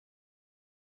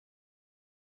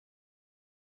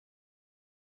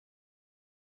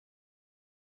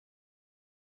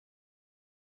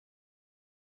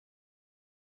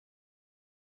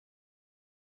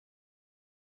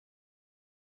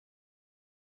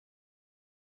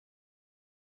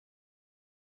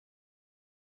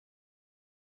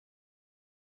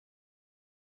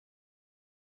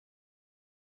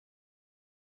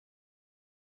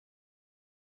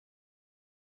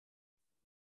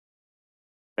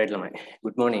Right, Lamai.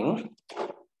 Good morning.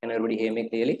 Can everybody hear me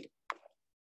clearly?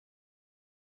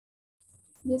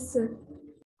 Yes, sir.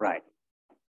 Right.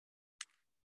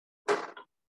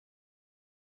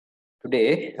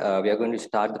 Today, we are going to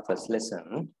start the first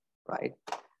lesson, right?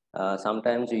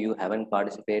 Sometimes you haven't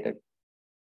participated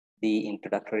the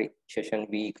introductory session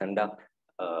we conduct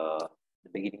the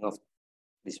beginning of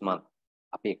this month.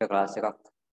 අපි එක class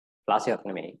එකක්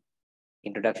නෙමෙයි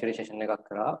introductory session එකක්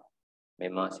කරා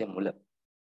මේ මාසයේ මුල.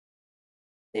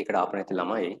 ඒකට ආපු නැති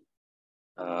ළමයි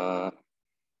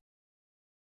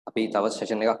අපි තව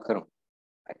session එකක් කරමු.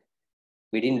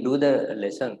 We didn't do the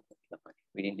lesson.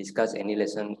 We didn't discuss any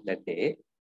lesson that day.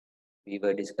 We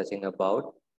were discussing about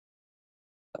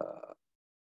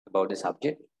the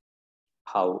subject,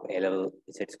 how A-level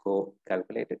Z score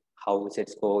calculated, how Z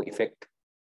score affect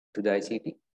to the ICT.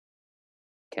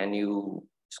 Can you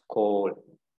score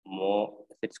more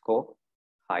Z score,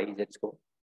 high Z score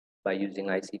by using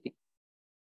ICT?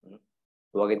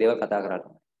 වගේ දේවල් කතා කරලා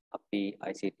අපි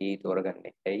ICT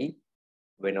තෝරගන්නේ ඇයි?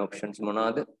 වෙන options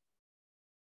මොනවාද?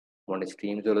 මොන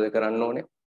streams වලද කරන්න ඕනේ?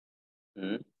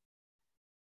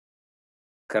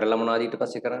 කරලා මොනවද ඊට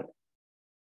පස්සේ කරන්නේ?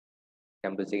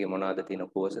 campus එකේ මොනවද තියෙන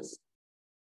courses?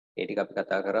 ඒ ටික අපි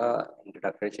කතා කරා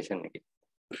introductory session එකේ.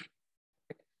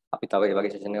 අපි තව ඒ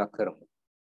වගේ session එකක් කරමු.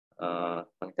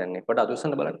 මම හිතන්නේ පොඩ්ඩක්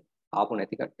අතුස්සන්න බලන්න. ආපු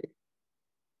නැති කට්ටිය.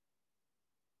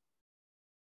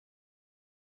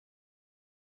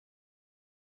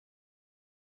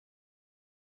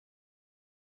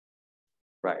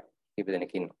 right. කීප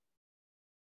දෙනෙක් ඉන්නවා.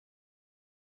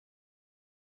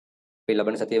 අපි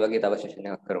ලබන සතියේ වගේ තව session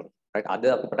එකක් කරමු. right. අද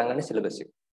අපි පටන් ගන්න syllabus එක.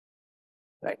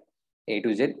 right. A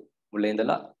to Z මුලින්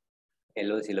ඉඳලා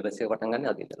L syllabus එක පටන් ගන්න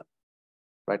අද ඉඳලා.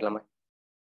 right ළමයි.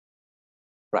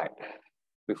 right.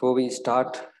 Before we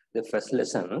start the first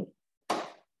lesson,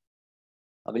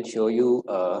 I will show you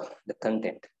the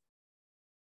content.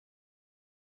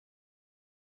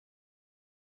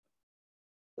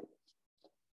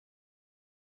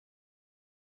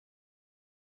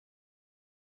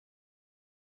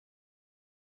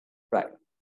 Right.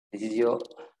 This is your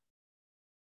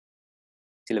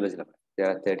syllabus. There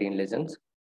are 13 lessons,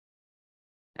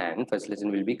 and first lesson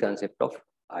will be concept of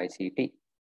ICT.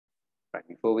 Right.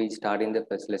 Before we start in the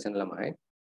first lesson, Lamai,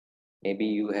 maybe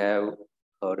you have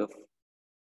heard of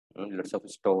lots of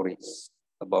stories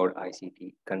about ICT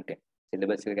content.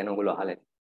 Syllabus එක ගැන ඔයගොල්ලෝ අහලා ඇති.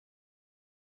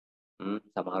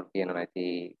 සමහර කියනවා ඇති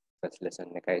first lesson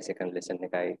එකයි second lesson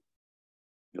එකයි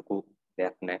ලොකු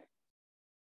දෙයක් නැහැ.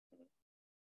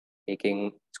 ඒකෙන්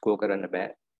ස්කෝර් කරන්න බෑ.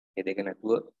 ඒ දෙක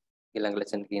නැතුව ඊළඟ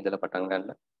lesson එකේ ඉඳලා පටන් ගන්න.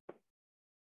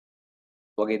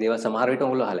 වගේ දේවල් සමහර විට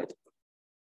ඔයගොල්ලෝ අහලා ඇති.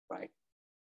 Right.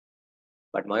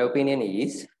 But my opinion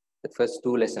is the first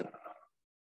two lessons.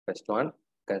 First one,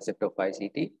 concept of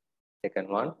ICT. Second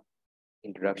one,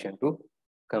 introduction to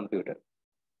computer.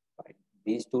 Right.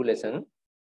 These two lessons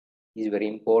is very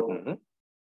important,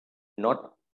 not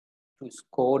to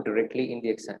score directly in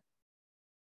the exam.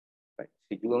 Right.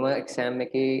 සිදුවම exam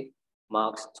එකේ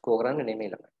marks score කරන්න නෙමෙයි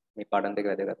ළමයි. මේ පාඩම් දෙක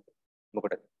වැදගත්.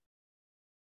 මොකටද?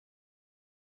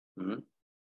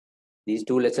 These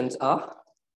two lessons are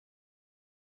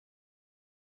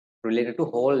related to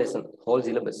whole lesson, whole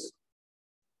syllabus.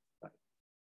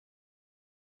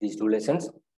 These two lessons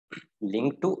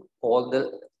link to all the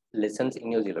lessons in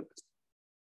your syllabus.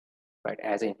 Right.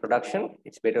 As an introduction,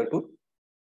 it's better to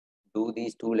do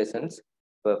these two lessons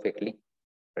perfectly.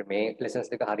 Right. මේ lessons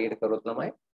දෙක හරියට කරොත් තමයි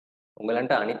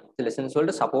උඹලන්ට අනිත් lessons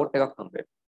වලට support එකක් හම්බ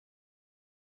වෙන්නේ.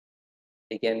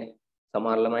 ඒ කියන්නේ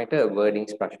සමහර ළමයිට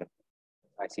wordings ප්‍රශ්න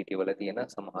ICT වල තියෙන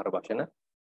සමහර වචන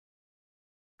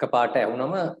එකපාරට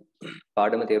ඇහුනම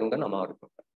පාඩම තේරුම් ගන්න අමාරුයි.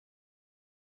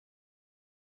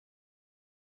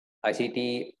 ICT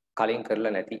කලින්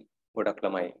කරලා නැති ගොඩක්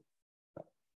ළමයි.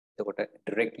 එතකොට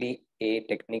directly ඒ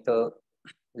technical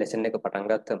lesson එක පටන්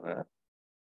ගත්තම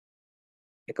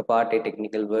එකපාරට ඒ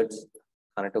technical words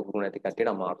කනට උරු නැති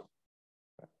කට්ටියට අමාරුයි.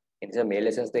 ඒ නිසා මේ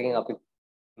lessons දෙකෙන් අපි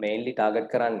mainly target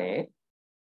කරන්නේ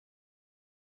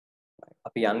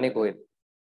අපි යන්නේ කොහෙද?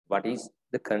 What is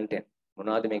the content?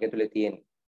 මොනවද මේක තුල තියෙන්නේ?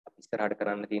 අපි ඉස්සරහට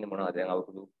කරන්න තියෙන මොනවද? දැන්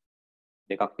අවුරුදු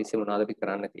දෙකක් තිස්සේ මොනවද අපි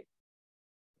කරන්න තියෙන්නේ?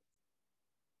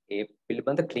 ඒ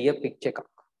පිළිබඳ clear picture එකක්.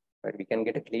 Right? We can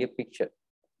get a clear picture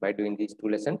by doing these two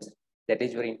lessons. That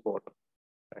is very important.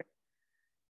 Right?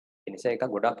 ඒ නිසා එක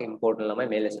ගොඩක් important ළමයි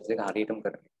මේ lessons එක හරියටම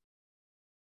කරන්නේ.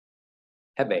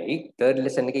 හැබැයි third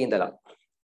lesson එකේ ඉඳලා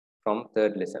from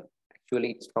third lesson. Actually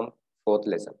it's from fourth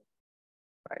lesson.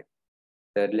 Right?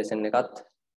 third lesson එකත්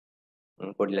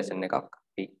පොඩි lesson එකක්.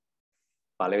 අපි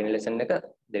පළවෙනි lesson එක,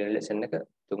 දෙවෙනි lesson එක,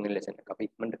 තුන්වෙනි lesson එක අපි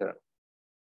ඉක්මනට කරනවා.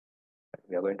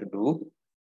 We are going to do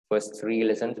first three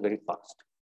lessons very fast.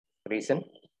 reason,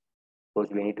 because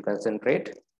we need to concentrate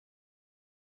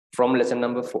from lesson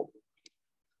number 4.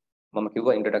 Mama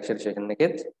kiwa introduction session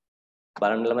එකෙත්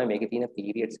බලන්න ළමයි මේකේ තියෙන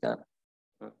periods ගන්න.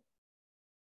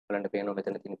 බලන්න පේනවා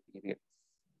මෙතන තියෙන periods.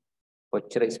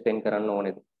 කොච්චර spend කරන්න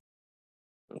ඕනේද?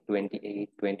 28,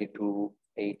 22,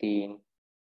 18,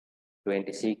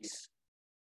 26,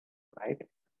 right?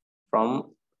 From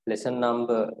lesson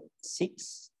number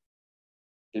 6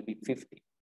 it will be 50,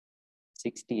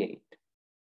 68,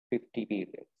 50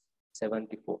 periods,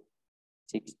 74,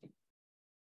 60.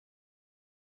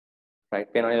 Right?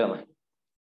 Pena lamai.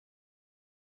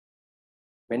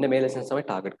 When the main lessons are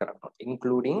target karana,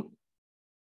 including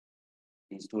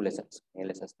these 2 lessons. Main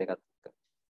lessons දෙකත් එක්ක.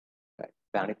 Right?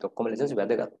 අනිත් ඔක්කොම lessons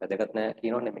වැදගත් නෑ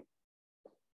කියනෝ නෙමෙයි.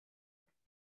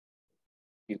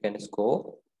 You can score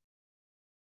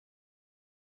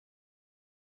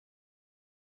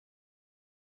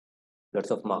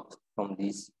lots of marks from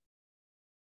these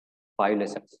 5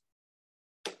 lessons.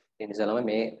 ඒ නිසා ළමයි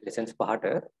මේ lessons පහට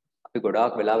අපි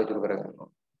ගොඩාක් වෙලාව ඉතුරු කරගන්නවා.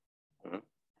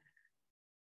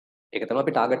 ඒක තමයි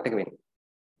අපි ටාගට් එක වෙන්නේ.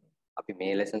 අපි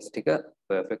මේ lessons ටික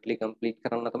perfectly complete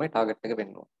කරන්න තමයි ටාගට් එක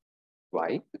වෙන්නේ.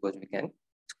 Why? Because we can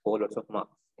score lots of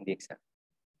marks in the exam.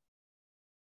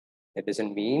 It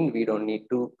doesn't mean we don't need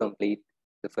to complete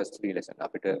the first 3 lessons.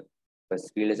 අපිට first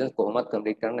 3 lessons කොහොමද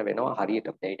complete කරන්න වෙනවා හරියට.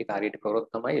 මේ ටික හරියට කරොත්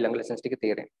තමයි ඊළඟ lessons ටික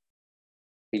තේරෙන්නේ.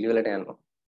 පිළිවෙලට යනවා.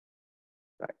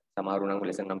 Right. සමහරු නම්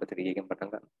lesson number 3 එකෙන් පටන්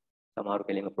ගන්නවා. සමහරු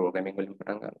කෙලින්ම programming වලින්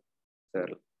පටන් ගන්නවා. Sir,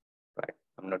 right.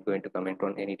 I'm not going to comment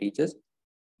on any teachers,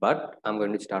 but I'm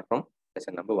going to start from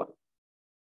lesson number 1.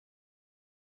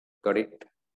 Got it?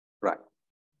 Right.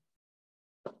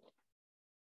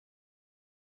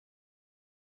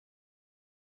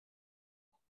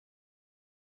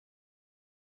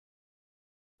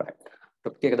 Right.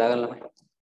 Topic එක දාගන්න ළමයි.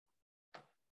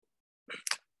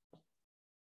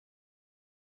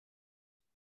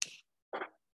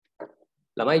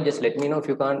 Lamai, just let me know if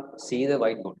you can't see the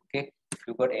whiteboard, okay? If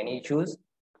you got any issues,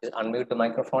 just unmute the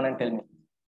microphone and tell me.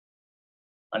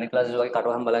 Any classes wagi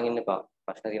katawahan balang inne pa.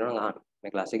 Prashna තියෙනවා නම් අහන්න. මේ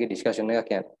class එකේ discussion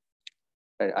එකක් යනවා.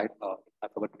 I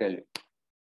forgot to tell you.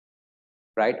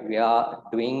 Right, we are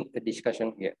doing a discussion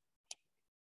here.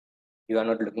 You are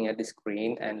not looking at the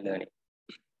screen and learning.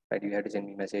 Right, you have to send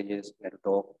me messages, you have to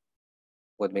talk.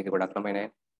 What make it ගොඩක් ළමයි නැහැ.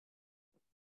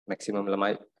 Maximum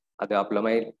ළමයි අද අප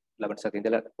ළමයි ලබන සතියේ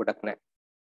ඉඳලා ගොඩක් නැහැ.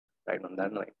 Right, මම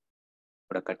දන්නවා ඒක.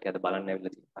 ගොඩක් කට්ටිය අද බලන්න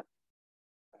ඇවිල්ලා තියෙනවා.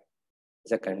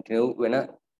 ඉතින් කන්ටිනියු වෙන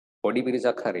පොඩි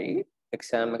පිරිසක් හරි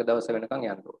එක්සෑම් එක දවස් වෙනකන්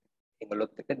යන්න ඕනේ.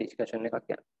 ඒගොල්ලොත් එක්ක ඩිස්කෂන්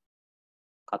එකක් යන්න.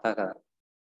 කතා කරන්න.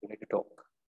 You need to talk.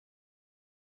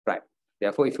 Right.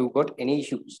 Therefore, if you got any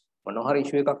issues, මොනවා හරි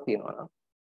issue එකක් තියෙනවා නම්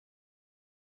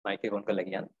mic එක on කරලා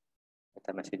කියන්න.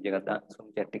 නැත්නම් message එකක් දාන්න Zoom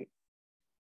chat එකේ.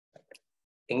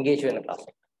 Engage වෙන class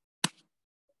එක.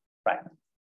 Right.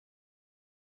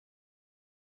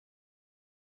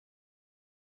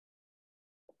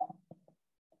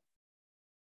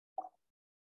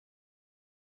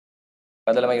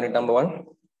 Padalama unit number 1.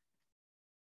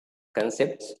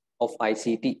 Concepts of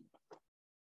ICT.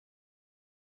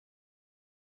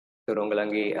 So,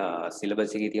 rongalange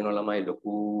syllabus එකේ තියෙන ළමයි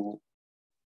ලොකු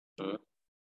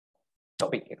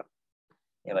topic එක.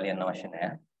 ඒවල යන්න අවශ්‍ය නැහැ.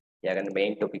 යාගන්න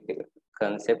main topic එක.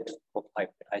 Concepts of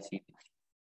ICT.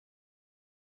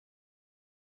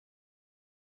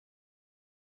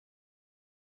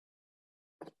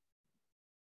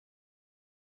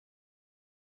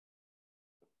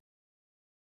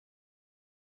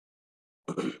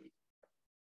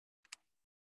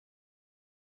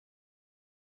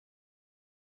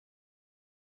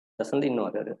 Doesn't know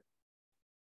that.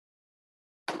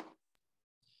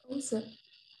 Oh, sir.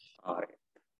 All right.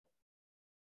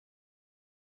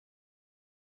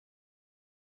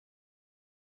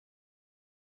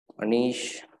 Anish,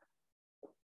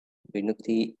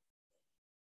 Vinuti,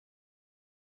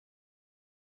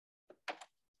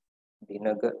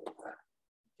 Dinagar,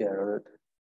 Gerald,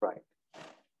 right.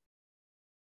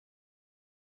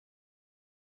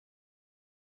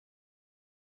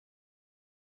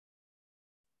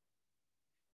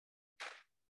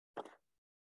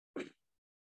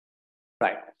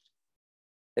 Right.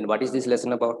 Then what is this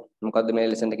lesson about? මොකද්ද මේ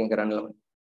lesson එකකින් කරන්න ළමයි?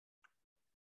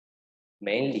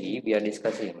 Mainly we are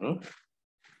discussing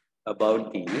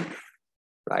about the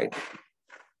right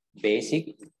basic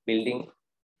building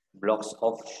blocks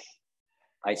of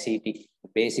ICT.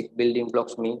 Basic building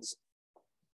blocks means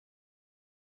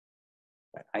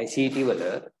ICT වල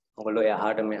ඔයගොල්ලෝ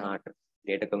එහාට මෙහාට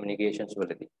data communications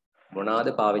වලදී මොනවාද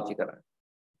පාවිච්චි කරන්නේ?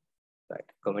 Right.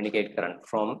 Communicate කරන්න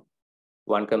from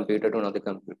one computer to another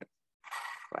computer.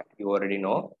 Right. You already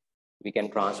know we can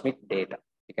transmit data.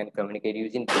 We can communicate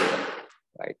using data.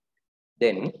 Right.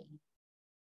 Then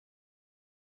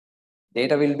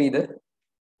data will be the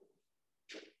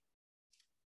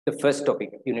first topic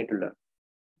you need to learn.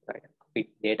 Right?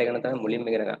 Data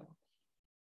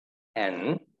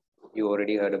and you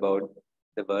already heard about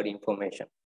the word information.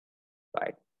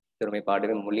 Right? So මේ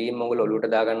පාඩමේ මුලින්ම ඔයගොල්ලෝ ඔලුවට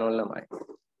දාගන්න ඕන ළමයි.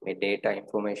 මේ data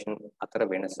information අතර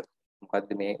වෙනස. මොකද්ද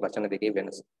මේ වචන දෙකේ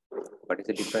වෙනස? What is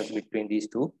the difference between these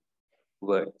two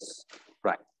words?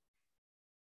 Right.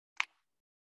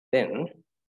 Then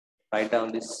write down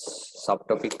this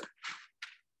subtopic.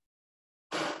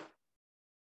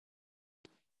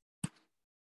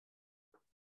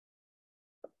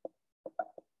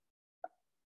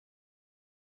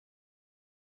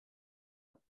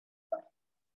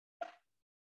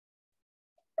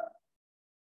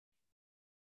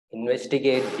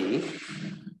 Investigate the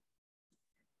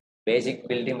basic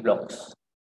building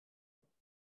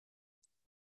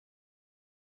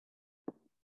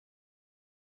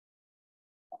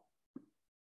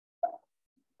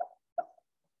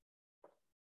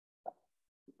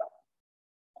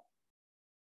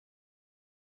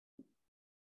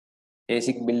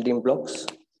blocks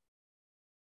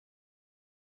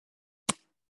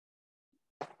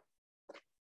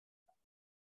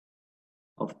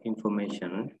of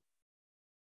information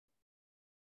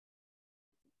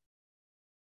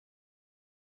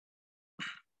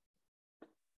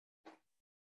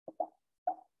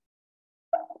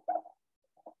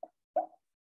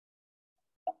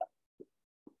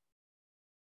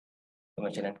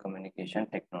and communication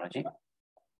technology.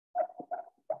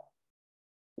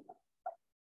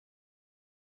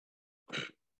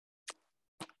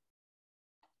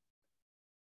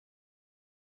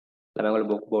 ළමයි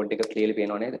ඔයගොල්ලෝ බෝඩ් එක ක්ලියර්ලි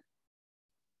පේනව නේද?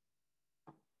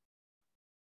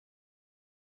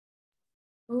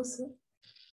 ඔව් සර්.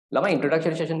 ළමයි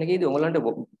ඉන්ට්‍රොඩක්ෂන් සෙෂන් එකේදී ඔයගොල්ලන්ට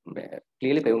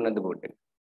ක්ලියර්ලි පේුණ නැද්ද බෝඩ් එක?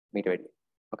 මීට වැඩි.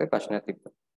 ඕකේ ප්‍රශ්නයක්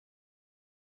තිබ්බා.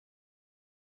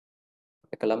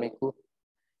 එක ළමයිකු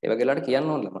ඒ වගේ ලාට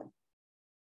කියන්න ඕන ළමයි.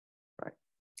 right.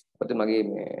 මොකද මගේ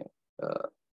මේ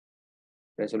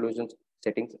resolution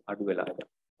settings අඩු වෙලා ඉතින්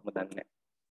මම දන්නේ නැහැ.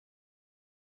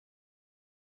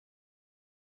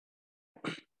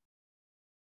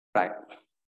 Right.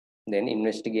 Then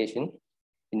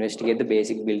investigate the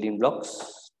basic building blocks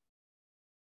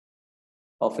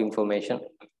of information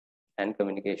and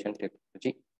communication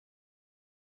technology.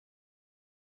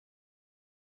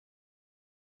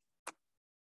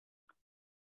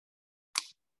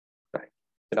 Right.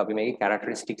 So අපි මේකේ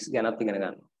characteristics ගැනත් ඉගෙන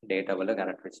ගන්නවා. data වල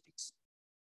characteristics.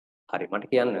 හරි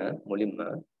මට කියන්න මුලින්ම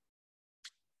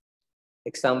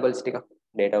examples ටිකක්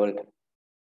data වලට.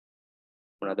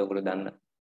 මොනවද ඔයගොල්ලෝ දන්න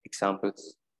examples?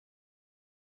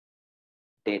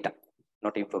 Data,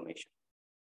 not information.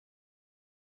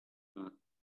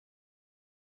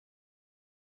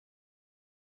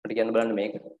 මට කියන්න බලන්න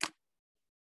මේක.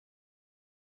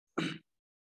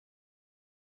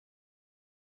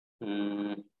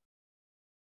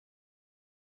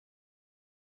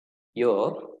 Your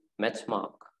maths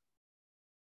mark.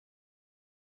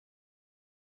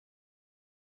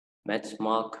 Maths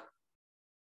mark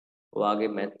වාගේ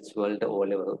maths වලට O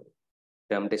level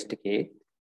term test එකේ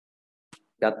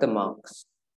ගත්ත marks.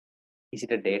 Is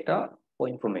it a data or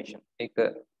information? ඒක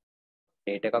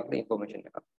data එකක්ද information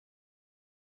එකක්ද?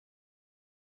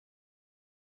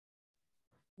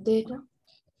 Data.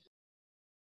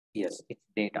 Yes, it's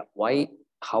data. Why?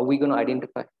 How we going to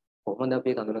identify? කොහොමද අපි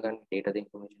ඒක අඳුනගන්නේ data ද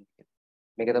information එක?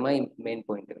 මේක තමයි main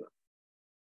point එක.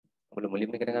 ඔයගොල්ලෝ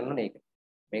මුලින්ම ඉගෙන ගන්න ඕනේ ඒක.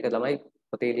 මේක තමයි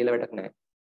පොතේ ලියලා වැඩක් නැහැ.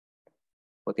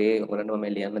 පොතේ ඔයගොල්ලන්ට මම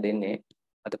ලියන්න දෙන්නේ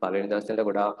අද පළවෙනි දවස්වල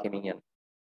ගොඩාක් හිමින් යන.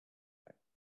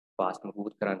 ෆාස්ට්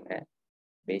මුකුත් කරන්නේ නැහැ.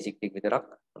 බේසික් ටික විතරක්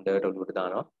හොඳට ඔළුවට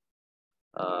දානවා.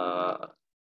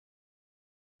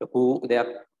 ලොකු දෙයක්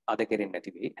අද කෙරෙන්නේ නැති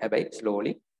වෙයි. හැබැයි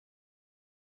slowly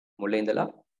මුලින් ඉඳලා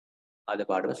අද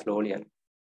පාඩම slowly යන්න.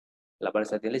 ලබන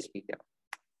සතියේ ස්පීඩ් එක.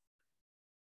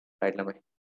 right ළමයි.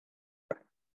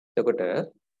 එතකොට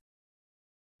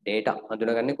data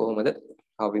හඳුනාගන්නේ කොහොමද?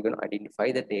 How we going to identify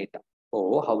the data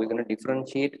or how we going to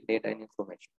differentiate data and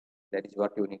information? That is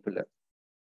what you need to learn.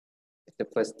 It's the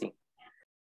first thing.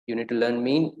 You need to learn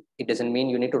it doesn't mean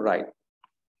you need to write.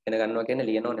 එන ගන්නවා කියන්නේ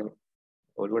ලියනව නෙමෙයි.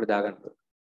 ඔළුවට දාගන්න.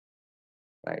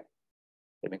 right.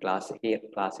 මේ class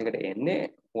එකට එන්නේ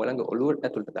ඔයාලගේ ඔළුවට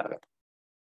ඇතුළට දාගන්න.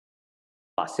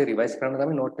 පස්සේ රිවයිස් කරන්න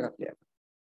තමයි නෝට් එකක් ලියන්න.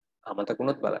 අමතක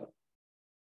වුණොත් බලන්න.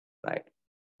 right.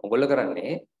 ඔයගොල්ලෝ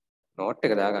කරන්නේ නෝට්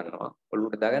එක දාගන්නවා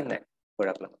ඔළුවට දාගන්නේ නැහැ.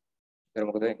 ගොඩක් ළමයි. ඒක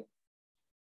මොකද වෙන්නේ?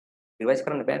 රිවයිස්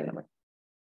කරන්න බෑ ළමයි.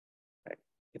 right.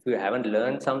 If you haven't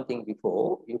learned something before,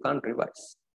 you can't revise.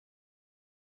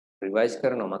 Revise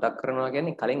කරනවා මතක් කරනවා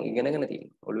කියන්නේ කලින් ඉගෙනගෙන තියෙන.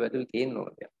 ඔළුව ඇතුලේ තියෙන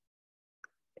ඕන දෙයක්.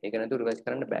 ඒක නැතුව රිවයිස්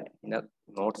කරන්න බෑ. ඉතින්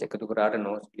notes එකතු කරාට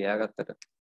notes ලියාගත්තට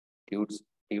tunes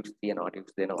තියනවා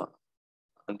tunes දෙනවා.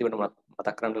 අන්තිමට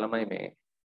මතක් කරන්න ළමයි මේ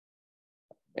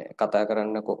කතා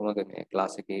කරන්න කොහොමද මේ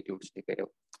ක්ලාස් එකේ tunes ටික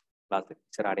ක්ලාස් එක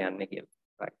ඉස්සරහට යන්නේ කියලා.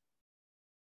 right.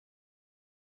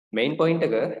 Main point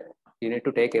එක you need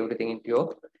to take everything into your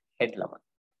head ළමයි.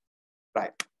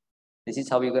 right. This is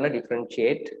how you're going to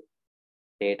differentiate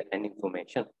data and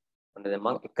information. ඔන්න දැන්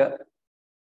මම එක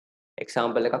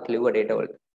example එකක් ලිව්වා data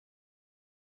වලට.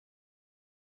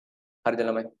 හරිද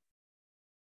ළමයි?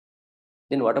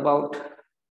 Then what about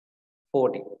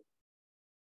 40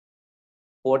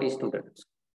 students?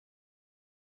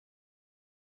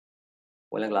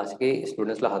 ඔයාලා ක්ලාස් එකේ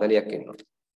students ලා 40ක් ඉන්නවා.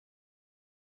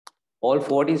 All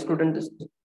 40 students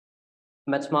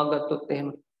maths mark ගත්තොත් එහෙම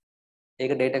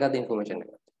ඒක data එකද information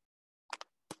එකද?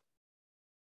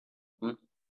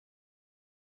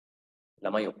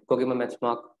 ළමයි ඔක්කොගෙම maths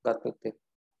mark ගත්තොත්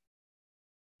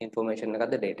information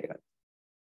එකද data එකද?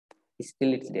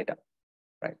 Still it's data,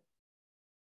 right?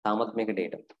 තාමත් මේක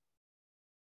data.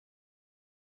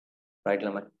 right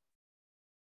ළමයි?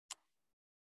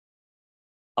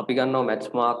 අපි ගන්නවා maths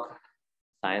mark,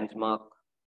 science mark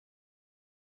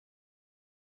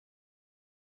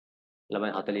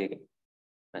ළමයි 40කින්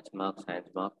maths mark, science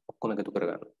mark ඔක්කොම එකතු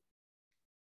කරගන්නවා.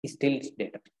 Still it's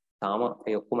data. තාම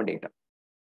ඒ ඔක්කොම data.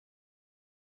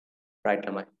 right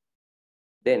ළමයි?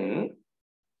 Then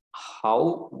how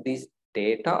this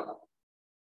data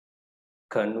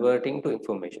converting to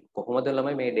information? කොහොමද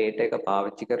ළමයි මේ data එක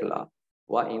පාවිච්චි කරලා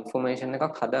ඔයා information එකක්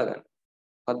හදාගන්නේ?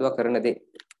 මොකද්ද ඔයා කරන දේ?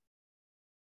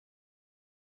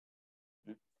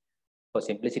 For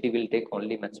simplicity we'll take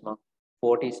only maths mark.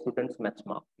 40 students maths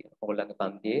mark. ඔයගොල්ලන්ගේ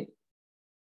පන්තියේ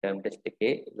term test එකේ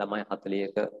ළමයි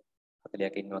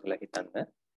 40ක ඉන්නවා කියලා හිතන්න.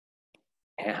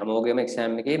 හැමෝගෙම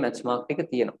exam එකේ maths mark ටික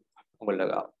තියෙනවා. ඔයගොල්ලෝ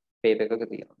ගාව paper එකක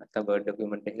තියෙනවා. නැත්නම් word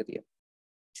document එකක තියෙනවා.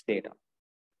 It's data.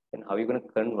 Then how you going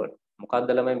to convert? මොකද්ද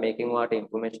ළමයි මේකෙන් ඔයාට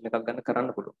information එකක් ගන්න කරන්න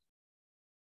පුළුවන්?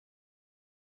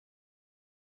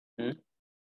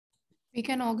 We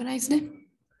can organize them.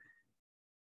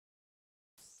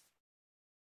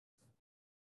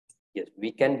 Yes, we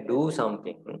can do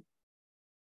something.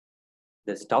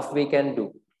 The stuff we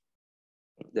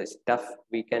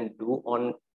can do on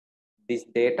this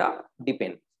data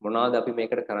depends. මොනවාද අපි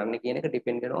මේකට කරන්න කියන එක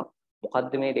depend වෙනවා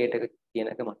මොකද්ද මේ data එක කියන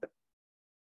එක මත.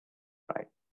 right.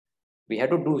 We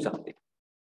have to do something.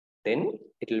 Then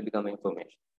it will become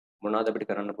information. මොනවාද අපිට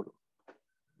කරන්න පුළුවන්?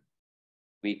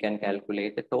 We can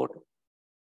calculate the total.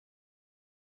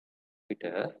 අපිට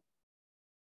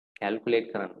calculate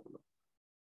කරන්න පුළුවන්.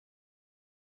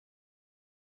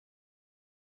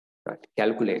 right.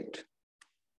 Calculate.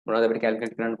 මොනවාද අපිට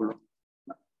calculate කරන්න පුළුවන්?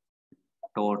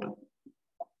 Total.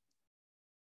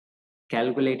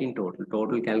 Calculating total.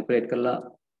 Total calculate කරලා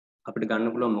අපිට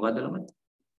ගන්න පුළුවන් මොකද්ද ළමයි?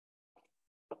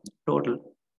 Total.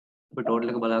 අපි total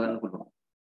එක බලා ගන්න පුළුවන්.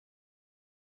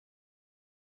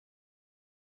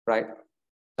 right.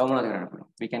 තව මොනවද කරන්න පුළුවන්?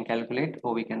 We can calculate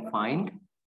or we can find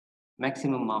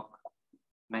maximum mark.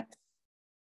 Max.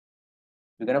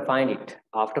 We're going to find it.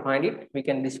 After find it, we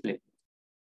can display.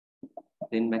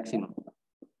 Then maximum.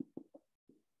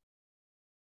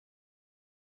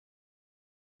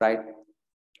 right.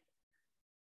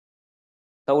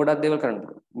 තව ගොඩක් දේවල් කරන්න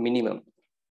පුළුවන්. Minimum,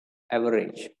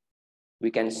 average. We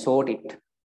can sort it.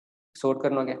 Sort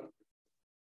කරනවා කියන්නේ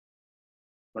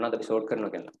මොනවද අපි sort කරනවා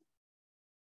කියන්නේ?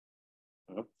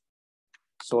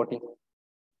 Sorting.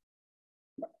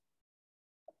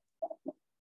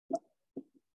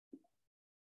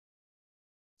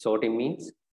 Sorting means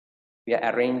we are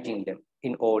arranging them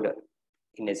in order,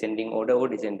 in ascending order or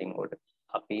descending order.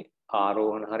 අපි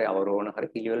ආරෝහණ හරි අවරෝහණ හරි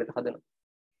පිළිවෙලට හදනවා.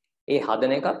 ඒ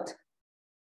හදන එකත්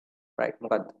right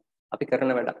මොකද්ද? අපි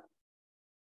කරන වැඩ.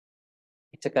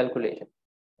 It's a calculation,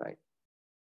 right?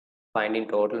 Finding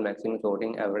total, maximum,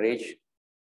 sorting, average,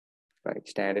 right?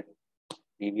 Standard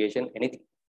deviation, anything.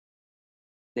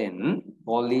 Then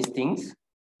all these things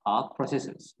are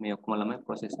processes. මේ ඔක්කොම ළමයි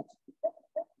processes.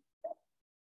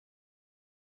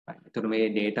 right. ඒතර මේ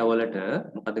data වලට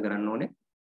මොකද කරන්න ඕනේ?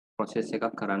 Process එකක්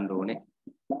කරන්න ඕනේ.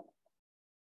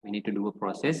 We need to do a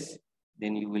process,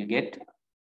 then you will get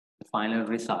the final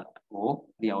result or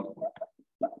the output.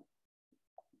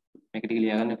 මේක ටික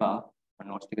ලියාගන්න එපා. මම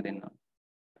notes ටික දෙන්නම්.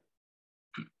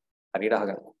 හරියට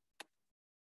අහගන්න.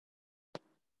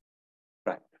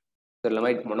 right. ඒතර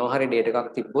ළමයි මොනවා හරි data එකක්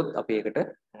තිබ්බොත් අපි ඒකට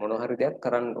මොනවා හරි දෙයක්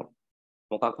කරන්න ඕන.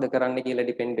 මොකක්ද කරන්න කියලා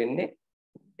depend වෙන්නේ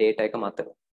data එක මත.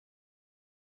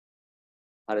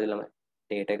 හරිද ළමයි?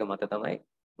 data එක මත තමයි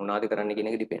මොනවද කරන්න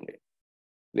කියන එක depend වෙන්නේ.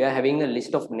 We are having a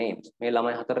list of names. මේ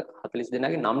ළමයි 40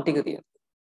 දෙනාගේ නම් ටික තියෙනවා.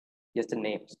 Just the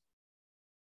names.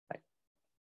 right.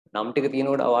 නම් ටික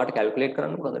තියෙනකොට ඔයාට calculate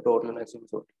කරන්න පුළුවන් total maximum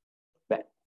sort. බෑ.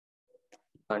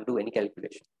 Can't do any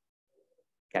calculation.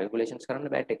 Calculations කරන්න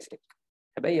බෑ text එක.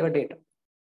 හැබැයි ඒවා data.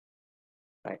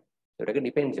 Right. So ඒක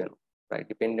depends වෙනවා. Right.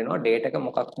 Depend වෙනවා data එක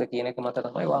මොකක්ද කියන එක මත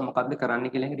තමයි ඔයා මොකක්ද කරන්න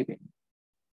කියලා එක depend.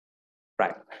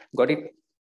 Right. Got it?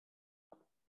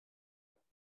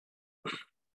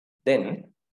 Then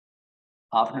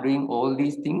after doing all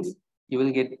these things, you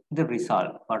will get the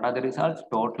result. What are the results?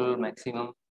 Total, maximum,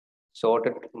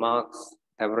 sorted, marks,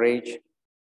 average.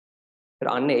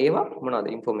 අන්න ඒවා මොනවාද?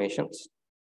 Informations.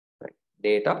 Right.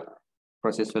 Data,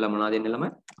 process වල මොනවාද එන්නේ ළමයි?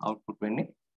 Output වෙන්නේ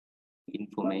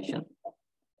information.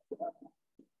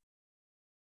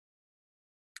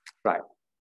 Right.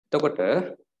 එතකොට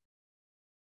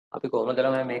අපි කොහොමද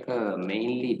ළමයි මේක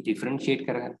mainly differentiate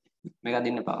කරගන්නේ? මේක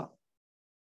අදින්න පාව.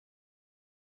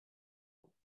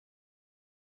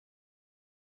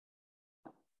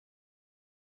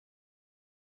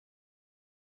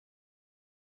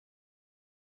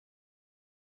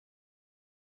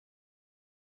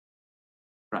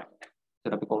 Right. So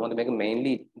අපි කොහොමද මේක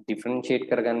mainly differentiate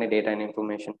කරගන්නේ data and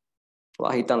information?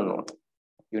 ඔයා හිතන්න ඕන.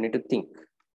 You need to think.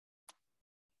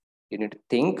 You need to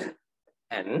think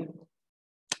and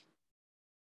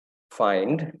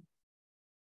find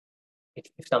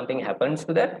if something happens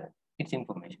to that, it's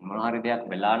information. මොනවා හරි දෙයක්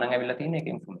වෙලා නම් ඇවිල්ලා තියෙන එක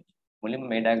information. මුලින්ම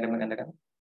මේ diagram එක ගන්න.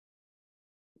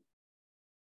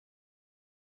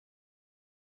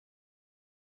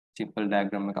 Simple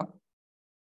diagram එකක්.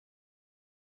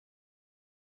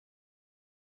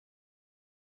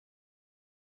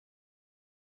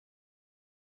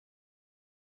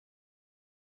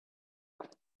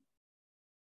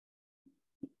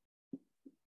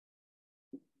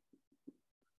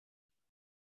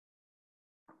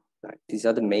 Right. These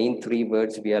are the main three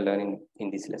words we are learning in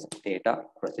this lesson: data,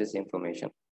 process, information.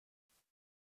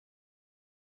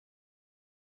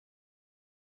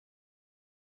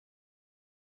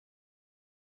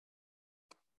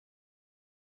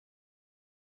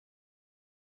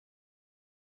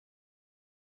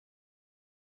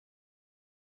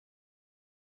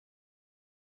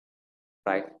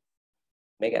 Right.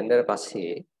 Make another passe.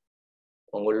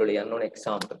 ඔයගොල්ලෝ ලියන්න ඕන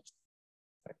examples.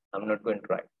 Right. I'm not going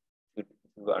to write.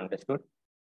 You understood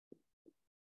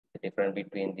the difference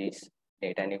between these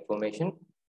data and information?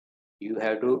 You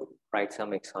have to write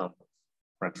some examples.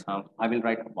 For example, I will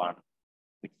write one,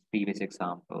 which is previous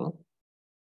example.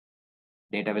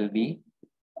 Data will be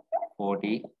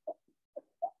 40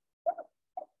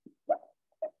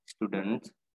 students,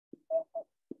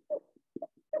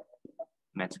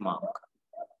 maths mark.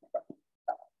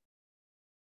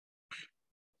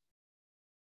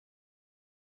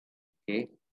 Okay,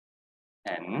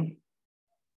 and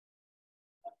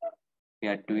we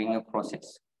are doing a process.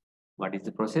 What is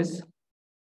the process?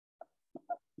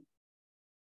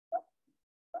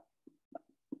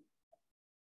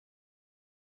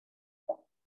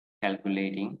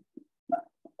 Calculating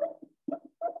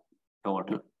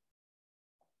total.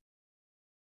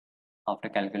 After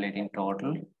calculating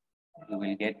total, you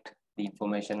will get the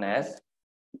information as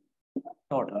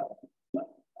total.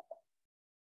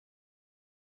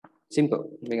 Simple.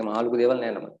 මේක මහා ලොකු දේවල්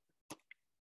නෑ නම.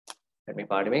 මේ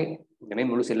පාඩමේ මේ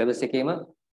මුළු syllabus එකේම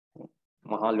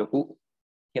මහා ලොකු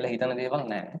කියලා හිතන දේවල්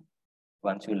නෑ.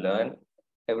 Once you learn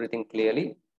everything clearly,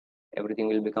 everything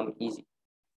will become easy.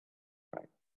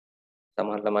 Right.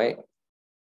 සමහර ළමයි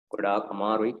ගොඩාක්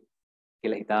අමාරුයි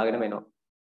කියලා හිතාගෙනම එනවා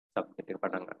සබ්ජෙක්ට් එක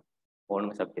පටන් ගන්න. ඕනම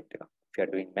සබ්ජෙක්ට් එකක්. If you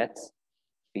are doing maths,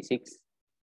 physics,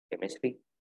 chemistry,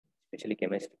 especially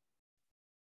chemistry.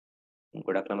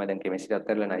 ගොඩක් ළමයි දැන් chemistry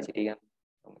අත්හැරලා ICT ගන්න.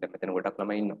 දැන් මෙතන ගොඩක්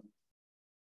ළමයි ඉන්නවා.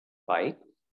 Why?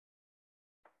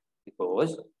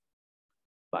 Because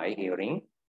by hearing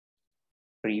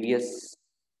previous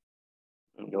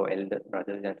your elder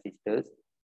brothers and sisters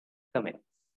comments.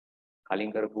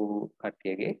 කලින් කරපු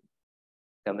කට්ටියගේ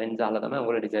comments අහලා තමයි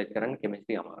ඔයගොල්ලෝ decide කරන්නේ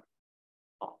chemistry අමාරුයි.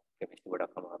 chemistry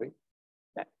ගොඩක් අමාරුයි.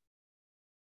 බෑ.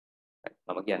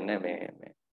 මම කියන්නේ මේ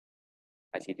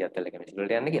ICT අත්හැරලා chemistry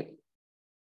වලට යන්න කියලා.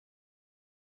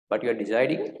 But you are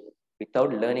deciding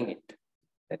without learning it.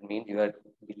 That means you are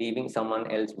believing someone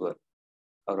else's word.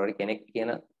 Or කෙනෙක් කියන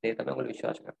දේ තමයි ඔයගොල්ලෝ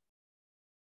විශ්වාස කරන්නේ.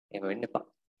 එහෙම වෙන්න එපා.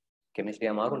 chemistry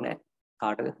අමාරු නෑ.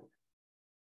 කාටද?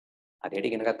 හරියට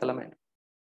ඉගෙන ගත්ත ළමයිට.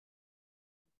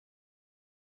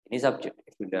 Any subject,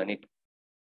 if you learn it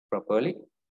properly,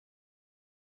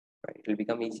 right, it will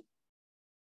become easy.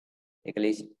 ඒක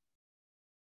lazy.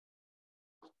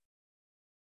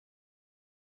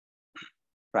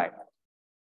 Right.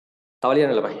 තව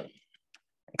ලියන්න ළමයි.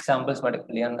 Examples මට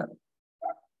ලියන්න.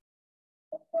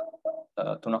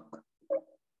 තුනක්.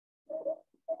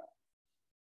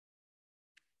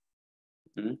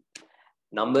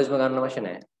 numbers में करना मशीन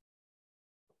है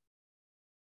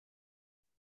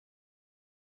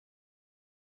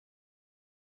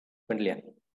बन लिया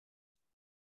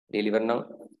डेली वरना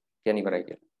क्या नहीं भराई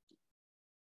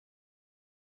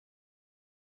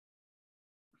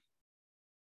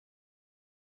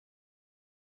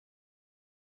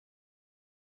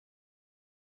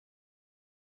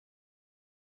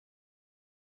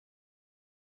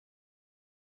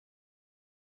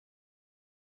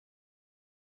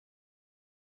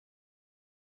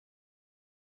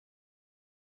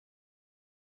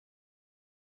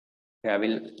I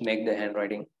will make the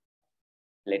handwriting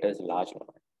letters large now.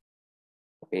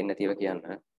 Pen नहीं थी क्या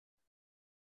ना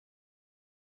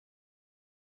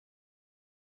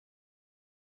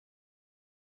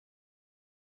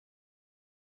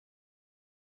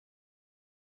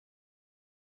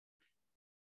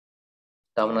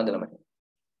तामना दिला मैं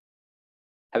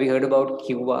Have you heard about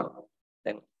QR?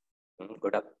 Then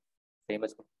got up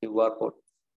famous QR code.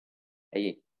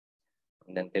 Aye.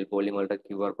 And then tell polling all the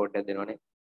QR code that they know.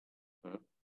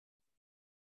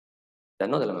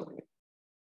 Then no दिला मैं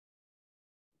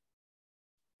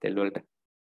tell all the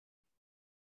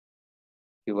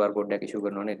QR code that issue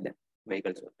करना नहीं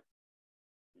vehicles.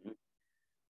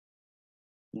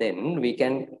 Then we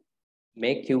can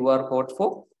make QR code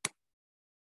for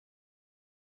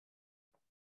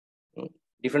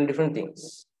different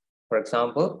things. For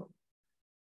example,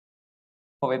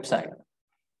 for website.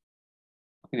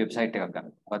 Website का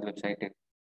बाद website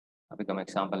अभी कम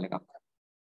example लेगा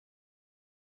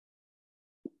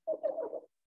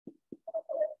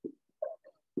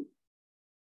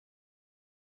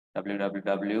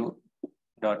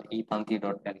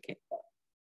www.𝐸.𝘱𝘢𝘯𝘵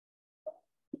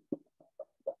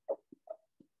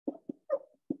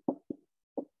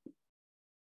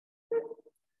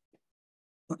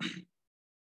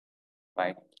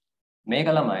right මේක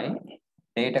ළමයි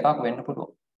data එකක් වෙන්න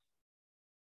පුළුවන්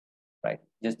right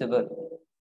just the word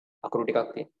අකුරු ටිකක්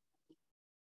තියෙන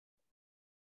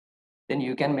then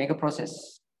you can make a process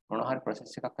මොනවා හරි process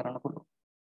එකක් කරන්න පුළුවන්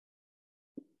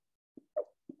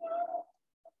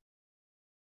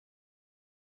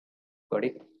got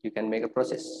it you can make a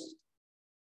process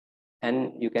and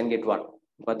you can get what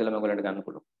මොකද්ද ළමයි ඔයගලන්ට ගන්න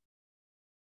පුළුවන්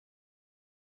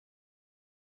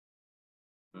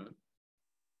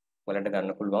ඔයාලට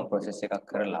ගන්න පුළුවන් process එකක්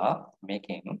කරලා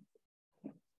මේකෙන්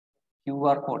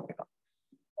QR code එකක්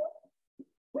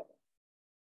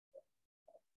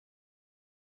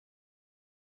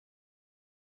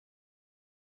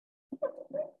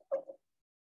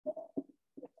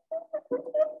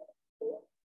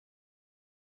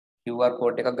QR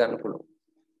code එකක් ගන්න පුළුවන්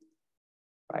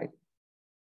right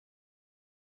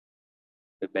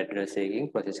web address එකකින්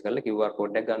process කරලා QR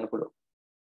code එකක් ගන්න පුළුවන්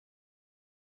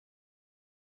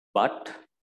but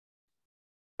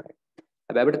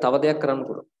හැබැයි අපිට තව දෙයක් කරන්න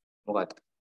පුළුවන් මොකක්ද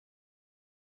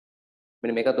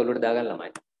මෙන්න මේකත් ඔළුවට දාගන්න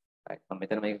ළමයි right මම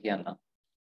මෙතන මේක කියන්නම්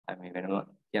මේ වෙනවා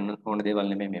කියන්න ඕන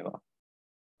දේවල් නෙමෙයි මේවා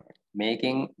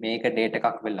මේකෙන් මේක data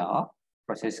එකක් වෙලා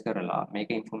process කරලා මේක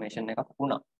information එකක්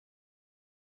වුණා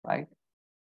right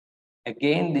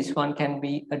again this one can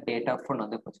be a data for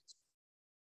another process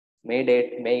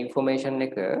මේ information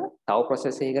එක තව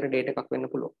process එකකට data එකක් වෙන්න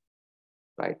පුළුවන්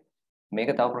right මේක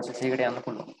තව process එකකට යන්න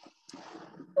පුළුවන්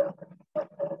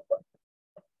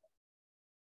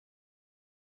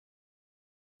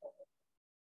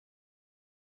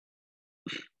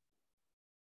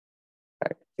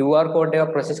right QR code එක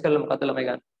process කරලා මොකද ළමයි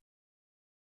ගන්න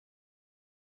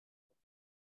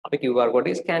අපි QR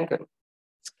code එක scan කරමු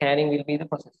scanning will be the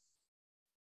process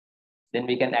then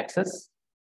we can access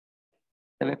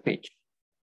the web page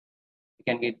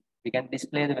we can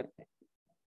display the web page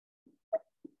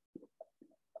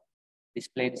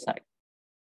display the site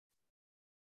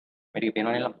මේක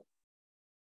පේනවනේ ළමයි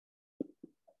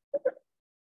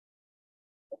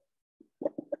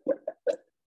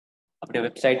අපිට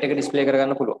වෙබ්සයිට් එක ඩිස්ප්ලේ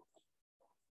කරගන්න පුළුවන්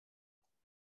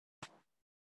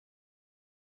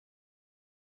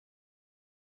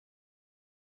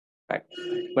right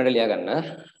මට ලියා ගන්න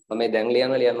මම මේ දැන්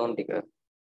ලියන්න ඕන ටික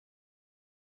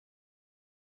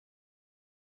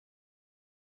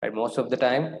right most of the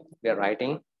time we are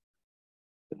writing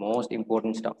the most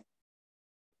important stuff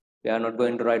we are not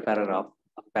going to write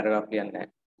paragraph ලියන්නේ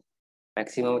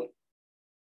maximum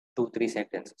 2-3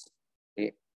 sentences okay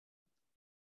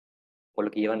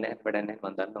ඔයාලා කියවන්නේ නැහැ වැඩක් නැහැ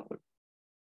මම දන්නවා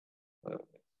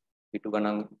ඔයාලා පිටු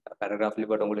ගණන් paragraph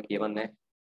ලියපුවට ඔයාලා කියවන්නේ නැහැ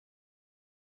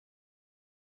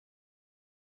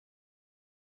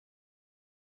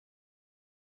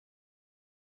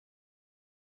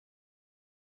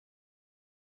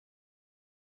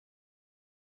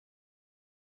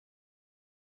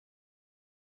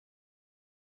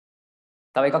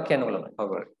තව එකක් කියන්න ඕන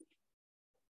කවුරු හරි.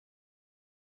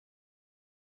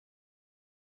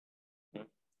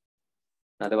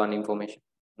 Another one information.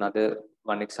 Another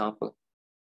one example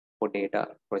for data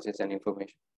process and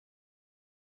information.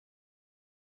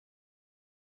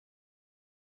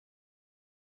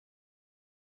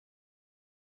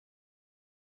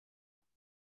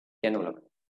 කියන්න ඕන.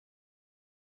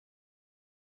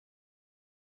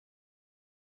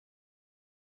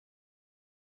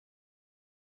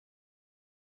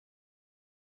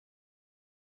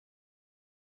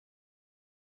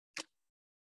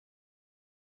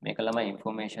 මේක ළමයි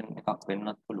information එකක්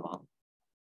වෙන්නත් පුළුවන්.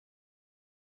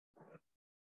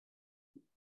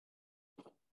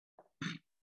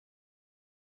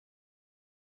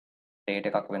 data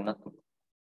එකක් වෙන්නත් පුළුවන්.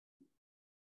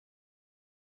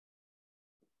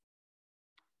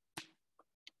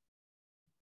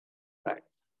 right.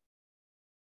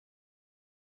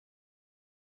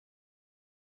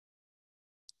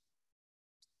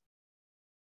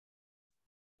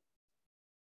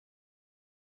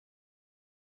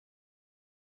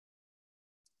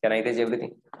 Can I erase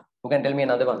everything? Who can tell me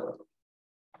another one?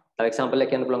 For example,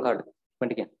 like කියන්න පුළුවන් කාටද?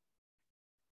 20 කියන්න.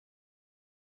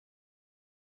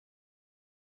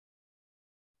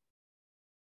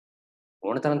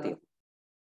 ඕන තරම් තියෙනවා.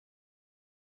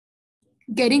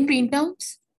 Getting printouts.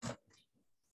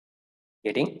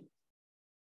 Getting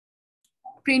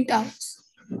Printouts.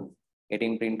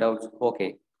 getting printouts. Okay.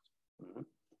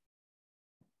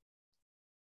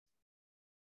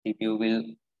 If you will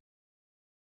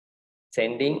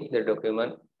sending the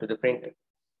document to the printer,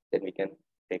 then we can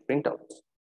take printouts.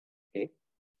 Okay.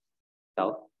 Now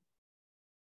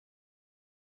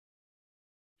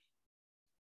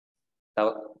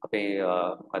අපේ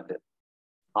මොකද්ද?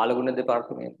 ආලගුණ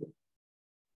දෙපාර්තමේන්තුව.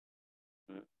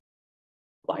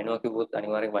 වහිනවා කිව්වොත්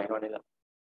අනිවාර්යෙන් වහිනවා නේද?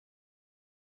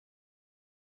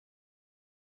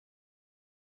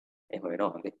 එහෙම වෙනවා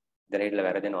හොඳයි. ඉතින්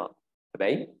වැරදෙනවා.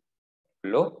 හැබැයි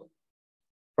ලෝ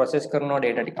process කරනවා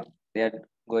data ටික. They are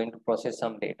going to process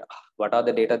some data. What are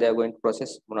the data they are going to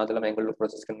process? මොනවද ළම ඒගොල්ලෝ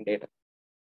process කරන data?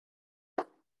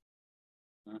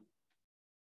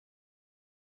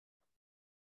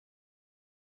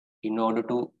 In order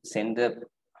to send the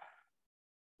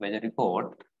weather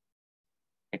report,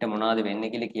 ඒක මොනවද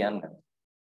වෙන්නේ කියලා කියන්න.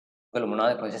 ඔයගොල්ලෝ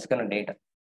මොනවද process කරන data?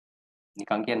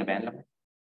 නිකන් කියන්න බෑ ළම.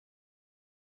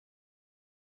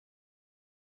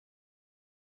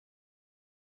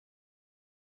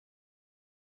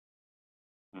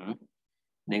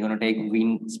 They're going to take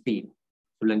wind speed.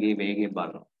 සුළඟේ වේගය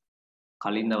බලනවා.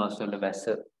 කලින් දවස්වල වැස්ස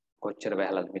කොච්චර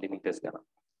වැහලාද මිලිමීටර්ස් ගණන්.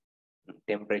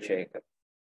 temperature එක.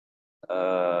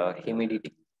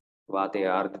 humidity වාතයේ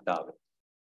ආර්ද්‍රතාවය.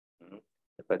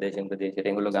 ප්‍රදේශයෙන්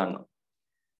ප්‍රදේශයට ඒගොල්ලෝ ගන්නවා.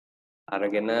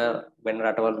 අරගෙන වෙන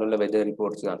රටවල් වල weather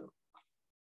reports ගන්නවා.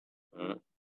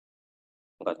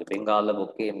 මොකද බෙන්ගාල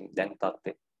බොක්කේ දැන්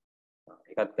තත්ත්වය.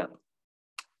 ඒකත් ගන්නවා.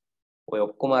 ඔය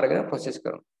ඔක්කොම අරගෙන process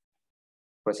කරනවා.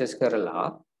 process කරලා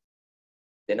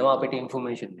දෙනවා අපිට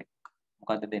information එක.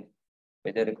 මොකද්ද දෙන්නේ?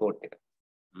 weather report එක.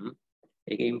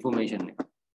 ඒකේ information එක.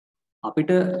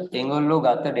 අපිට ඒගොල්ලෝ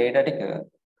ගත්ත data ටික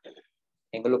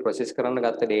ඒගොල්ලෝ process කරන්න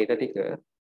ගත්ත data ටික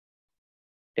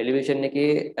ටෙලිවිෂන්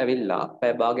එකේ ඇවිල්ලා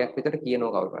පැය භාගයක් විතර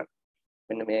කියනවා කවුරු හරි.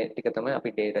 මෙන්න මේ ටික තමයි අපි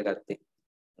data ගත්තේ.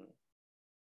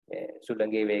 මේ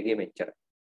සුළඟේ වේගය මෙච්චරයි.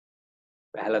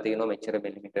 වැහලා තියෙනවා මෙච්චර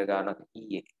මිලිමීටර් ගානක්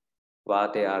ඊයේ.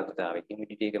 වාතයේ ආර්ද්‍රතාවය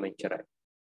humidity එක මෙච්චරයි.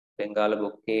 බෙන්ගාල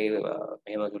බොක්කේ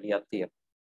මෙහෙම සුලියක්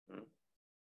තියෙනවා.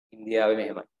 ඉන්දියාවේ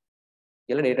මෙහෙමයි.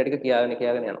 කියලා data ටික කියාගෙන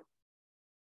යනවා.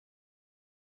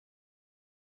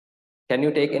 Can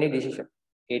you take any decision?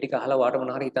 ඒ ටික අහලා වාට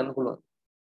මොන හරි හිතන්න පුළුවන්.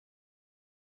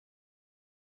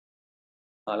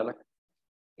 ආලම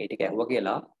ඒ ටික ඇහුවා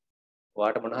කියලා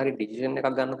වාට මොන හරි decision එකක්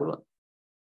ගන්න පුළුවන්.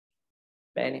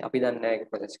 බෑනේ අපි දන්නේ නැහැ ඒක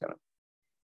process කරන්න.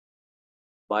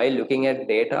 While looking at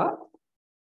data,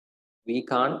 we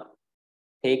can't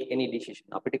take any decision.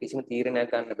 අපිට කිසිම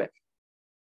තීරණයක් ගන්න බෑ.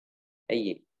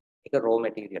 ඇයි ඒක raw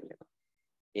material එක.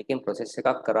 ඒකෙන් process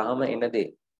එකක් කරාම එන දේ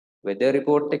weather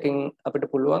report එකෙන් අපිට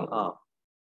පුළුවන්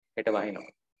හෙට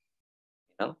වහිනවා.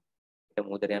 එහෙනම් හෙට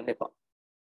මූදර යන්න එපා.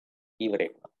 ඉවරයි.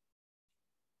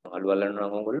 අලු අල්ලන්න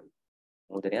නම් ඕගොල්ලෝ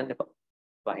මූදර යන්න එපා.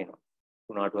 වහිනවා.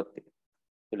 තුනාටුවක් තියෙනවා.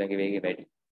 සුළඟේ වේගය වැඩි.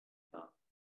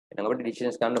 එහෙනම් අපිට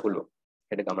decisions ගන්න පුළුවන්.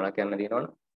 හෙට ගමනක් යන්න දිනවනම්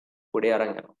පොඩේ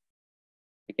අරන් යනවා.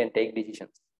 We can take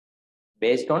decisions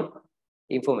based on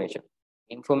information.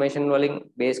 Information වලින්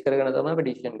base කරගෙන තමයි අපි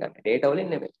decision ගන්න. data වලින්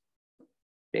නෙමෙයි.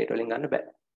 data වලින් ගන්න බෑ.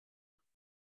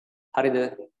 හරිද?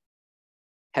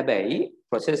 හැබැයි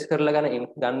process කරලා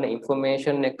ගන්න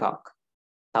information එකක්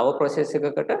තව process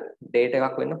එකකට data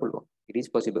එකක් වෙන්න පුළුවන්. It is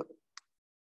possible.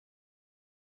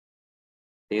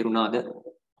 තේරුණාද?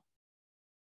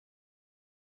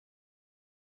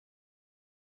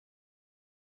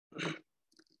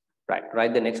 Right,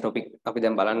 write the next topic. අපි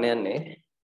දැන් බලන්න යන්නේ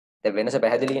දැන් වෙනස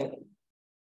පැහැදිලිනේ.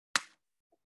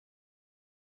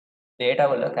 data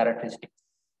වල characteristics.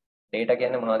 data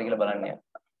කියන්නේ මොනවද කියලා බලන්න යන්න.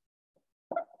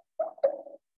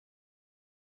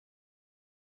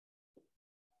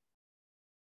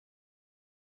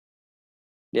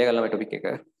 ලියා ගන්න මේ topic එක.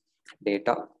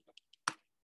 data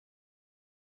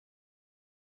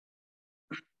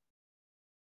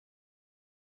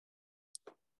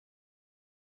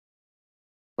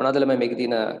මොනවද ළමයි මේකේ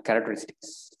තියෙන characteristics?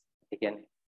 ඒ කියන්නේ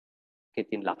ඒකේ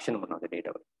තියෙන ලක්ෂණ මොනවද data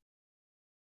වල?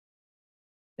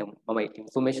 දැන් මම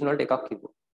information වලට එකක්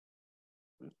කිව්වා.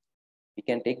 We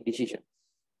can take decisions.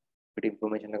 අපිට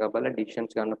information එකක් බලලා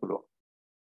decisions ගන්න පුළුවන්.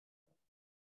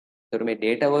 ඒතර මේ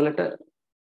data වලට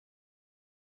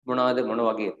මොනවද මොන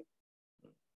වගේ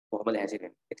කොහොමද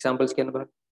හැසිරෙන්නේ? examples කියන්න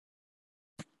බලන්න.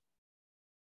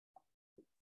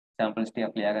 examples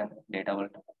ටිකක් ලියා ගන්න data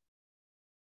වලට.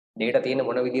 data තියෙන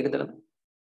මොන විදිහටද ළමයි?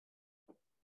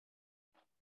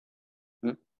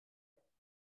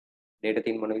 data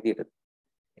තියෙන මොන විදිහටද?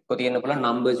 එක්ක තියෙන්න පුළුවන්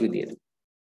numbers විදිහට.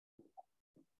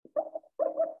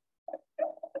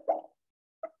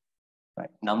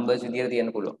 Right. Numbers විදිහට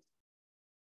තියෙන්න පුළුවන්.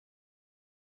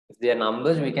 If they are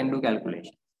numbers, we can do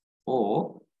calculation.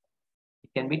 Or it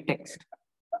can be text.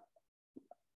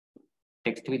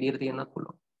 Text විදිහට තියෙන්නත්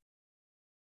පුළුවන්.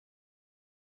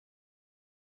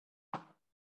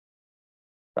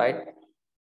 Right?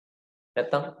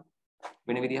 නැත්තම්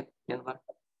වෙන විදිහක් කියන්න බලන්න.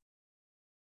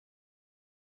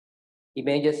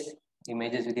 Images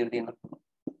විදිහට තියෙන්නත් පුළුවන්.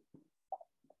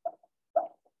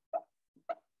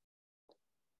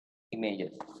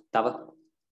 Images. තව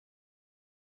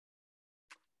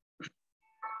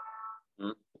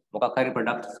මොකක් හරි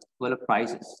products වල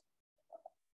prices,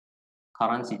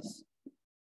 currencies.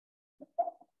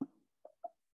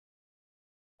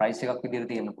 price එකක් විදිහට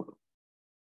තියෙන්න පුළුවන්.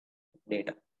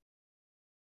 data.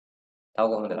 තව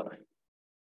කොහොමද ළමයි?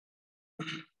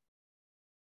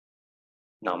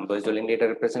 numbers වලින් data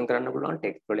represent කරන්න පුළුවන්,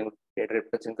 text වලින් data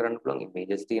represent කරන්න පුළුවන්,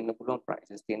 images තියෙන්න පුළුවන්,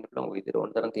 prices තියෙන්න පුළුවන්, ඔය විදිහට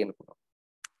ඕන තරම් තියෙන්න පුළුවන්.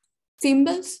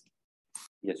 Symbols.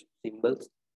 Yes, symbols.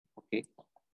 Okay.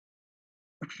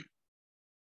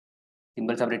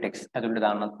 symbols අපිට text ඇතුළට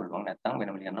දාන්නත් පුළුවන්, නැත්නම්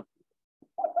වෙනම ලියන්නත් පුළුවන්.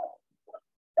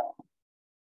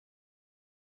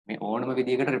 මේ ඕනම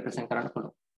විදිහකට represent කරන්න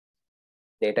පුළුවන්.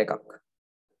 data එකක්.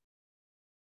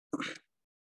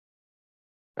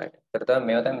 right. ඒතර තමයි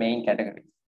මේවා තමයි main categories.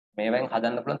 මේවෙන්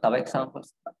හදන්න පුළුවන් තව examples.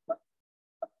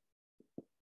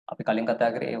 අපි කලින් කතා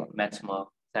කරේ maths mark,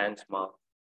 science mark,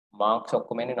 marks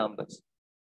ඔක්කොම එන්නේ numbers.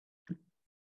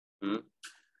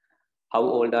 How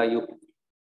old are you?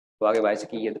 ඔයාගේ වයස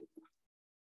කීයද?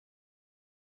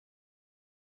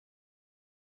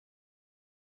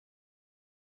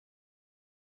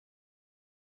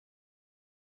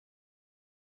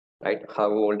 right, how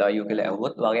old are you කියලා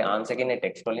අහුවොත් ඔයාගේ answer එකේ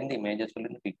text වලින්ද images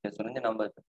වලින්ද pictures වලින්ද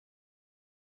numbers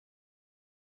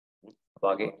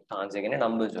ඔයාගේ answer එකේ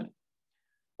numbers වලින්.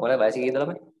 ඔයාලා වයස කීයද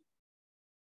ළමයි?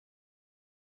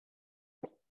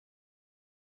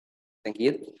 දැන්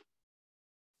කීයද?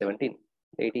 17,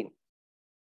 18,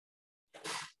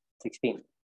 16.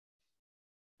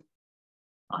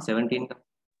 17.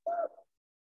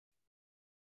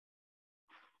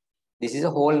 This is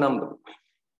a whole number.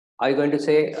 Are you going to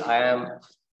say I am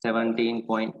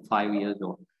 17.5 years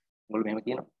old? ඔයාලා මෙහෙම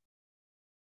කියනවා.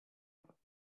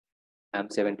 I am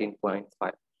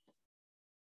 17.5.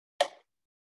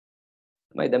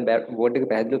 මම දැන් බෝඩ් එක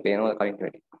පැහැදිලිව පේනවා කලින්ට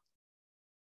වැඩි.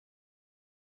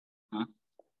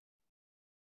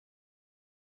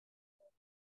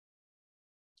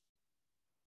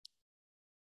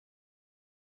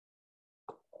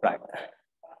 Right.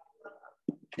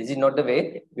 This is not the way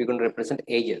we're going to represent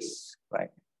ages,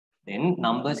 right? Then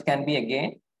numbers can be again,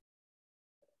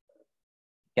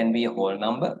 can be a whole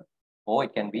number or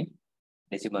it can be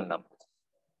decimal numbers.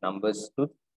 Numbers to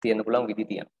තියන්න පුළුවන් විදි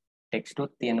තියෙනවා. Text to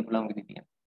තියන්න පුළුවන් විදි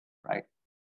තියෙනවා. Right?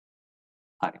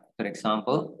 හරි. For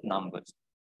example, numbers.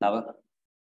 තව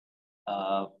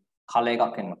color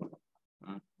එකක් එන්න පුළුවන්.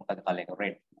 මොකද color එක?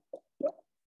 Red.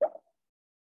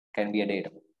 Can be a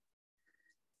data.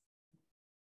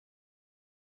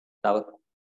 තව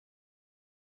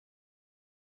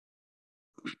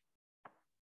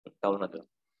මොනවද?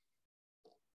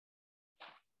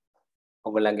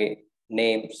 ඔයගොල්ලන්ගේ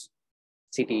names,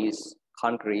 cities,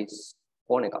 countries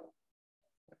ඕන එකක්.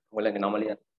 ඔයගොල්ලන්ගේ නම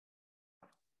ලියන්න.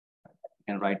 You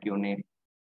can write your name.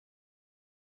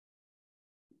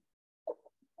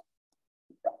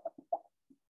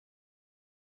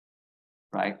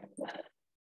 Right.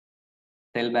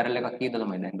 Sell barrel එකක් කීයද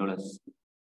ළමයි දැන් dollars?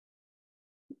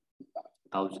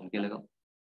 1000 කියලා ගමු.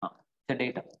 it's a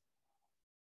data.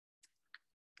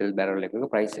 fill barrel එකක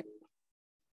price එක.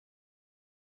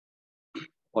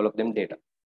 All of them data.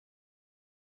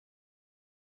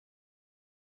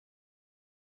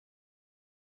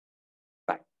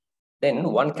 Right. Then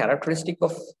one characteristic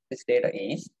of this data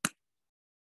is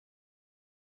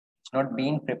it's not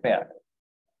being prepared.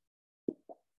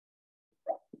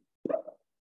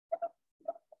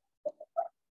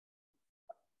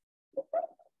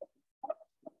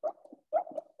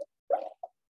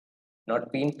 Not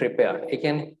being prepared. ඒ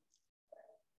කියන්නේ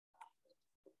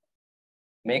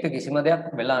මේක කිසිම දෙයක්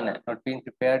වෙලා නැහැ. Not being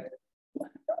prepared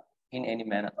in any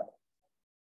manner.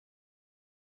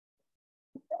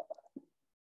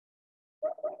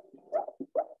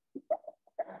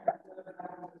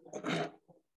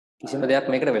 කිසිම දෙයක්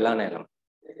මේකට වෙලා නැහැ ළම.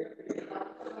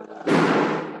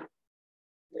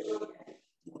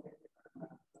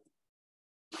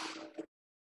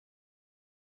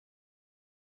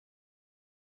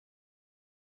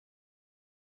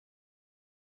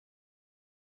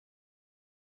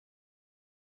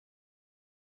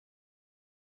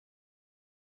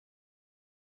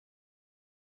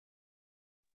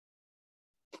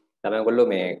 තමයි ඔයගොල්ලෝ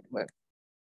මේ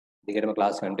දිගටම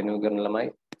ක්ලාස් කන්ටිනියු කරන ළමයි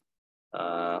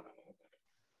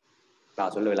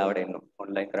ක්ලාස් වල වෙලාවට එන්න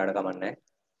ඔන්ලයින් කරාට කමක් නැහැ.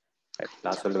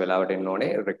 ක්ලාස් වල වෙලාවට එන්න ඕනේ.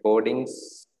 රෙකෝඩින්ග්ස්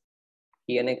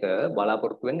කියන එක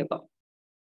බලාපොරොත්තු වෙන්න එපා.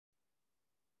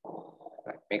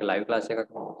 මේක ලයිව් ක්ලාස්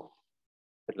එකක්.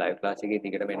 ලයිව් ක්ලාස් එකේ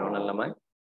දිගටම එන්න ඕන ළමයි.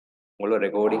 ඔයගොල්ලෝ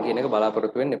රෙකෝඩින් කියන එක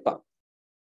බලාපොරොත්තු වෙන්න එපා.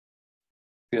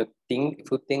 If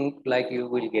you think like you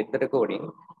will get the recording,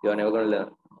 you are never going to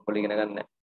learn. ඔයගොල්ලෝ ඉගෙන ගන්න නැහැ.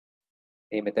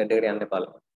 මේ මෙතෙන්ට යන්න එපා.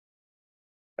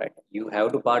 Right, you have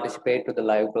to participate to the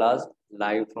live class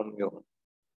live from your home.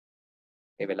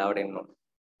 ඒ වෙලාවට එන්න ඕන.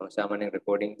 සාමාන්‍ය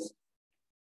recordings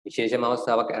විශේෂම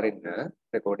අවස්ථාවක් අරින්න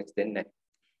recordings දෙන්නේ නැහැ.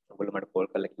 ඔයගොල්ලෝ මට call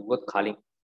කරලා කිව්වොත් කලින්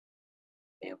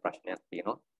එහෙම ප්‍රශ්නයක්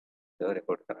තියෙනවා. ඒක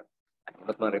record කරන්න.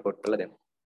 අනිත් මම record කරලා දෙන්න.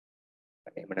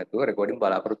 එහෙම නැතුව recording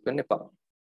බලාපොරොත්තු වෙන්න එපා.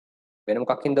 වෙන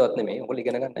මොකක් හින්දාවත් නෙමෙයි. ඔයගොල්ලෝ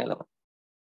ඉගෙන ගන්න නැහැ ළමයි.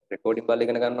 recording බලලා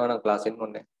ඉගෙන ගන්නවා නම් class එන්න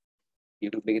ඕනේ නැහැ.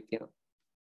 YouTube එකේ තියෙනවා.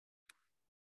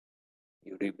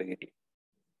 YouTube එකේ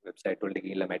website වලට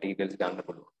ගිහිල්ලා materials ගන්න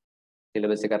පුළුවන්.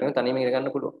 syllabus එක අරගෙන තනියම ඉගෙන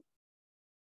ගන්න පුළුවන්.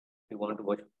 You want to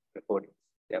watch recording.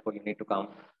 Therefore you need to come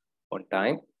on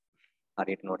time.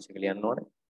 හරියට notes එක ලියන්න ඕනේ.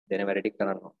 දෙන වැඩ ටික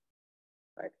කරන්න ඕනේ.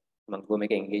 Right. මම ගෝ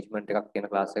මේක engagement එකක් තියෙන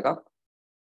class එකක්.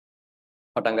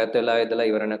 පටන් ගත්ත වෙලාවේ ඉඳලා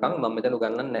ඉවර වෙනකන් මම මෙතන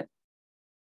උගන්වන්නේ නැහැ.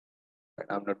 Right.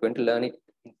 I'm not going to learn it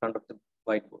in front of the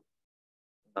whiteboard.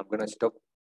 I'm going to stop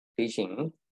teaching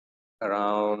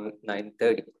around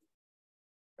 9:30.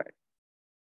 Right.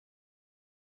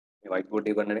 මේ whiteboard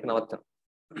එක ගන්න එක නවත්තනවා.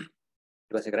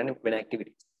 ඊට පස්සේ කරන්නේ වෙන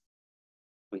activities.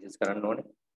 quizzes කරන්න ඕනේ.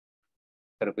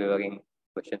 කරපු වගේ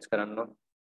questions කරන්න ඕනේ.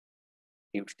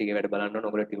 tubes ටිකේ වැඩ බලන්න ඕනේ.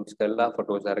 ඔයගොල්ලෝ tubes කරලා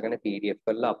photos අරගෙන PDF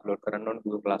කරලා upload කරන්න ඕනේ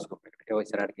Google Classroom එකට. ඒක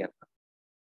ඉස්සරහට කියන්න.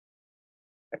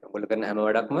 right. ඔයගොල්ලෝ කරන හැම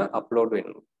වැඩක්ම upload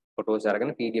වෙන්න. photos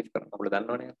අරගෙන PDF කරන්න. ඔයගොල්ලෝ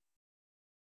දන්නවනේ.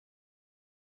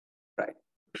 Right.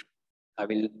 I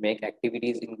will make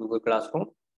activities in Google Classroom.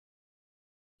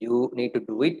 You need to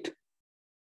do it.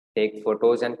 Take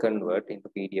photos and convert into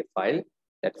PDF file.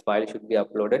 That file should be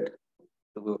uploaded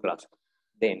to Google Classroom.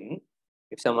 Then,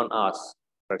 if someone asks,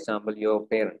 for example, your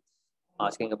parents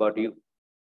asking about you,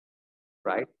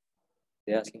 right?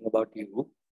 They're asking about you,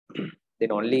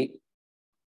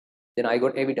 then I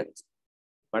got evidence.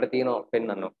 මට තියෙනවා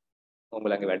පෙන්නන්න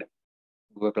උඹලගේ වැඩ.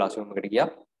 Google Classroom එකට ගියා.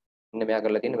 ඉන්න මෙයා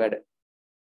කරලා තියෙන වැඩ.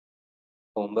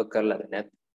 homework කරලාද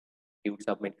නැත්නම් tube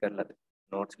submit කරලාද?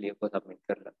 notes ලියපුවා submit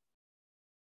කරලාද?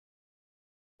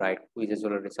 right, quizzes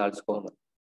වල results කොහොමද?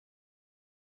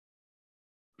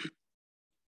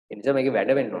 එනිසා මේකේ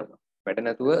වැඩ වෙන්න ඕන. වැඩ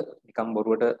නැතුව නිකම්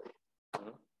බොරුවට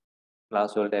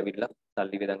ක්ලාස් වලට ඇවිල්ලා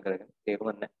සල්ලි වියදම් කරගෙන තේරුමක්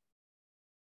නැහැ.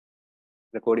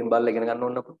 රෙකෝඩින් බලලා ඉගෙන ගන්න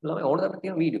ඕන ළමයි ඕන තරම්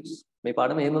තියෙන වීඩියෝස්. මේ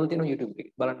පාඩම එහෙමම තියෙනවා YouTube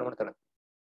එකේ. බලන්න ඕන තරම්.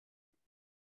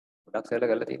 ගොඩක් සෙල්ල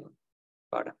කරලා තියෙනවා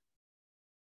පාඩම.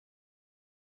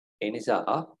 ඒ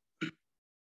නිසා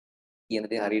කියන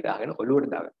දේ හරියට අහගෙන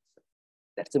ඔළුවට දාගන්න.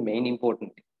 That's the main important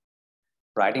thing.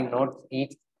 Writing notes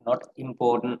is not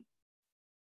important.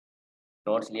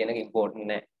 Notes ලියන එක important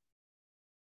නෑ.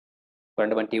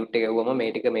 කොහොමද මම ටියුට් එක ගුවම මේ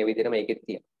ටික මේ විදිහට මේකෙත්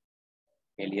තියෙනවා.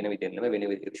 මේ ලියන විදිහෙන් නෙමෙයි වෙන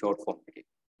විදිහට short form එකේ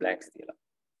blanks තියලා.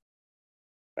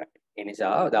 right. ඒ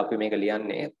නිසා අපි මේක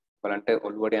ලියන්නේ බලන්න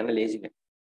ඔළුවට යන්න ලේසි නෑ.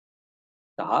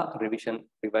 සහ revision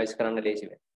revise කරන්න ලේසි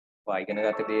නෑ. ඔය ඉගෙන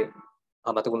ගත්ත දේ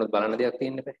අමතකුණොත් බලන්න දෙයක්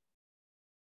තියෙන්න බෑ.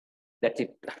 That's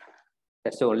it.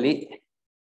 That's the only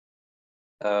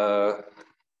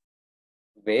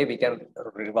way we can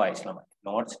revise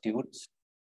notes, tunes,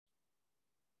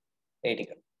 ඒ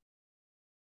ටික.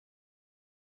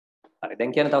 හරි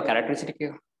දැන් කියන තව characteristic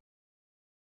එක.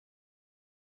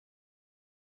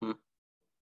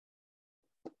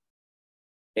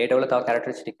 data වල තව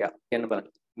characteristic එකක් කියන්න බලන්න.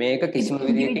 මේක කිසිම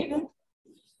විදියකින්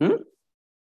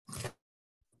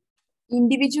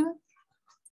individual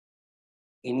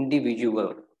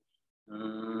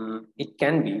it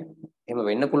can be එහෙම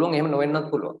වෙන්න පුළුවන් එහෙම නොවෙන්නත්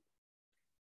පුළුවන්.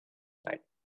 right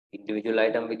individual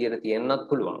item විදියට තියෙන්නත්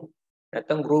පුළුවන්.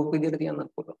 නැත්නම් group විදියට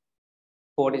තියන්නත් පුළුවන්.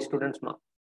 40 students mark.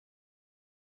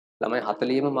 ළමයි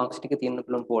 40ම marks ටික තියෙන්න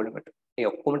පුළුවන් ෆෝල්ඩර් එකට. ඒ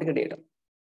ඔක්කොම ටික data.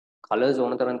 colors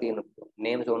ඕන තරම් තියෙන්න පුළුවන්.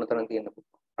 names ඕන තරම් තියෙන්න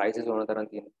පුළුවන්. prices ඕන තරම්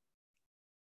තියෙන්න පුළුවන්.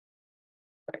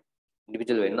 right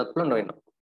individual වෙන්නත් පුළුවන් නොවෙන්නත්.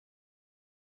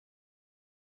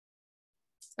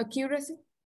 Accuracy.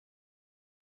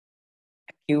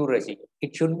 Accuracy.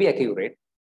 It should be accurate,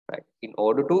 right? In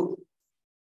order to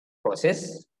process,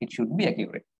 it should be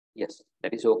accurate. Yes,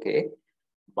 that is okay.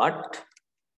 But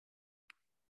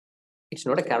it's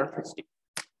not a characteristic.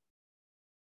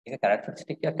 It's a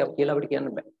characteristic එකක් කියලා අපිට කියන්න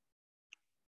බෑ.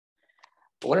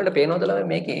 ඔයාලට පේනවද ළමයි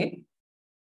මේකේ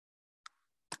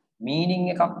meaning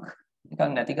එකක්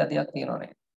නිකන් නැති ගතියක් තියෙනව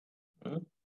නේද?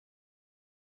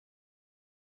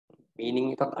 meaning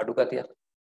එකක් අඩු ගතියක්.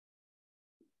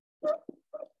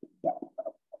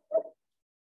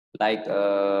 Like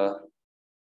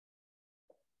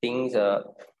things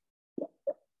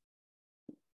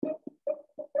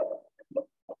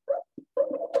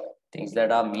things that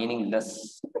are meaningless.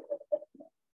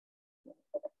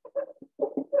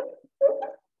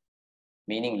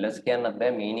 Meaningless කියන්නත්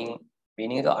බෑ meaning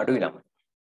එක අඩුයි ළමයි.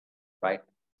 Right?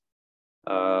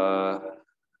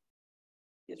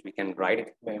 Yes, we can write it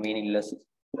by meaningless.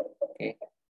 Okay.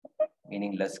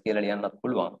 Meaningless කියලා ලියන්නත්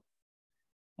පුළුවන්.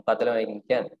 මොකද මේකෙන්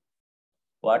කියන්නේ?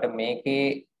 ඔයාට මේකේ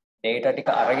data ටික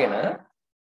අරගෙන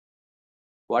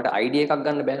ඔයාට idea එකක්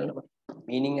ගන්න බෑ නේද?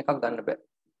 meaning එකක් ගන්න බෑ.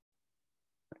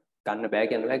 ගන්න බෑ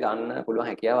කියන්නේ ගන්න පුළුවන්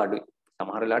හැකියාව අඩුයි.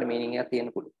 සමහර වෙලාවට meaning එකක්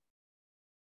තියෙන්න පුළුවන්.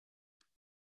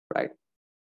 right?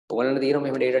 ඔයාලට තියෙනවා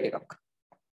මෙහෙම data ටිකක්.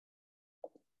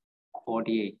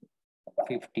 48,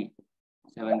 50,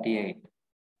 78,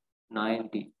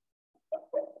 90,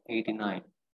 89,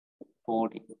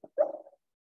 40.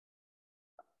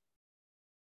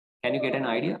 Can you get an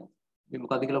idea? මේ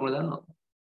මොකද්ද කියලා ඔයාලා දන්නවද?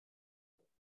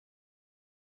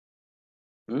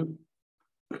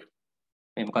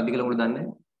 මේ මොකද්ද කියලා ඔයාලා දන්නේ?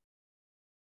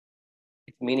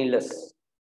 It's meaningless.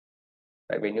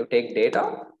 Right? When you take data,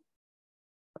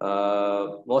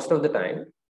 most of the time,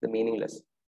 the meaningless.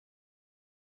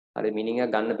 හරි meaning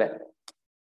එක ගන්න බෑ.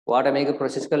 ඔයාට මේක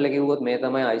process කරලා කිව්වොත් මේ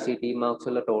තමයි ICT marks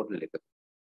වල total එක.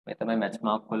 මේ තමයි maths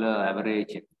mark වල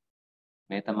average එක.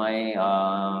 මේ තමයි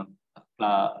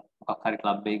මොකක් හරි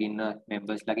club එකේ ඉන්න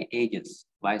members ලගේ ages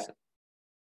වයස.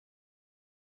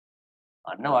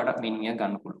 අන්න ඔයාට meaning එක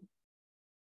ගන්න පුළුවන්.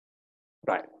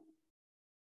 right.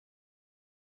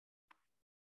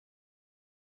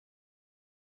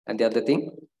 And the other thing,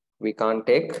 we can't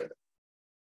take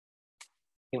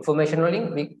information only,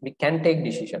 we can take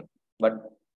decision, but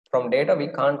from data we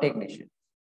can't take decision.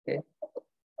 Okay.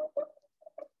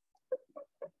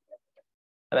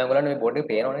 I'm going to body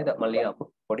pain on it.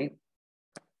 Body.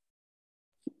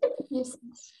 Yes.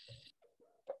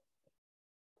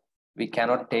 We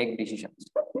cannot take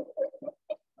decisions.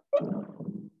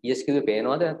 Yes, because pain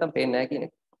on that, pain nahi.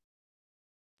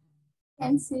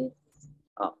 Can see.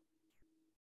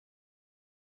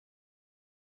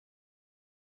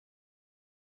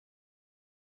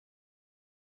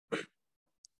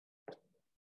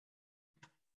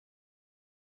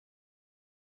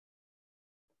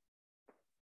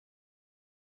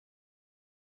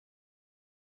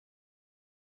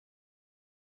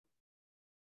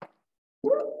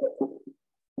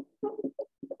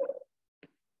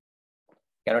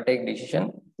 Cannot take decision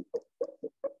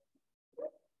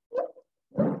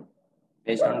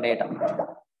based on data.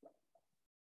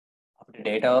 After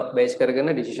data based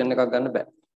කරගෙන decision එකක් ගන්න බෑ.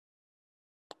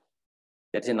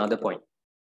 That's another point.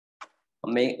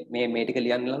 මේ ටික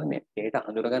ලියන්න ළම මේ data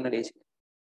හඳුනා ගන්න ලේසි.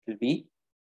 It will be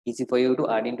easy for you to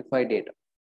identify data.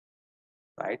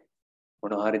 Right?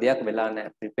 මොන හරි දෙයක් වෙලා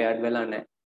නැහැ, prepared වෙලා නැහැ,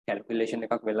 calculation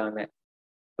එකක් වෙලා නැහැ,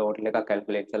 total එකක්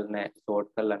calculate කරලා නැහැ, sort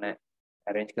කරලා නැහැ,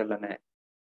 arrange කරලා නැහැ.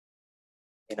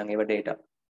 එහෙනම් ඒව data.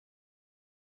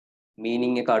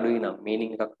 meaning එක අඩුයි නම්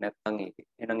meaning එකක් නැත්නම් ඒකේ.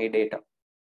 එහෙනම් ඒ data.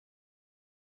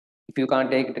 If you can't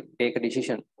take a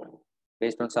decision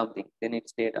based on something, then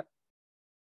it's data.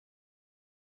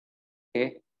 Okay.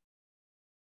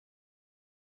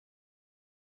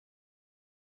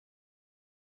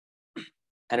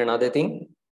 And another thing,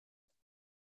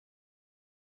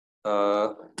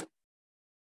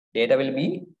 data will be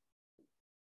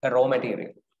a raw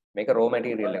material. Make a raw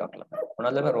material.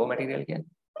 Another raw material here.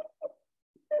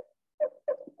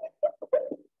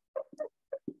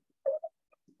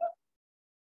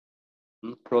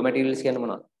 raw materials කියන්නේ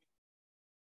මොනවද?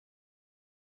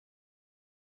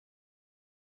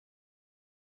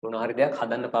 මොන හරි දෙයක්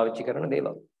හදන්න පාවිච්චි කරන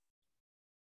දේවල්.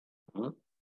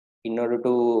 In order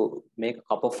to make a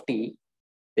cup of tea,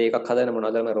 තේ එකක් හදන්න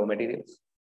මොනවද raw materials?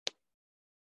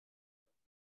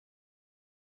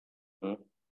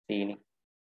 Chini,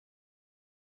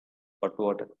 hot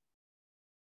water,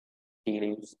 tea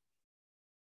leaves,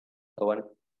 oven,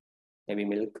 maybe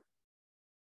milk.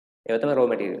 ඒවා තමයි raw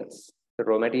materials. The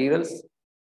raw materials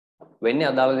වෙන්නේ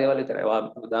අදාළ දේවල් විතරයි. ඒවා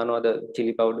දානවද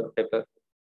chili powder, pepper,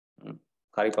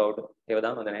 curry powder ඒවා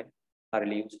දානවද නැහැ? curry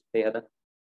leaves ඒ හදන්න.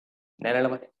 නෑ නෑ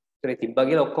ළමයි. ඒතරේ තිබ්බා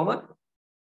කියලා ඔක්කොම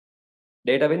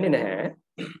data වෙන්නේ නැහැ.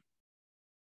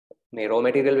 මේ raw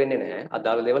material වෙන්නේ නැහැ.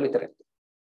 අදාළ දේවල් විතරයි.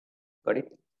 got it?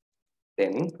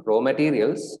 Then raw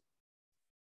materials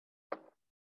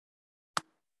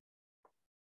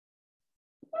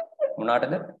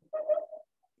මොනකටද?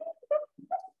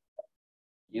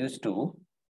 Used to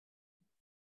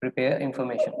prepare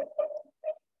information.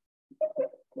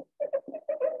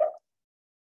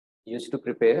 Used to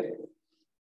prepare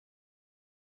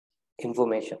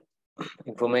information.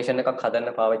 Information එකක්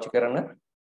හදන්න පාවිච්චි කරන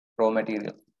raw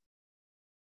material.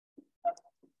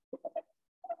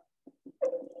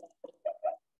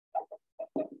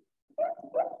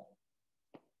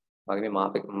 මගේ මේ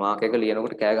මාක් එක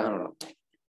ලියනකොට කෑ ගහනවා.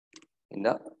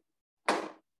 ඉඳා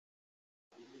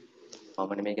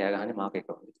මම මේ කෑ ගහන්නේ මාක් එක.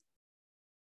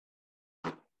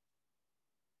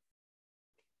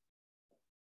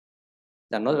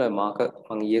 දන්නවද මාක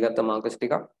මම ඊයේ ගත්ත මාකස්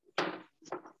ටිකක්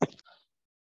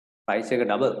price එක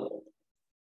double.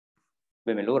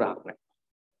 මේ ලෝරාක් නෑ.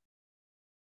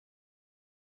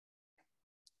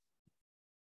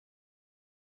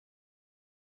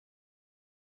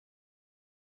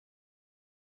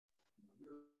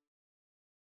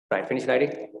 Right, finish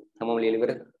writing. හැමෝම ලියලා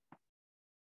ඉවරද?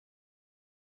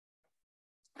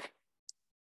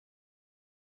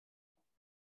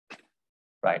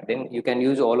 Right, then you can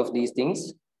use all of these things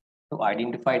to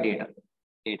identify data.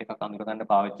 Data එකක් අඳුර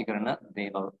ගන්න පාවිච්චි කරන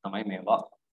දේවල් තමයි මේවා.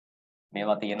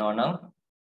 මේවා තියෙනවා නම්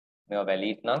මේවා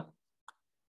valid නම්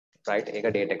right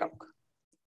ඒක data එකක්.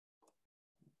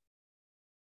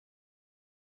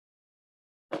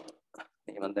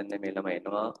 මම දන්නේ මේ ළමයි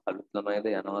එනවා අලුත්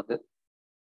ළමයිද යනවද?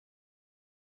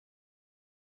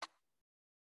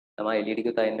 තමයි එළියට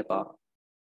ගිහලා එන්න එපා.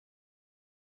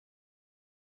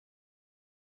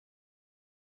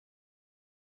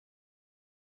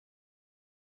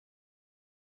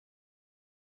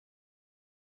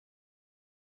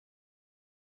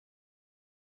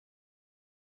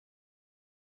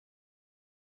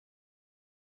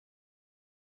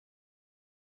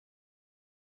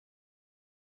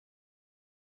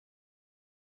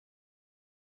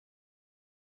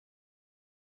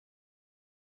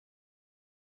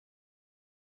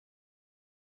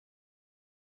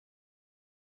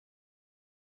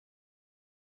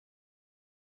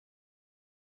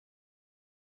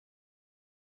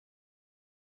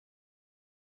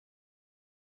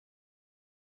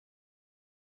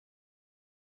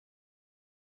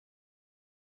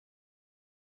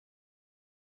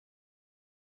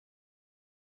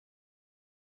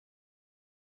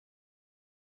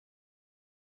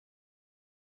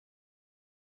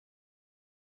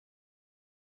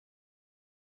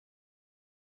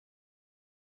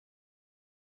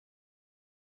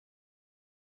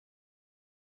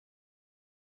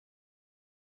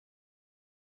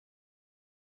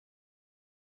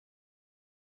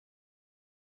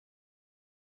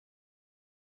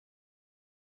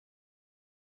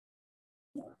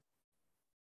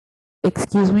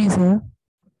 Excuse me, sir.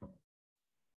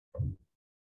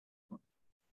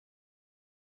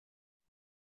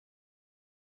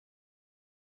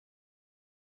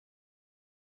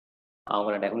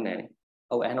 ආවලට ඇහුන්නේ නැහැ.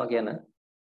 ඔව් ඇහනවා කියන්න.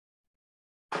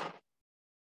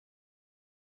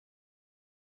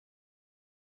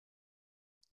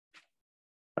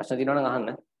 ප්‍රශ්න තියෙනවා නම්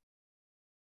අහන්න.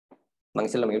 මම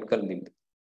ඉස්සෙල්ලා මියුට් කරලා දෙන්න.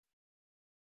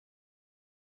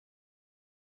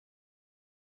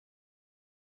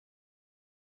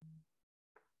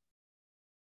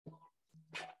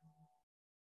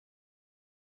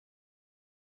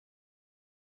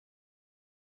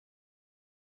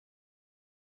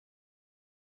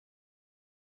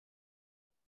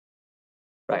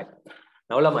 Right.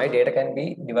 Now, my data can be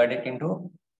divided into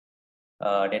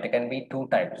data can be two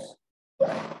types.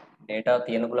 Data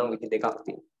තියෙන පුළුවන් විදි දෙකක්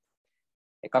තියෙනවා.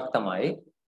 එකක් තමයි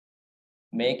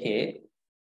මේකේ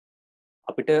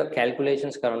අපිට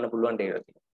calculations කරන්න පුළුවන් data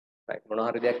තියෙනවා. Right. මොන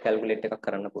හරි දෙයක් calculate එකක්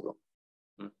කරන්න පුළුවන්.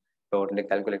 Total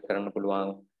එක calculate කරන්න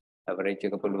පුළුවන්, average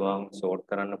එක පුළුවන්, sort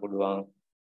කරන්න පුළුවන්,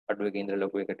 අඩු එකේ ඉඳලා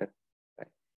ලොකු එකට.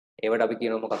 ඒවට අපි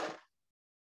කියනවා මොකක්ද?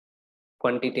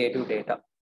 quantitative data.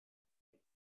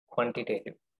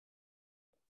 Quantitative.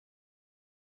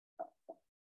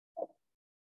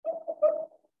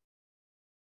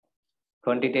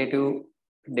 Quantitative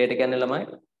data කියන්නේ ළමයි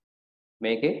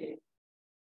මේකේ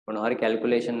මොන හරි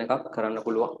calculation එකක් කරන්න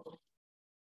පුළුවන්.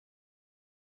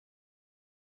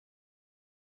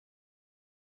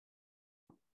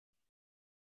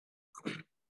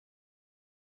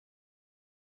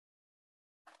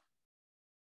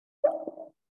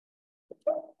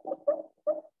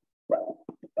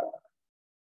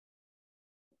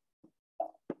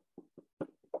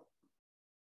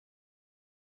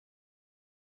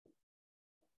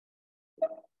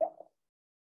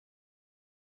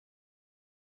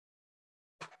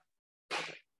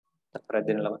 අපරාධ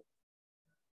දෙන ළමයි.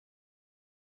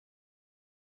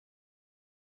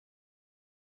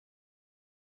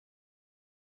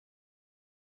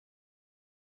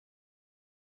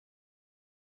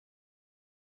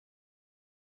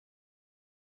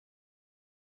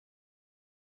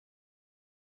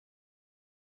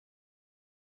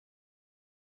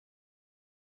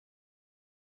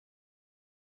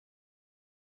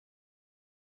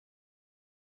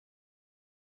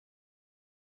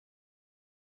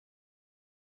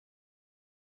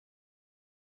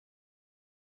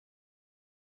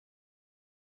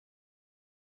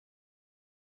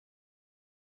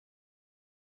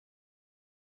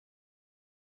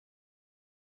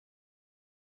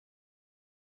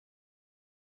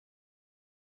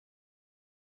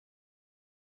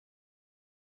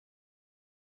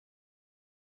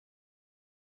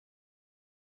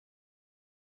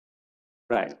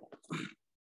 Right.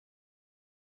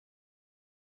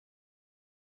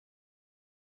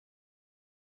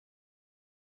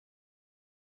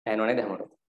 ඇහෙනවනේ දැන් මට.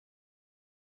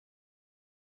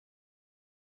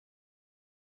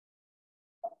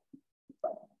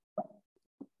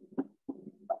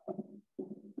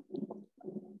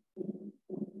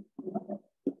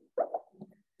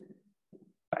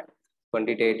 Right.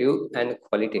 Quantitative and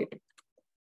qualitative.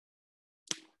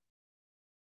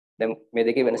 දැන් මේ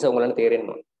දෙකේ වෙනස ඔයගලන්ට තේරෙන්න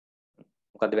ඕනේ.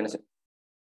 මොකද්ද වෙනස?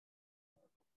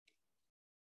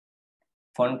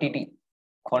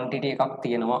 Quantity එකක්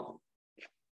තියෙනවා.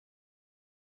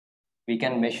 We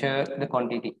can measure the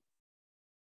quantity.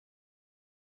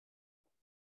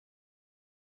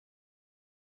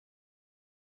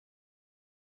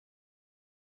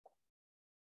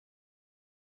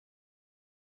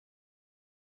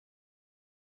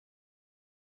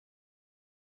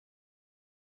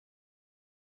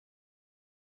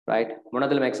 Right?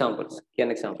 මොනවද ළම examples?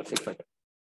 කියන්න examples ඉක්මනට.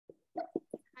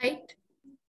 Height.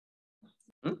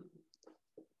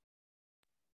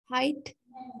 Height.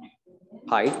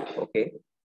 Height, okay.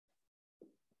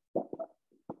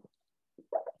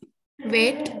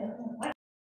 Weight.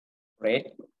 Rate,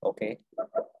 okay.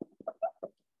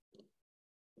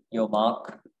 Your mark,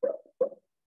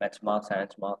 maths mark,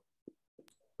 science mark.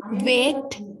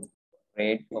 Weight.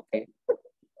 Rate, okay.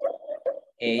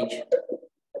 Age.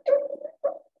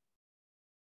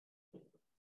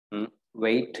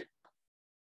 Weight.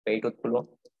 Weight උත් පුළුවන්.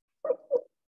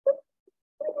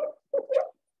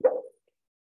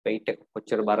 weight එක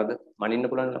කොච්චර බරද මනින්න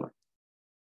පුළුවන් ළමයි.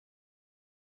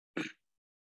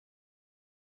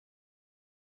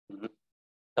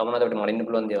 තමනද අපිට මනින්න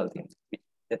පුළුවන් දේවල් තියෙනවා.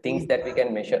 The things that we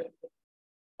can measure.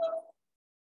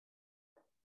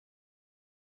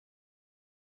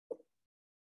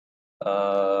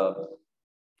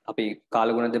 අපි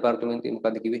කාලගුණ දෙපාර්තමේන්තුවේ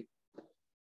මොකද්ද කිව්වේ?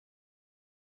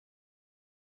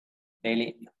 daily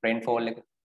rainfall එක.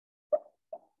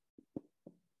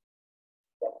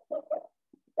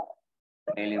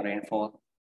 daily rainfall.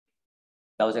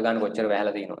 දවස ගන්න කොච්චර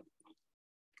වැහලා තියෙනවද?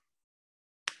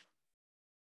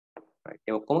 right.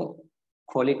 ඒ ඔක්කොම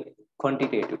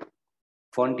quantitative.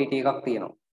 quantity එකක්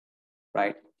තියෙනවා.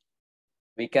 right.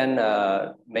 We can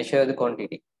measure the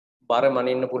quantity. බර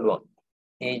මනින්න පුළුවන්.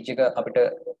 age එක අපිට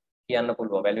කියන්න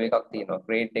පුළුවන්. value එකක් තියෙනවා.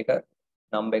 grade එක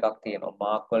number එකක් තියෙනවා.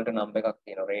 mark වලට number එකක්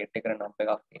තියෙනවා. rate එකට number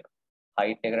එකක් තියෙනවා.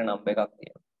 height එකට number එකක්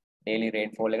තියෙනවා. daily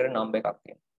rainfall එකට number එකක්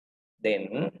තියෙනවා. Then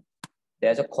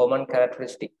there's a common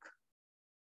characteristic.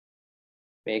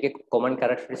 මේකේ common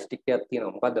characteristic එකක්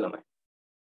තියෙනවා. මොකද්ද ළමයි?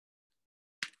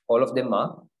 All of them are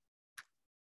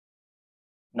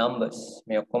numbers.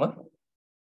 මේ ඔක්කොම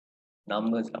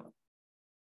numbers ළමයි.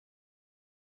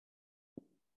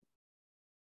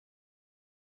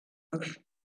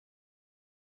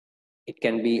 It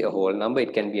can be a whole number,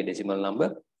 it can be a decimal number.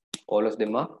 All of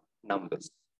them are numbers.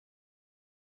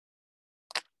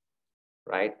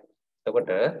 Right?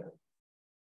 එතකොට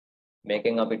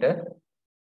මේකෙන් අපිට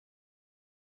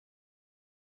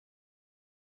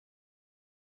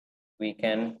we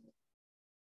can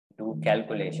do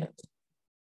calculations.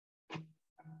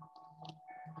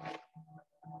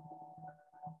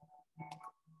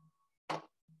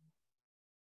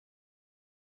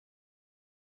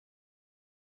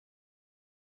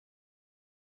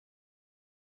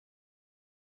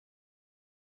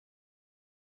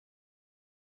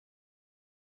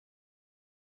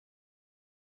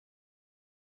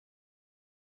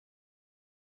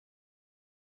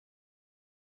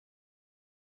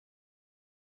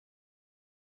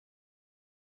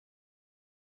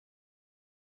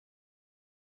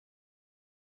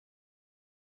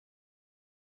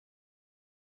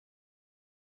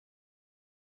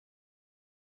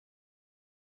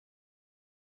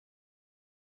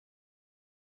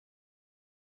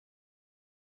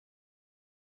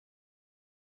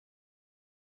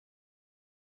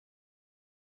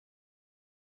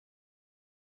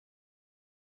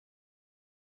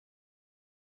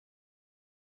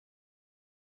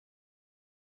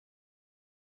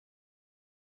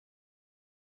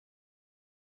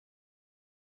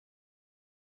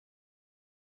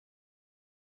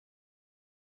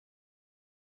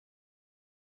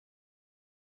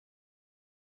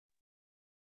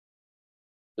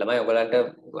 ළමයි ඔයගලන්ට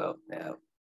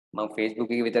මම Facebook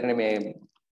එකේ විතරනේ මේ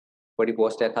පොඩි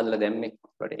පෝස්ට් එකක් හදලා දැම්මේ.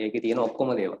 ඒකට ඒකේ තියෙන ඔක්කොම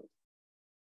දේවල්.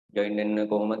 ජොයින් වෙන්න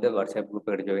කොහොමද? WhatsApp group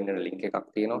එකට ජොයින් වෙන්න link එකක්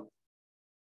තියෙනවා.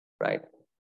 right.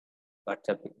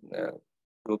 WhatsApp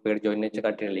group එකට ජොයින් වෙච්ච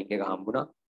කට්ටියට link එක හම්බුණා.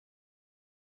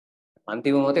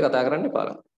 අන්තිම මොහොතේ කතා කරන්න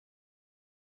එපා.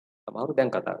 සමහරු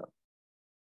දැන් කතා කරනවා.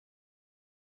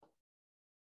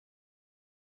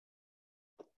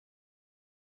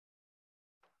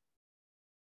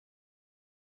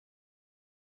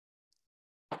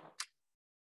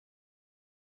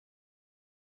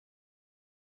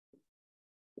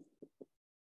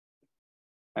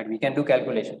 Right, we can do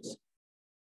calculations.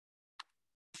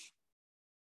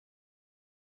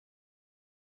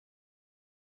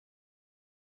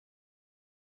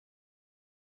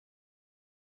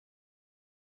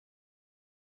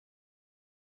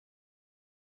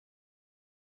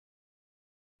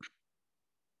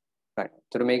 Right.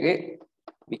 So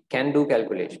we can do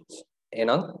calculations.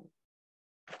 එහෙනම්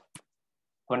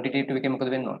quantitative එකේ මොකද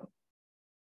වෙන්න ඕන?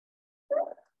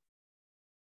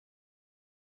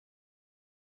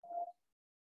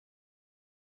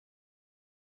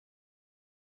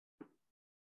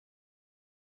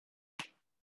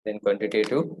 Then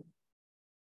quantitative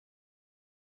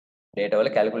data වල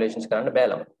calculations කරන්න බෑ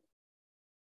ළමයි.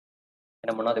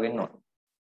 එහෙනම් මොනවද වෙන්න ඕන?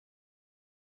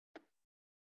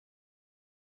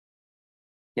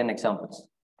 Give examples.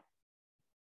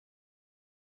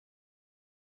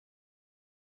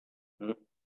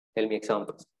 Tell me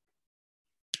examples.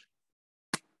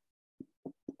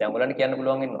 දැන් ඔයගලන්ට කියන්න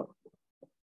පුළුවන් වෙන්න ඕන.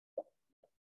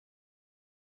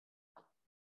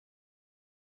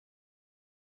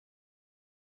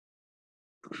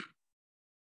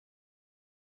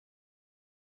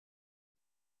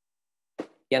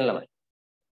 කියන්න ළමයි.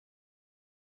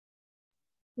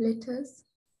 Letters.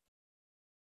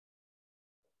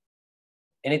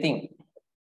 Anything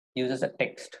uses a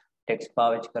text. Text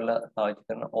පාවිච්චි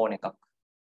කරන ඕන එකක්.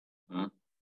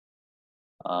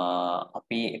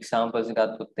 අපි examples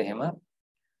ගත්තොත් එහෙම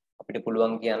අපිට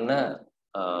පුළුවන් කියන්න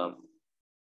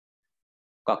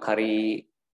මොකක් හරි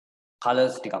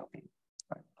colors ටිකක්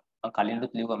තියෙනවා. මම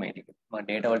කලින්ලුත් ලිව්වා මේ ටික. මම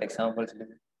data වලට examples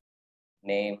ලිව්වා.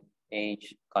 Name, age,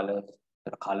 colors.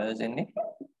 Colors එන්නේ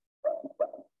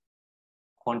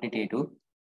quantitative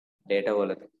data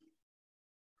වලට.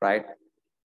 Right?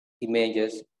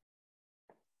 Images.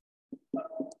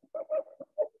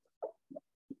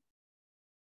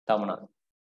 තමන.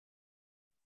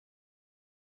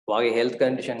 වාගේ health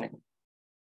condition එක.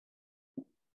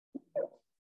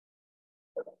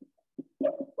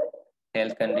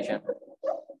 Health condition.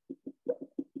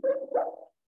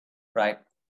 Right.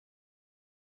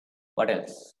 What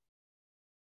else?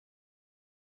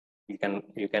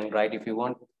 You can write if you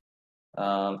want.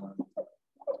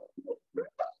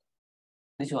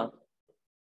 This one.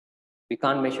 We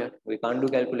can't measure. We can't do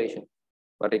calculation,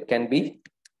 but it can be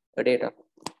a data.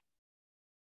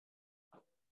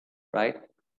 Right?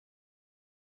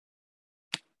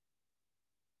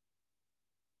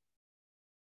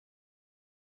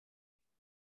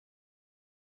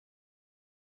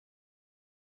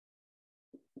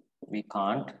 We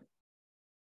can't.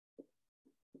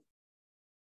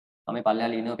 हमें पल्ले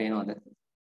लीनो pen होते.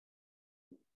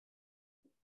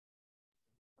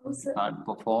 Can't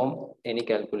perform any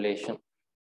calculation.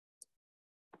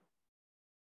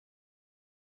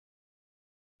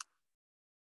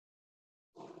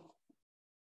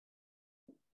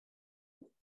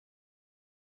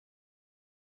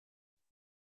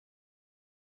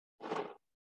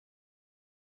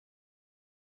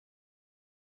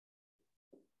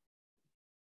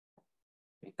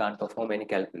 We can't perform any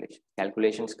calculation.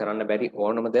 Calculations කරන්න බැරි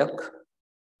ඕනම දෙයක්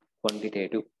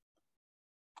quantitative.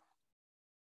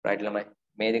 Right ළමයි.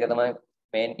 මේ දෙක තමයි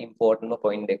main important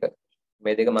point එක.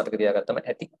 මේ දෙක මතක තියාගත්තම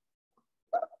ඇති.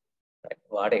 Right.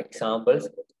 වාට examples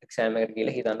exam එකට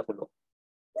කියලා හිතන්න පුළුවන්.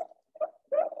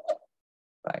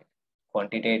 Right.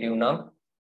 Quantitative නම්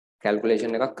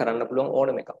calculation එකක් කරන්න පුළුවන්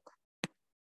ඕනම එකක්.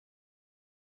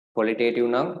 Qualitative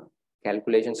නම්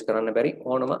calculations කරන්න බැරි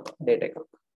ඕනම data එකක්.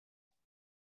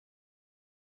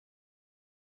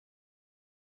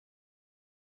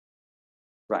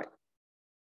 Right.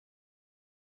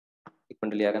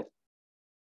 ඉක්මනට ලියාගන්න.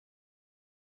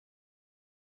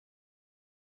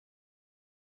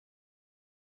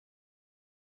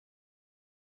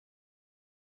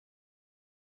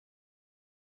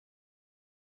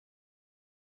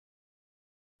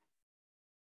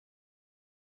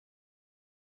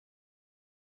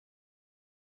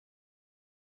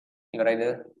 ඉවරයිද?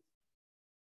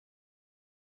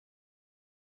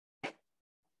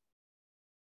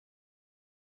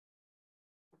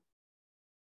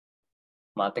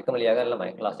 මාත් එක්කම ලියාගන්න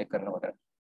ළමයි ක්ලාස් එක කරනකොට.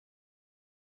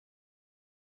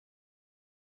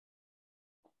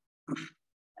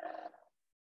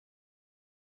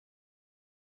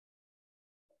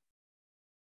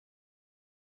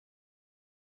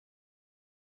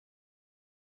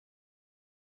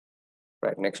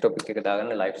 Right, next topic එක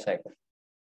දාගන්න life cycle.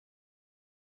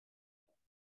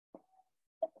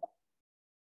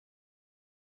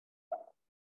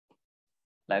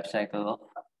 Life cycle of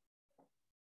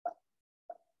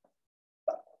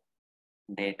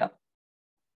data.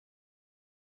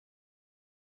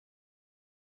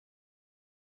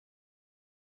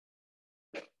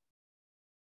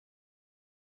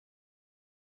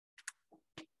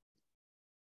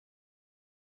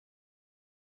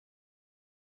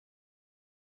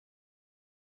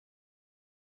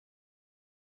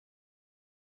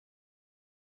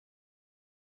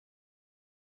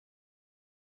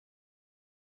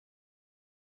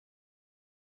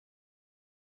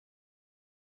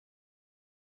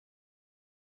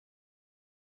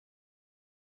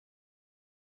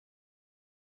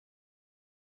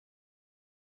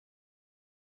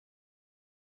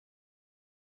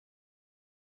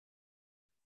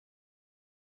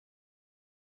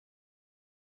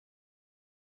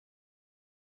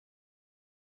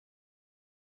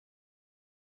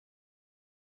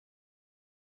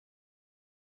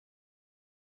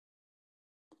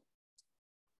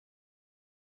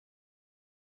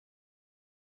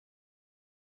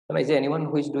 Is there anyone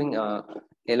who is doing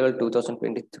A-level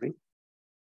 2023?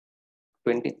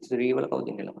 23 වල කවුද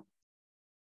ඉන්නේ ළමයි?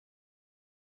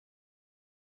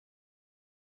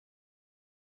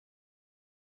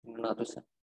 Natus.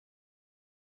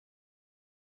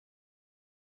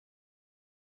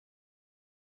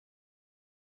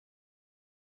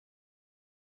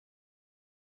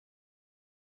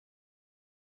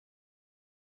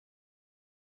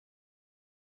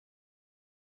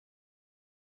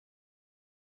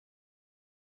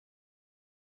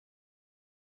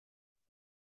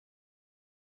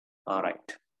 All right.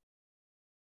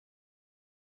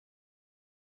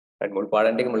 Right, මුල්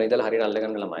පාඩම් ටික මුලින් ඉඳලා හරියට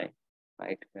අල්ලගන්න ළමයි.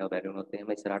 Right. මේව බැරි වුණොත්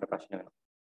එහෙම ඉස්සරහට ප්‍රශ්න වෙනවා.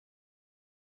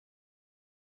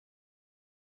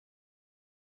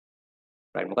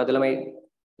 Right. මොකද ළමයි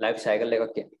life cycle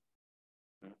එකක් කියන්නේ.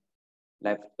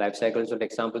 Life cycles වලට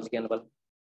examples කියන්න බලන්න.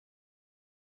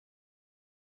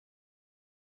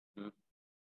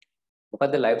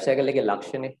 මොකද life cycle එකේ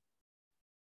ලක්ෂණේ?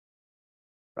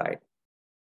 Right.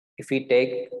 If we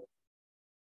take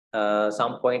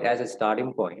some point as a starting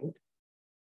point,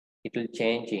 it will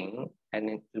changing and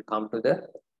it will come to the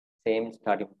same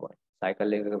starting point.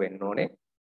 Cycle එකක වෙන්න ඕනේ.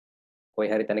 කොයි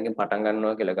හරි තැනකින් පටන්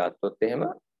ගන්නවා කියලා ගත්තොත් එහෙම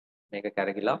මේක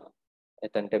කරගිලා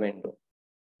එතනට වෙන්න ඕනේ.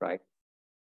 Right.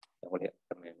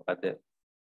 එතකොට මේ මොකද්ද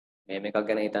මේ මේකක්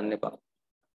ගැන හිතන්න එපා.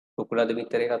 කුකුලද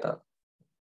විතරේ කතාව.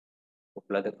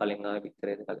 කුකුලද කලින් ආවේ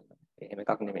විතරේද කලින්. එහෙම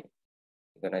එකක් නෙමෙයි.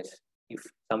 If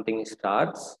something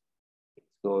starts, it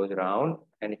goes around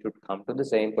and it would come to the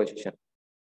same position.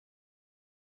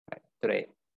 Right.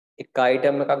 එක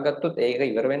item එකක් ගත්තොත් ඒක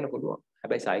ඉවර වෙන්න පුළුවන්.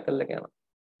 හැබැයි cycle එක යනවා.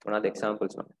 මොනවාද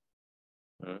examples වල?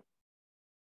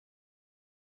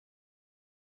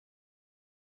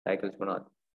 cycles මොනවාද?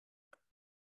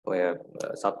 ඔය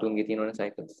සත්තුන්ගේ තියෙනවනේ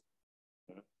cycles.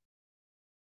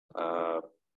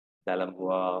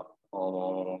 දලඹුවා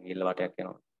ඕම ගිල්ල වටයක්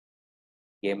යනවා.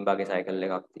 ගේම් බාගේ cycle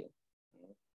එකක් තියෙනවා.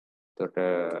 එතකොට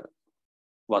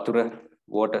වතුර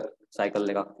water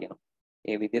cycle එකක් තියෙනවා.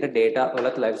 ඒ විදිහට data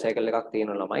වලත් life cycle එකක්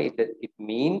තියෙනවා ළමයි. It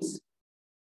means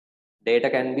data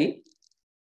can be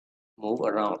move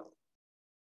around.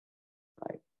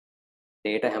 Right.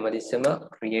 Data හැමතිස්සෙම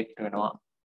create වෙනවා.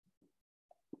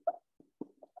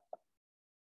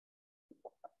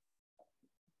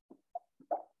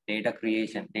 data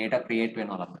creation, data create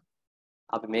වෙනවා ළමයි.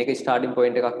 අපි මේක starting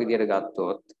point එකක් විදියට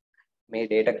ගත්තොත් මේ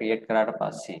data create කරාට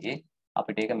පස්සේ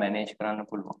අපිට ඒක manage කරන්න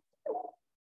පුළුවන්.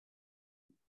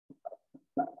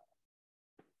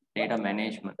 Data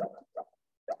management.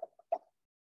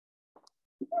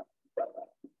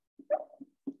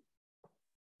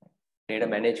 Data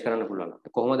manage කරන්න පුළුවන්.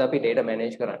 කොහොමද අපි data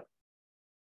manage කරන්නේ?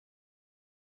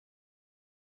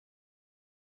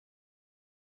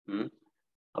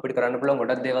 අපිට කරන්න පුළුවන්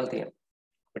ගොඩක් දේවල් තියෙනවා.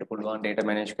 අපිට පුළුවන් data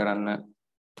manage කරන්න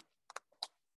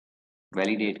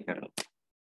validate කරලා.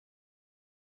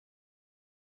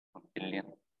 billion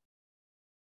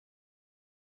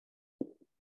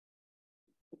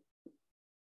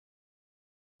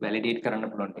validate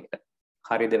කරන්න පුළුවන් data.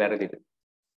 හරිද වැරදිද?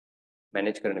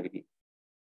 manage කරන විදිහ.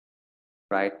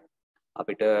 right?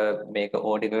 අපිට මේක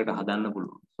order එකකට හදන්න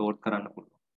පුළුවන්. sort කරන්න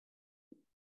පුළුවන්.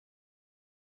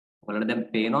 ඔයාලට දැන්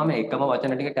පේනවා මේ එකම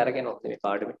වචන ටික කරගෙනොත් මේ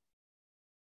පාඩමේ.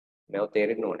 මේව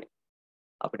තේරෙන්න ඕනේ.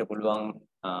 අපිට පුළුවන්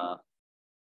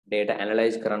data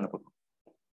analyze කරන්න පුළුවන්.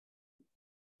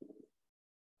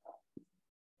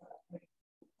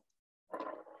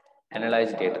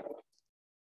 Analyze data.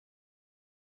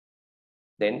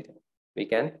 Then we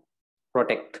can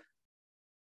protect.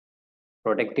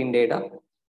 Protecting data.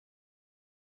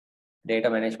 Data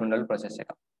management process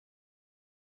එක.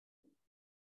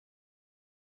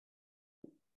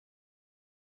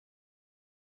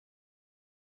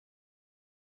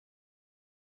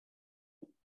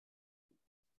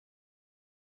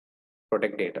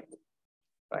 Protect data.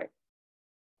 Right.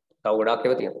 තව ගොඩාක්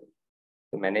ඒවා තියෙනවා.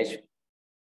 Manage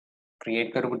create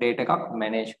කරපු data එකක්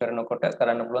manage කරනකොට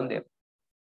කරන්න පුළුවන් දේවල්.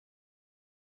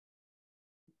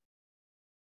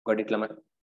 got it ළමයි.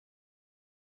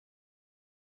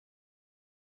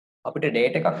 අපිට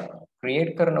data එකක්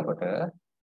create කරනකොට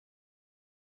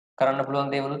කරන්න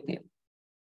පුළුවන් දේවලුත් තියෙනවා.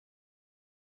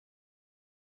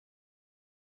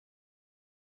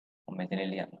 මෙතන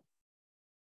ලියන්න.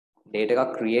 data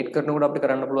එකක් create කරනකොට අපිට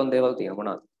කරන්න පුළුවන් දේවල් තියෙනවා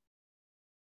මොනවද?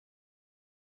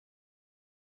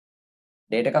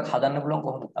 data එකක් හදන්න පුළුවන්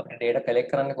කොහොමද? අපිට data collect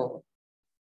කරන්නේ කොහොමද?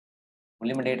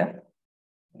 මුලින්ම data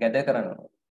gather කරන්න ඕනේ.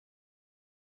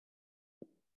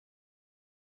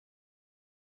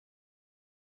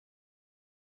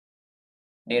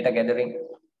 data gathering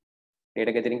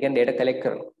කියන්නේ data collect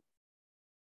කරනවා.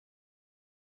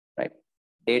 right?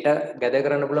 data gather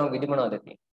කරන්න පුළුවන් විදි මොනවද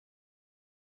තියෙන්නේ?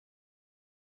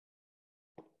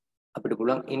 අපිට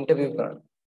පුළුවන් interview කරන්න.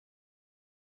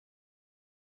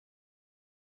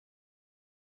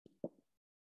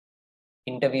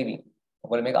 interviewing.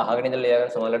 ඔයගොල්ලෝ මේක අහගෙන ඉඳලා ලියා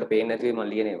ගන්න සමහරවිට පේන්නේ නැති වෙයි මම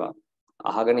ලියන ඒවා.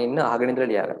 අහගෙන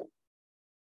ඉඳලා ලියා ගන්න.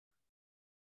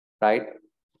 right?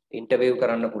 interview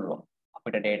කරන්න පුළුවන්.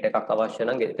 අපිට data එකක් අවශ්‍ය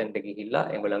නම් එතනට ගිහිල්ලා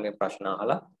ඒගොල්ලන්ගේ ප්‍රශ්න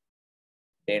අහලා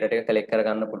data ටික collect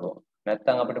කරගන්න පුළුවන්.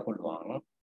 නැත්නම් අපිට පුළුවන්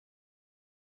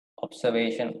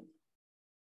observation.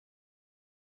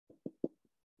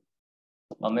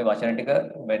 මම මේ වචන ටික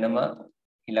වෙනම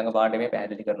ඊළඟ පාඩමේ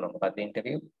පැහැදිලි කරනවා. මොකක්ද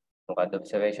interview? මොකක්ද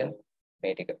observation?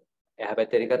 මේ ටික. එහා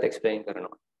පැත්තේ ටිකත් explain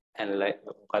කරනවා. analyze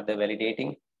මොකක්ද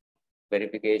validating,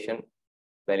 verification,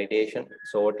 validation,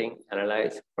 sorting,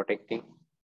 analyze, protecting.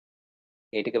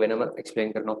 ඒ ටික වෙනම explain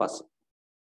කරනවා පස්සේ.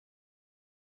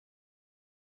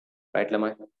 right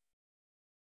ළමයි.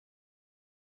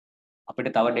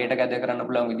 අපිට තව data gather කරන්න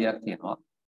පුළුවන් විදියක් තියෙනවා.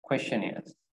 questionnaires.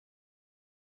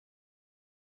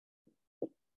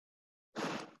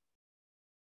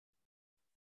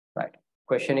 right.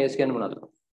 questionnaires කියන්නේ මොනවද?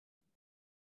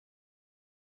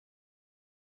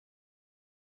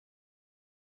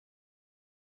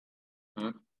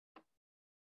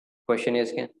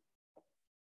 questionnaires කියන්නේ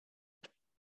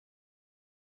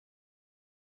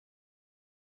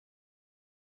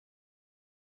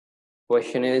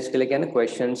questionnaires කියලා කියන්නේ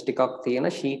questions ටිකක් තියෙන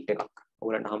sheet එකක්.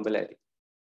 ඔයගලන්ට හම්බෙලා ඇති.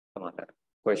 සමහරවිට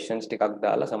questions ටිකක්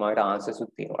දාලා සමහරවිට answers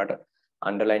උත් තියෙනවා. වට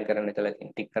underline කරන්න ඉතලා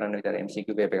තියෙන tick කරන්න විතර MCQ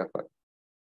paper එකක් වගේ.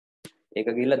 ඒක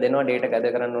ගිහිල්ලා දෙනවා data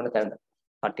gather කරන්න ඕන තැන.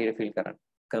 කට්ටියට fill කරන්න.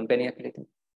 company එකක් කියලා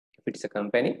තියෙනවා. if it's a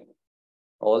company,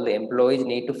 all the employees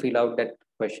need to fill out that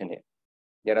questionnaire.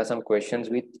 There are some questions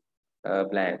with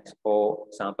blanks or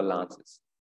sample answers.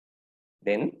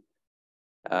 Then,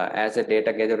 as a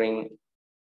data gathering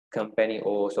company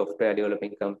or software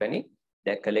developing company,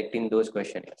 they're collecting those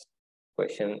questionnaires.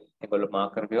 Question එකවල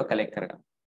mark කරපියව collect කරගන්න.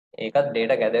 ඒකත්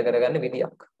data gather කරගන්න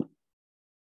විදියක්.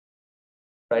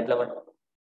 right ළමයි.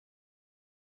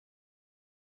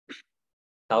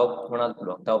 තව මොනවද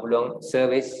පුළුවන්? තව පුළුවන්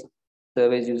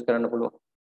surveys use කරන්න පුළුවන්.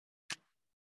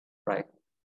 right.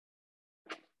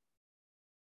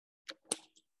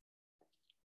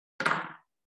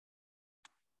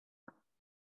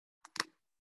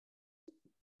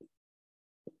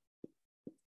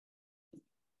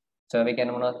 survey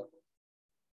කියන්නේ මොනවද?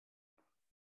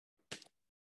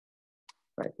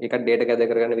 right ඒක data gather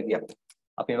කරගන්න විදියක්.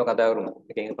 අපි මේක කතා කරමු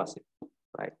එකකින් පස්සේ.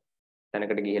 right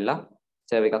තැනකට ගිහිල්ලා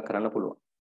survey එකක් කරන්න පුළුවන්.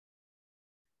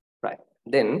 right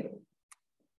then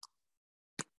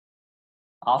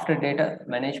after data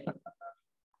management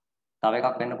තව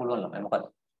එකක් වෙන්න පුළුවන් ළමයි මොකද?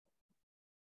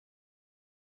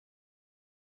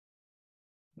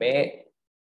 මේ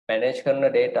manage කරන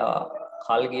data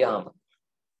කල් ගියාම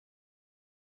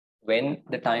when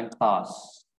the time pass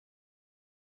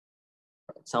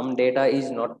some data is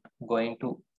not going to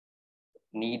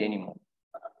need anymore.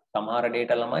 සමහර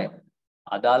data ළමයි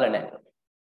අදාළ නැහැ.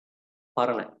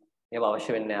 පරණයි. ඒව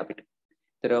අවශ්‍ය වෙන්නේ නැහැ අපිට.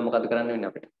 ඒතර මොකද කරන්න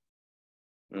වෙන්නේ අපිට?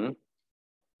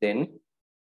 Then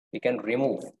we can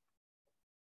remove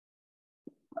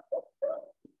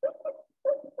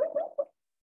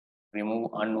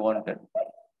unwanted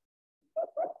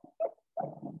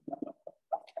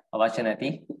අවශ්‍ය නැති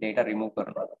data remove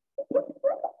කරනවා.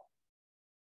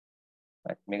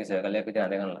 මේක circle එකක් විදිහට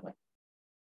අඳගන්න ළමයි.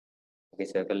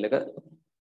 මේකේ circle එක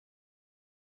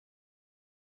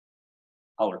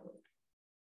අවුල්.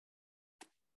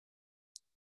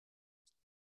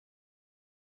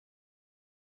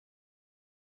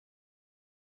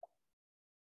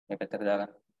 මේ පැත්තට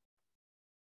දාගන්න.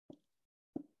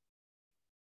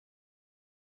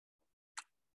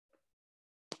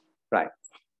 right.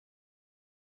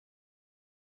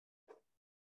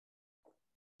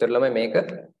 ඒතර ළමයි මේක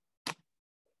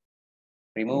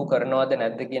remove කරනවද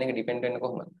නැද්ද කියන එක depend වෙන්නේ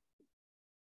කොහොමද?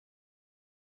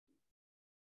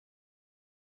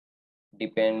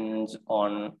 Depends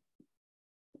on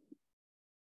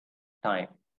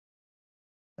time.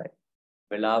 right.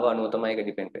 වෙලාව අනුව තමයි ඒක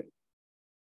depend වෙන්නේ.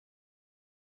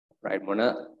 right මොන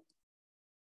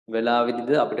වෙලාවෙදිද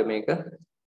අපිට මේක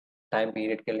time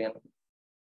period කියලා යනවා.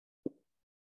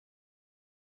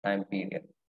 time period.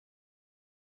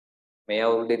 මේ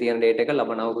අවුරුද්දේ තියෙන data එක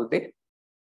ලබන අවුරුද්දේ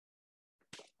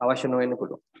අවශ්‍ය නොවෙන්න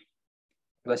පුළුවන්.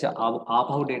 ඊට පස්සේ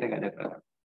ආපහු data gather කරගන්න.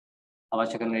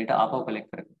 අවශ්‍ය කරන data ආපහු collect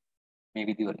කරගන්න. මේ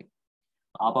විදිහවලින්.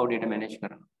 ආපහු data manage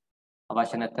කරනවා.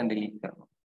 අවශ්‍ය නැත්නම් delete කරනවා.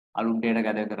 අලුත් data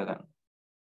gather කරගන්න.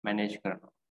 manage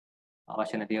කරනවා.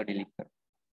 අවශ්‍ය නැති ඒවා delete කරනවා.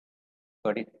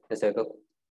 got it? the circle.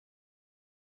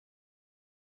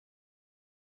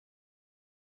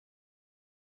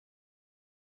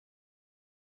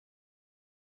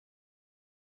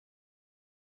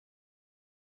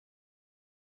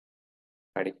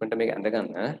 right ඉක්මනට මේක ඇඳ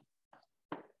ගන්න.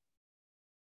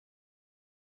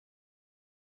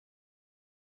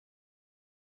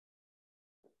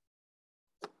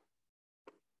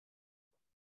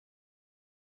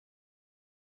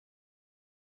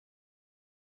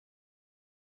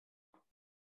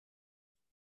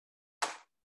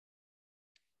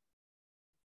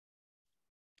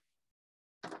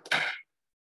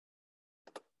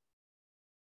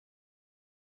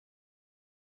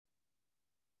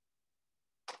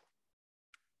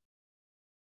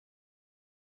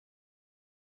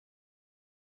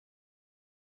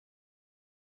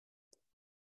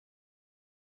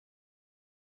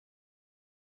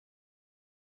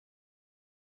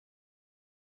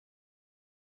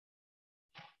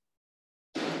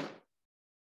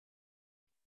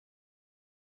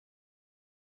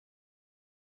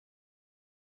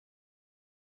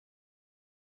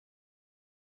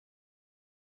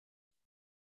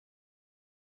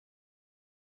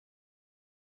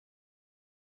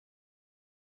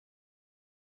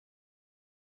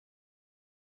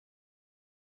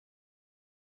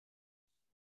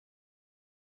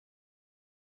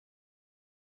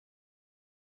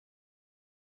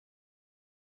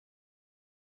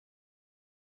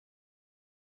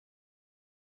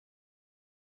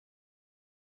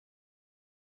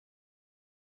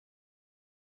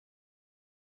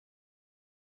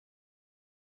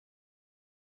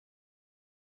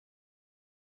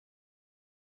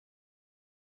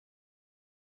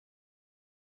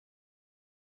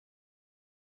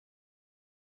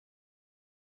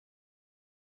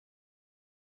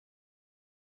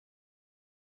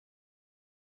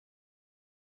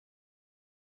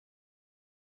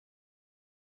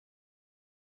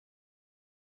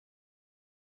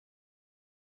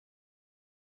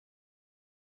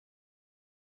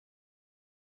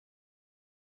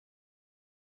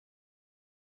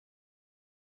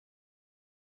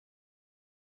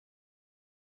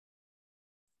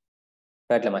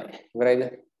 right ළමයි. ඉවරයිද?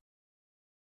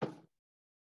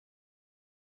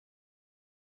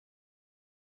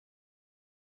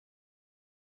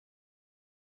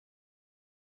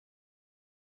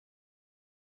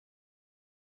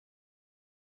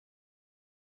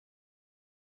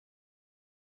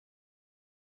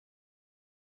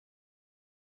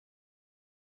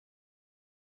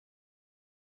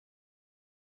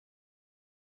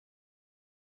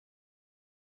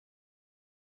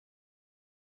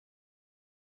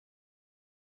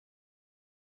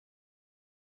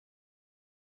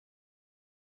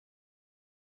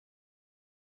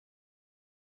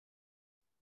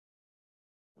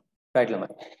 right ළමයි.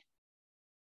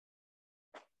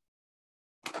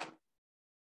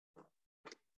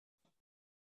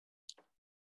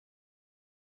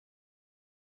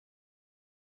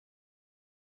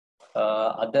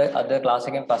 අද ක්ලාස්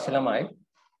එකෙන් පස්සේ ළමයි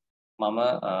මම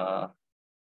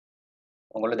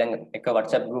ඔයගොල්ලෝ දැන් එක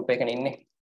WhatsApp group එකකනේ ඉන්නේ.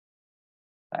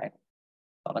 right.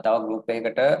 මම තව group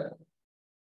එකකට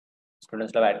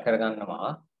students ලා add කරගන්නවා.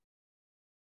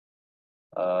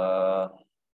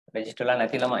 register ලා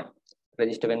නැති ළමයි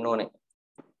register වෙන්න ඕනේ.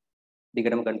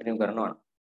 දිගටම continue කරනවා.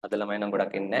 අද ළමයි නම්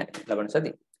ගොඩක් ඉන්නේ නැහැ. ලබන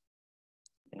සති.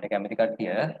 ඉන්න කැමති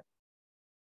කට්ටිය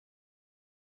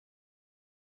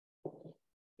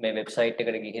මේ website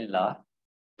එකට ගිහිල්ලා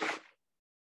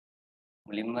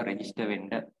මුලින්ම register වෙන්න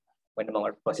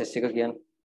මම process එක කියන්නේ.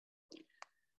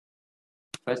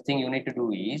 First thing you need to do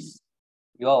is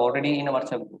you are already in a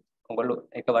WhatsApp group. ඔයගොල්ලෝ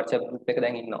එක WhatsApp group එක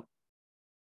දැන් ඉන්නවා.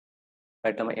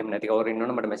 right තමයි එහෙම නැති කවුරු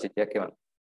ඉන්නවනම් මට message එකක් එවන්න.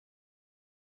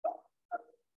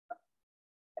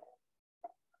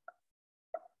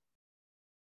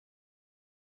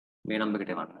 මේ number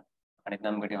එකට එවන්න. අනිත්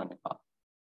number එකට එවන්න එපා.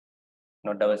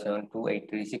 Not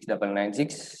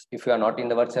 7728369996. If you are not in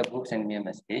the WhatsApp group, send me a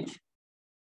message.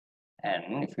 And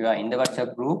if you are in the WhatsApp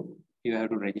group, you have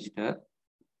to register.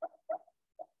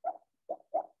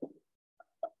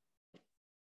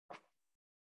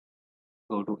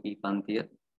 Go to 𝑒-පන්තිය,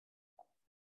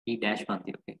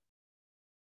 𝑒-පන්තිය, okay.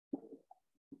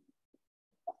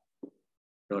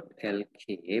 .lk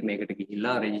මේකට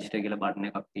ගිහිල්ලා register කියලා button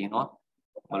එකක් තියෙනවා.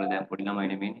 ඔයාලා දැන් පොඩි ළමයි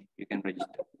නෙමෙයිනේ. You can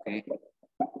register, okay.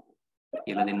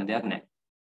 කියලා දෙන්න දෙයක් නැහැ.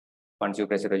 Once you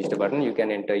press the register button, you can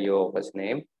enter your first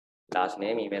name, last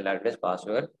name, email address,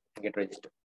 password, and get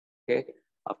registered. Okay.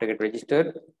 After get registered,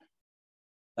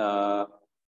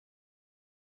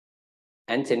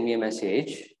 and send me a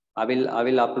message. I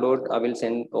will upload. I will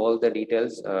send all the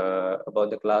details about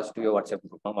the class to your WhatsApp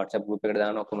group. WhatsApp group එකට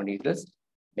දාන ඔක්කොම details.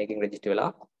 Making register වෙලා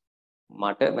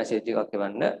මට message එකක්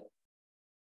එවන්න.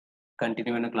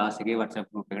 Continue වෙන class එකේ WhatsApp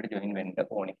group එකට join වෙන්න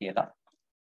ඕනේ කියලා.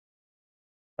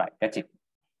 Right. That's it.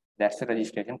 That's the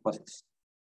registration process.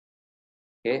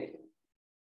 Okay.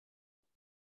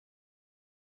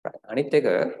 Right. Anith එක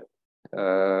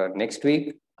next week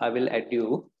I will add you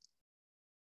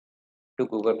to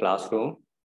Google Classroom.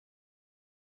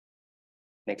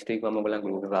 Next week මම ඔයගොල්ලන්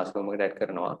Google Classroom එකට add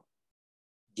කරනවා.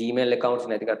 Gmail accounts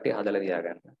නැති කට්ටිය හදලා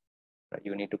තියාගන්න. Right.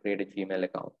 You need to create a Gmail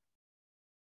account.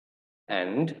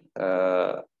 And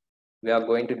we are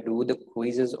going to do the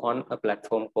quizzes on a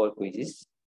platform called Quizzes.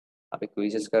 අපි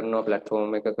quizzes කරනවා platform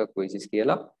එකක quizzes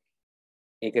කියලා.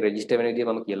 ඒක register වෙන විදිය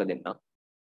මම කියලා දෙන්නම්.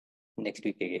 Next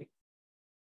week again.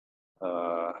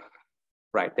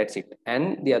 Right, that's it. And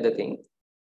the other thing,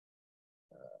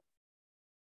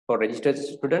 for registered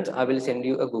students, I will send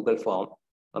you a Google form.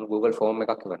 On Google form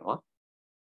එකක් එවනවා.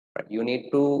 Right, you need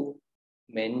to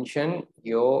mention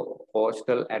your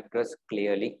postal address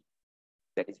clearly.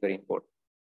 That is very important.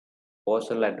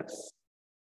 Postal address.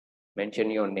 Mention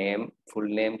your name, full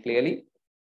name clearly,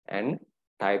 and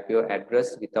type your address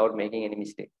without making any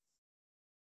mistake.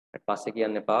 පස්සේ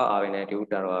කියන්න එපා ආවේ නැහැ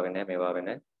tutor ආවේ නැහැ මේවා ආවේ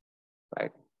නැහැ.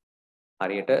 Right.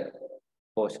 හරියට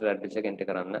postal address එක enter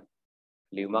කරන්න.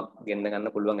 ලියුමක් ගෙන්න ගන්න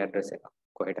පුළුවන් address එකක්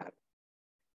කොහෙට හරි.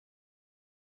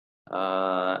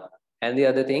 And the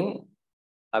other thing,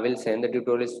 I will send the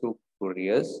tutorials through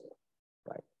couriers.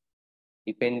 Right.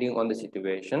 Depending on the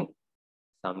situation,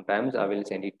 sometimes I will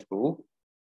send it through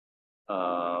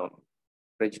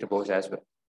register post as well.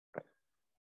 Right.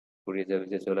 Courier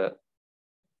services වල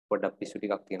පොඩ්ඩක් පිස්සු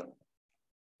ටිකක්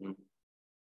තියෙනවා.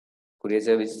 courier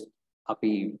service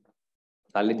අපි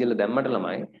සල්ලි දීලා දැම්මට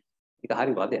ළමයි ඒක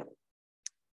හරි වදයක්.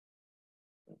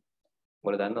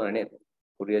 ඔයාලා දන්නවනේ නේද?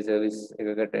 courier service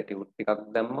එකකට ටිකක්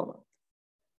දැම්මම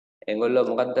ඒගොල්ලෝ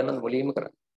මොකක්ද දන්නවද මුලින්ම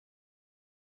කරන්නේ?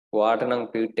 ඔයාට නම්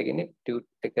ට්වීට් එකනේ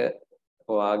ට්වීට් එක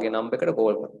ඔයාගේ නම්බර් එකට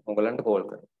කෝල් කරනවා. ඔයගලන්ට කෝල්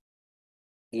කරනවා.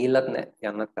 ගිහිල්ලත් නැහැ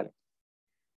යන්නත් කලින්.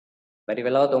 බැරි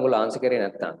වෙලාවත් ඔයගොල්ලෝ ආන්සර් කරේ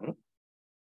නැත්නම්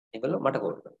ඒගොල්ලෝ මට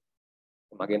කෝල් කරනවා.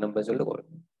 මගේ නම්බර්ස් වලට කෝල්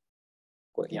කරනවා.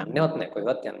 කොයි යන්නේවත් නැහැ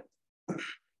කොයිවත් යන්නේ.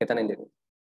 එතන ඉඳලා.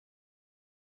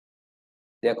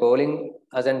 They are calling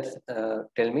us and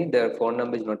tell me their phone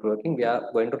number is not working. We are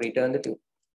going to return the tube.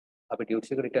 අපි tubes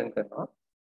එක return කරනවා.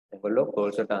 ඒගොල්ලෝ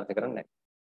calls වලට answer කරන්නේ නැහැ.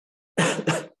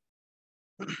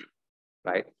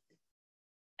 Right?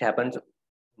 It happens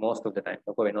most of the time.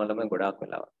 ඔක වෙනවලම ගොඩාක්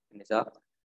වෙලාවක්. ඒ නිසා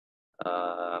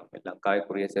ලංකාවේ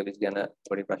courier service ගැන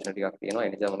පොඩි ප්‍රශ්න ටිකක් තියෙනවා.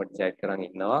 ඒ නිසා මම decide කරන්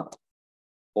ඉන්නවා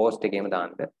post එකේම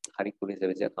දාන්න. හරි courier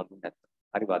service එකක් හම්බුනේ නැත්නම්.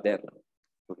 හරි වදයක් නෝ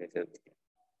courier service එක.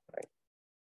 Right.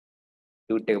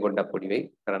 ට්වීට් එක පොඩ්ඩක් පොඩි වෙයි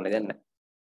කරන්න දෙයක් නැහැ.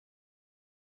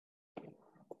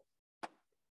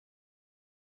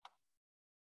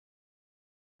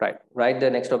 Right. Write the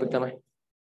next topic, Tamai.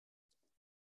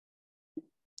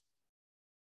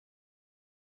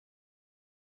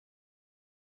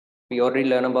 We already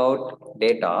learned about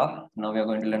data. Now we are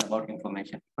going to learn about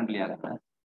information.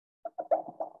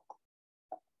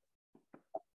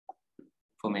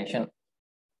 Information.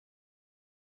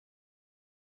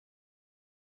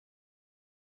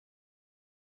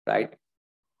 Right.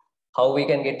 How we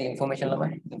can get the information,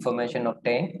 Tamai? Information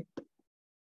obtained.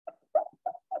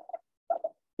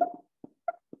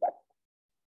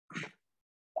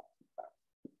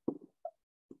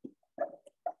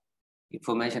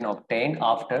 Information obtained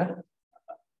after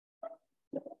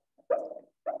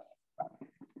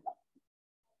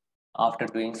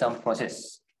doing some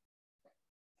process.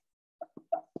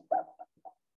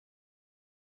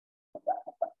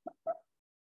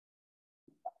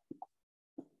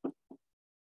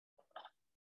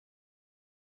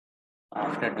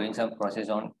 After doing some process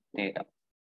on data.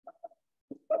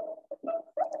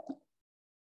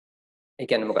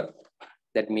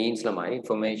 That means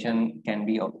information can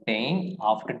be obtained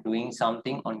after doing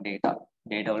something on data.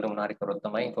 Data වලට මොනාරි කරොත්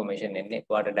තමයි information එන්නේ.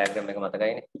 ඔයාලට diagram එක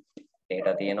මතකයිනේ.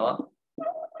 Data තියෙනවා,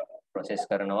 process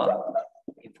කරනවා,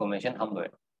 information හම්බ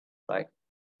වෙනවා. Right?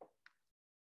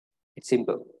 It's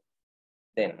simple.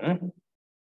 Then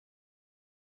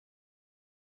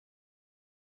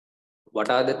what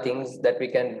are the things that we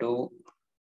can do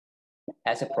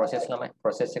as a process ළමයි?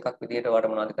 Process එකක් විදියට ඔයාලට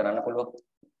මොනවද කරන්න පුළුවන්?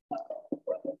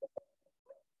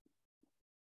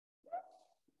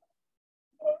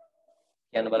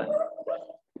 කියන්න බලන්න.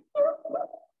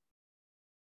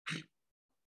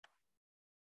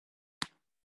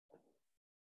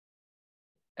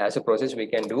 As a process, we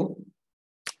can do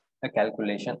a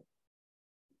calculation.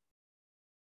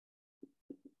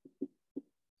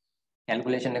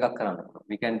 Calculation එකක් කරන්න.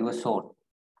 We can do a sorting.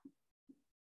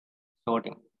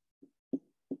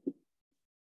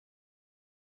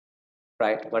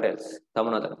 Right? What else?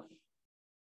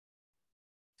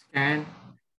 Scan.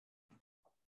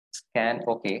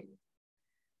 Okay.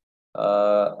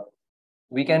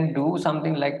 We can do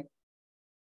something like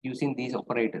using these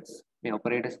operators. The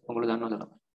operators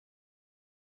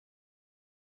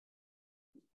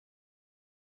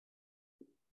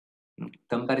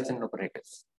comparison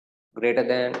operators. Greater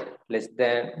than, less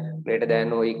than, greater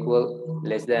than or equal,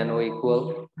 less than or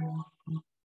equal.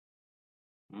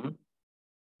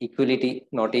 Equality,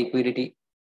 not equality.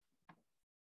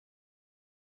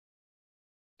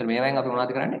 So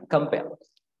compare.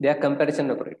 They are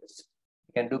comparison operators.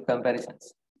 You can do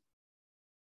comparisons.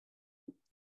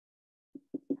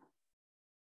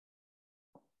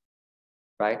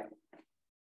 Right?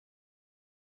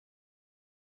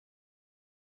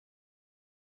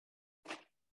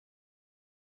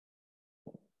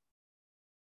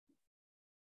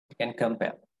 You can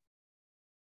compare.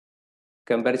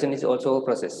 Comparison is also a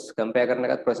process. Compare karne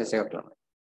ka process ekak lamai.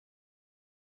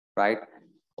 Right?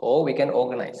 Or we can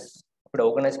organize. But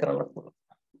organize karanna පුළුවන්.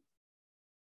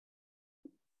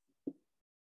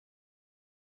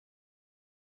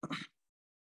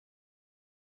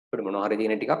 අපිට මොනවා හරි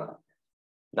දින ටිකක්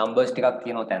numbers ටිකක්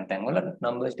තියෙනවා තැන් වල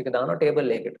numbers ටික දානවා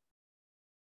table එකකට.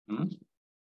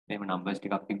 මේව numbers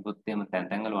ටිකක් තිබ්බොත් එහෙම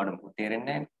තැන් වල වඩා මොකද තේරෙන්නේ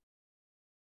නැහැ.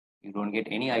 You don't get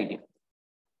any idea.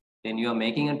 Then you are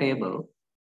making a table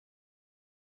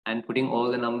and putting all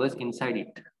the numbers inside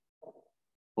it.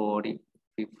 40,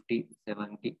 50,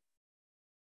 70.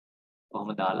 කොහොම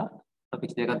දාලා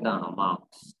topics දෙකක් දානවා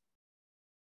marks.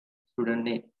 Student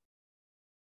name.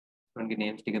 Student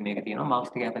names ටික මේක තියෙනවා marks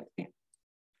ටික අපිට තියෙනවා.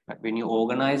 But when you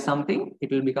organize something, it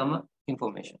will become a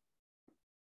information.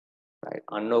 Right?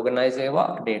 Unorganized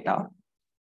data.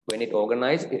 When it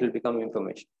organized, it will become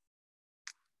information.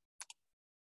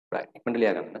 Right?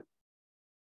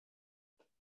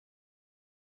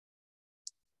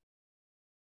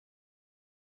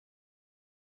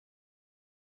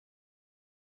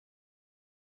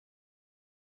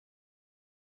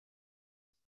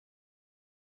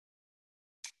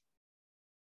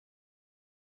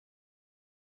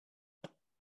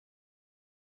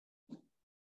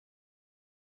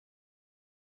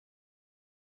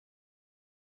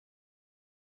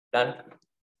 Done.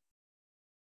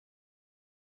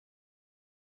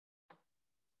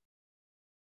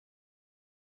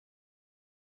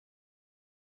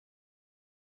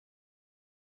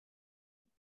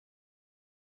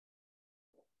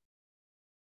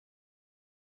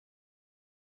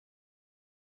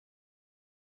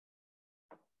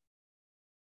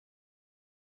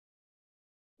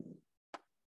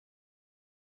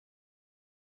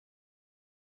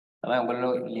 තමයි ඔයගොල්ලෝ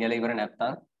ලියලා ඉවර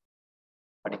නැත්නම්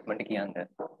පඩික්මන්ට් කියන්න.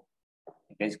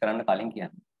 ඉංග්‍රීසි කරන්න කලින්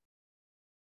කියන්න.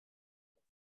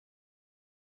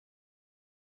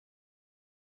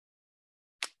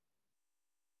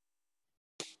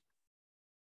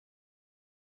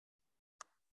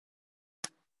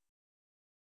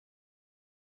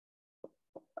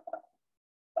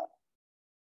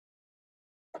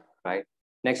 right?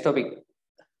 Next topic,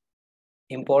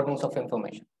 importance of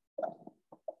information.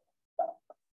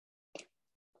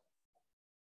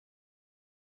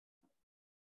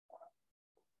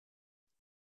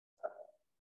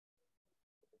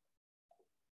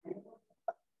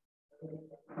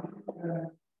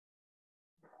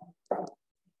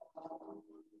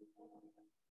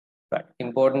 Right,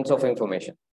 importance of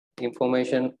information.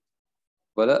 Information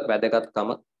වල වැදගත්කම.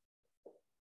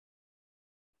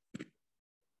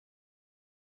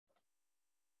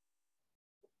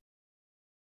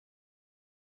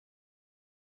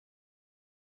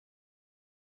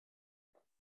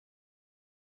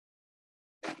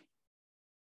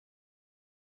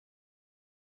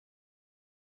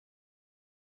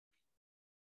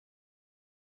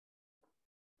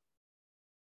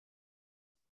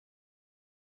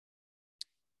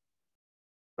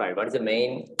 Right, what is the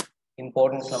main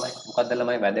importance ළමයි? මොකක්ද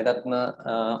ළමයි වැදගත්ම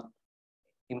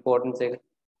importance එක?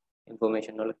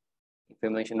 Information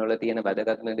වල තියෙන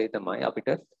වැදගත්ම දේ තමයි අපිට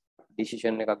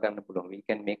decision එකක් ගන්න පුළුවන්. We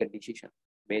can make a decision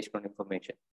based on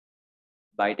information.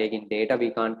 By taking data we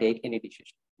can't take any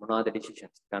decision. මොනවාද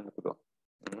decisions ගන්න පුළුවන්?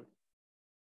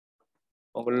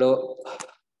 ඔයගොල්ලෝ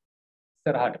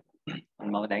ඉස්සරහට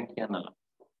මම දැන් කියන්නම්.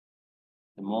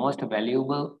 The most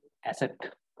valuable asset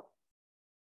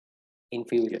in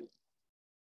future,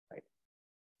 right?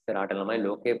 ඉස්සරහට ළමයි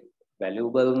ලෝකේ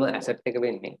valuable asset එක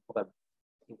වෙන්නේ මොකක්ද?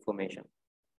 Information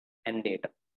and data.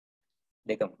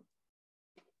 දෙකම.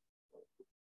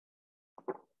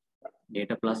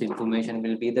 Data plus information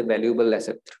will be the valuable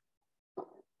asset,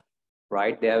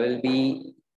 right? There will be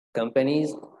companies,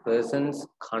 persons,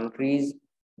 countries,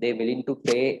 they're willing to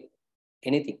pay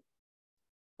anything,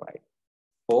 right,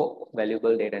 for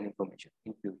valuable data and information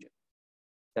in future.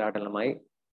 ඉස්සරහට ළමයි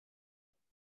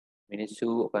මිනිස්සු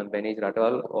companies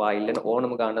රටවල් ඔයා ඉල්ලන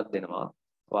ඕනම ගාණක් දෙනවා.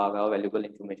 ඔයාගාව valuable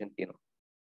information තියෙනවා.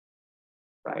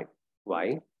 Right? Why?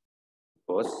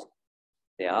 Because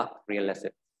they are real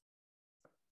assets.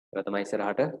 ඒක තමයි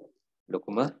ඉස්සරහට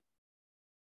ලොකුම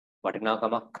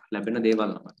වටිනාකමක් ලැබෙන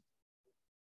දේවල් තමයි.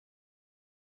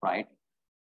 Right?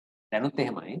 දැනුත්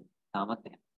එහෙමයි, තාමත්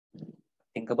එහෙමයි.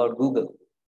 Think about Google.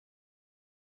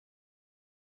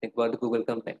 Think about the Google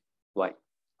company. Why?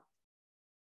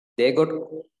 They got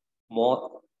more,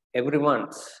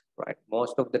 everyone's, right?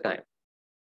 Most of the time,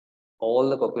 all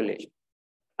the population.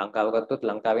 ලංකාව ගත්තොත්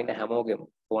ලංකාවේ ඉන්න හැමෝගෙම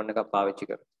ෆෝන් එකක් පාවිච්චි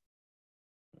කරනවා.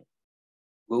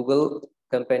 Google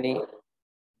company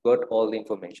got all the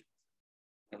information.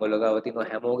 ඒගොල්ලෝ ගාව තියෙන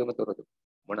හැමෝගෙම තොරතුරු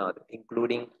මොනවාද?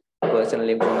 Including personal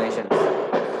information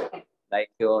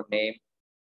like your name,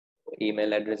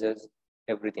 email addresses,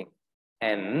 everything,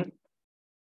 and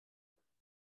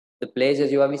the places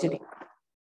you are visiting.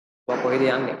 කොහෙද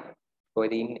යන්නේ?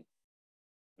 කොහෙද ඉන්නේ?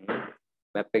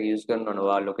 map එක use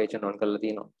කරනවා, location on කරලා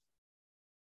තියෙනවා.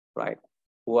 Right?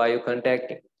 Who are you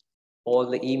contacting? All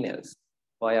the emails.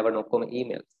 Why are ඔක්කොම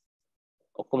emails?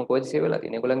 ඔක්කොම කොහෙද save වෙලා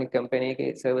තියෙන්නේ? ඒගොල්ලන්ගේ company එකේ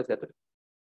servers ඇතුලේ.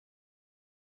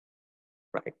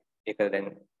 Right? ඒක දැන්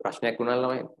ප්‍රශ්නයක් වුණා නම්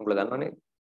ඔයගොල්ලෝ දන්නවනේ.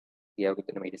 කියාවු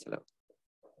කියන මේ ඉතිසලා.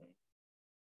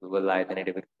 Google ආයතනයේ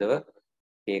විරුද්ධව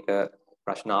ඒක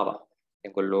ප්‍රශ්න ආවා.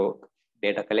 ඒගොල්ලෝ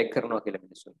data collect කරනවා කියලා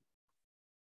මිනිස්සුන්.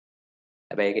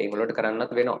 හැබැයි ඒක ඒගොල්ලන්ට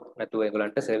කරන්නත් වෙනවා. නැතුව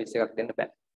ඒගොල්ලන්ට service එකක් දෙන්න බෑ.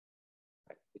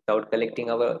 Without collecting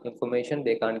our information,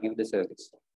 they can't give the service.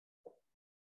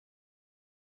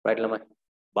 Right, Lamai?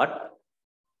 But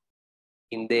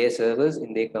in their servers,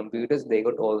 in their computers, they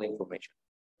got all the information.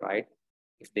 Right?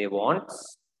 If they want,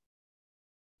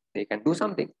 they can do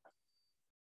something.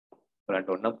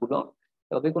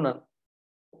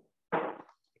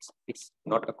 It's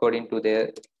not according to their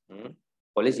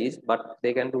policies, but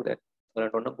they can do that.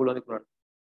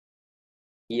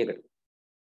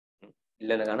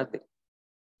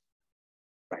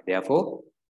 Right. Therefore,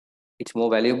 it's more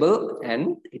valuable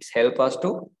and it's help us to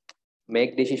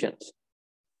make decisions.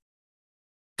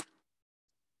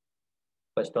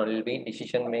 First one will be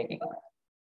decision making.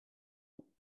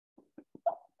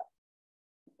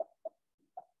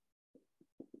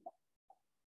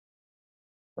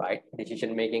 Right.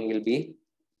 Decision making will be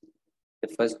the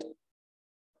first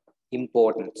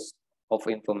importance of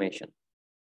information.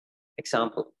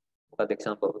 Example. What the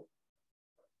example?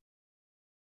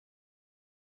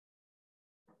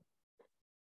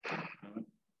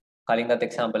 Calling that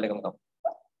example,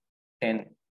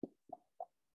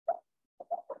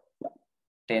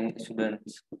 10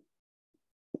 students,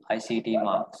 ICT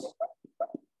marks.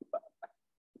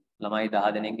 ළමයි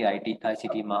 10 දෙනෙක්ගේ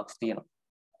ICT marks තියෙනවා.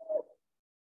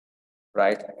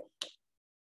 Right?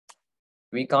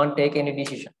 We can't take any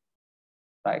decision.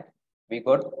 Right? We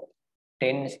got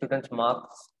 10 students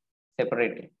marks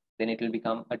separately. Then it will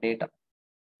become a data.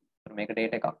 Make a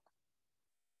data.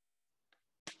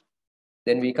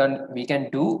 then we can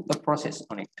do a process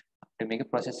on it. To make a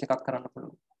process එකක් කරන්න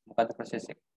පුළුවන්. මොකද්ද process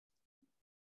එක?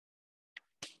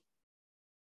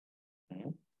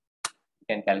 You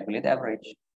can calculate the average.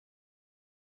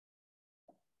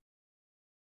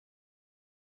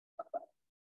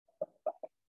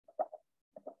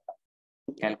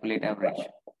 Calculate average.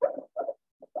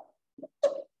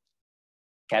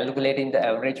 Calculating the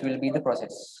average will be the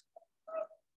process.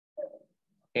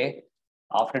 Okay.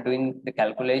 After doing the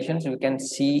calculations, you can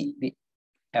see the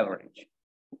average.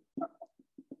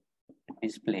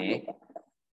 Display.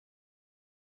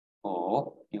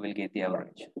 Or you will get the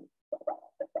average.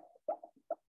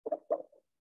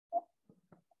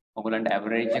 ඔගලන්ට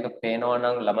average එක පේනවා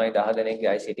නම් ළමයි 10 දෙනෙක්ගේ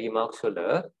ICT marks වල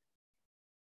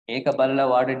ඒක බලලා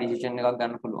වාට decision එකක්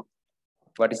ගන්න පුළුවන්.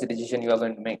 What is the decision you are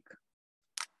going to make?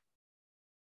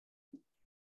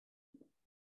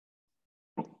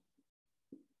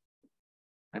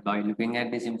 And by looking at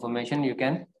this information, you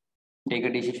can take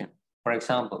a decision. For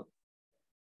example,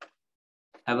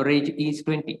 average is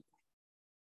 20.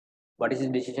 What is the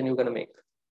decision you're going to make?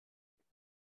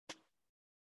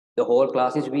 The whole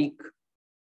class is weak.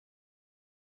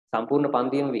 සම්පූර්ණ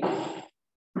පන්තියම weak.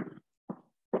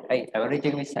 Hey, average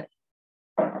එක 20යි.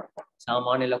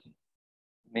 සාමාන්‍ය ලකුණු.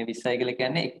 මේ 20යි කියලා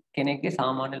කියන්නේ එක්කෙනෙක්ගේ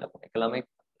සාමාන්‍ය ලකුණ. එක ළමෙක්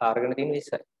අරගෙන තියෙන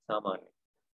 20යි සාමාන්‍ය.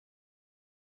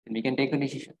 And we can take a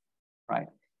decision, right?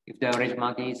 If the average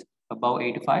mark is above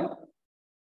 85,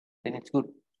 then it's good,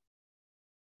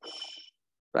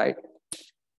 right?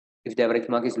 If the average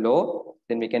mark is low,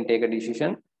 then we can take a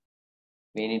decision.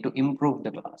 We need to improve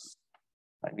the class,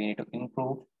 right? We need to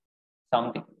improve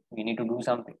something. We need to do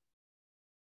something.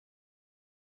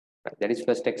 Right? That is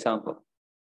first example.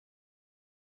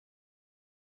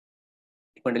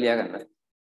 ඉක්මනට ලියා ගන්න.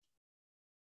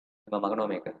 මම මගනවා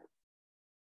මේක.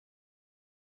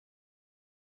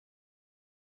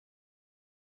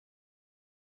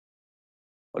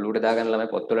 ඔලුවට දාගන්න ළමයි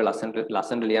පොත්වල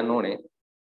ලස්සනට ලියන්න ඕනේ.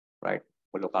 right?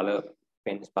 ඔලු කලර්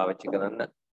pens පාවිච්චි කරන්න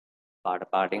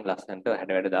පාටින් ලස්සනට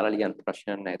හැඩ වැඩ දාලා ලියන්න ප්‍රශ්න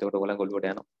නැහැ. එතකොට ඔයගොල්ලන් ඔලුවට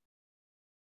යනවා.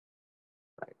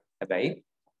 right? හැබැයි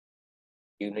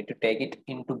you need to take it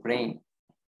into brain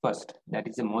first. That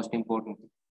is the most important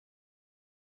thing.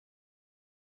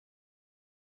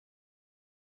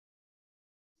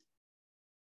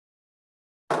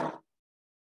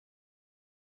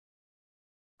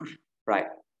 right?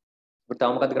 But තව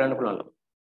මොකද කරන්න පුළුවන්?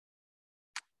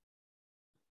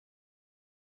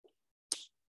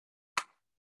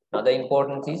 Another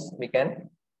importance is we can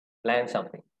plan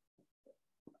something.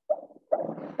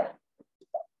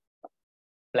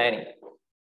 Planning.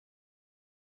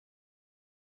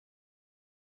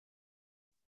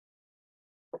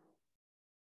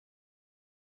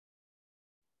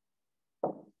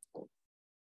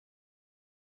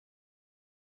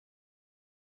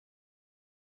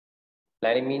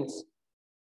 Planning means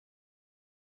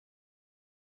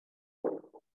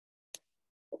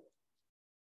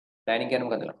planning කියන්නේ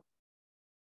මොකද?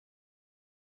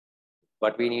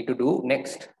 What we need to do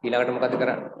next. ඊළඟට මොකද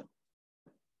කරන්න?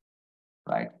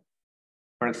 Right?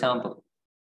 For example,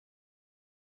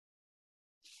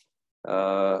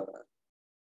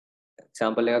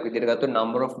 example එකක් විදිහට ගත්තොත්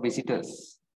number of visitors.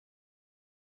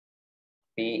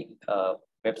 අපි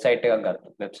website එකක්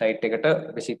ගත්තා. website එකට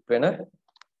visit වෙන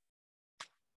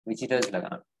visitors ලා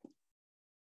ගන්න.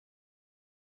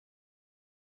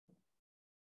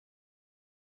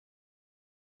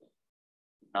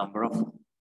 Number of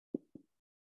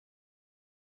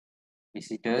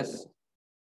visitors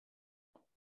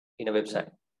in a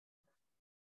website.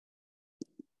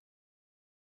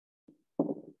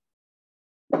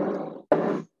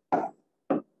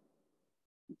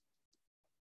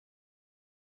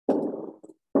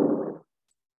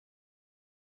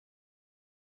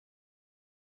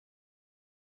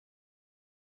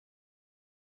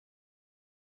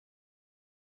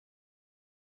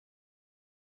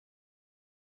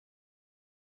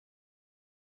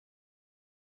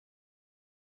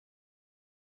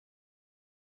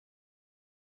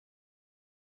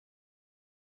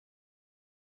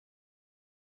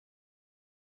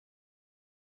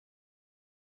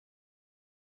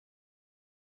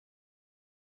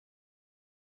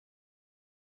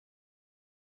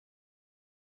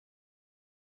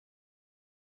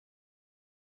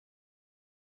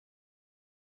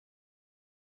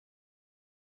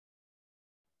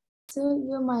 So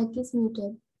your mic is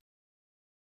muted.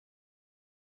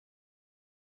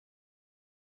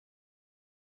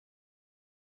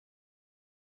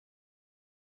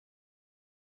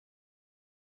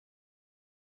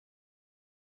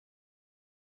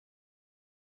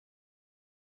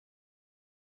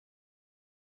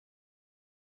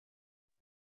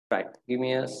 Right. Give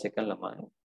me a second, Lamai.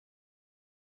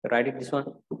 Write it this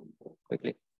one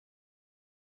quickly.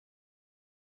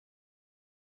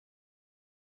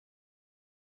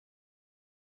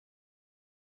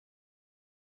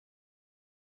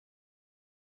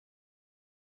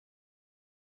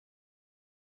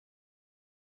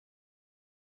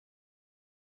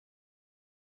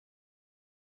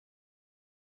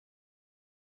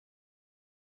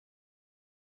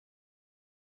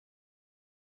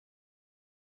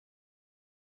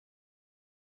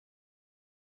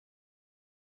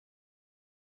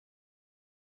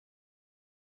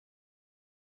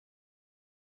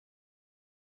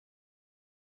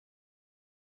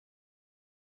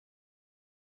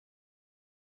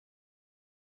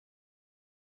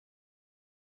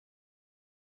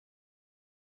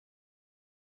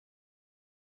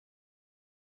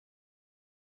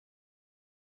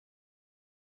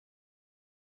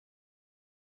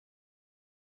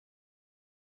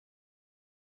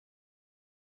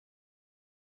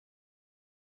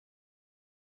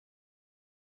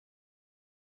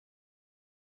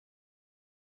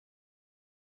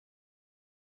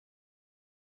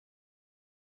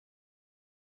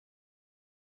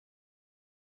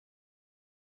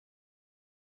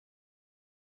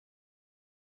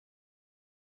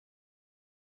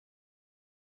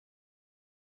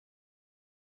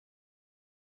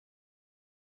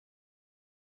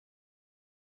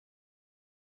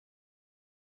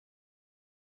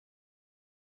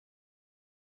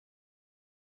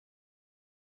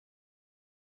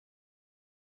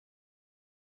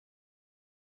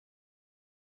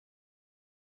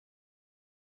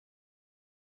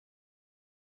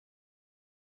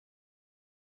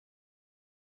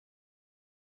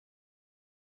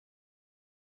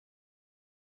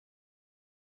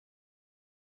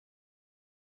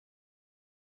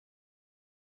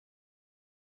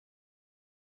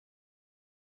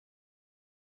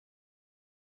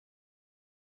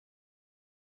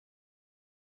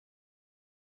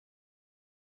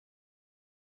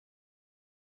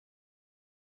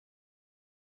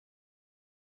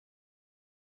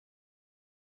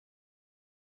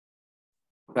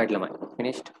 Right, Lamai.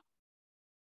 Finished.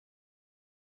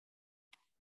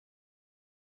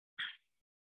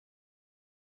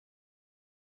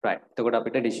 Right. So got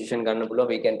a decision gonna below.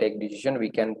 We can take decision. We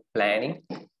can planning.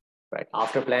 Right.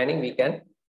 After planning, we can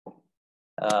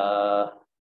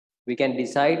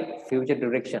decide future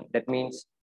direction. That means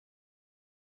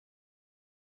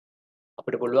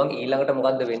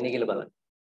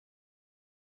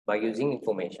by using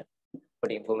information.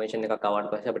 But information එක කවන්න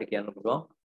පස්සේ අපිට කියන්න පුළුවන්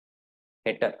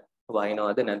හෙට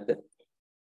වහිනවද නැද්ද,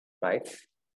 right?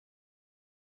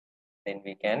 Then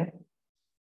we can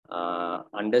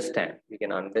understand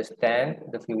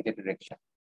the future direction.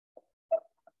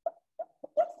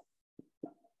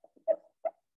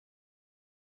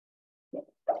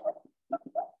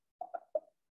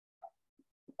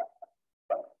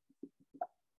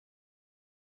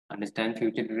 Understand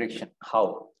future direction. How?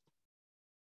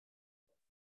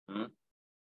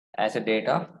 As a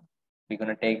data, we're going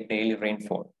to take daily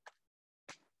rainfall.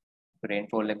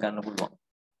 Rainfall එක ගන්න පුළුවන්.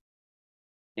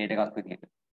 data එකක් විදියට.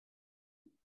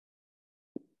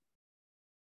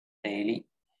 Daily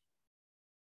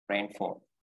rainfall.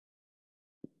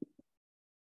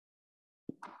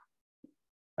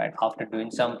 Right. After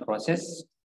doing some process,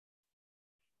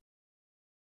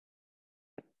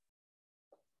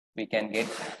 we can get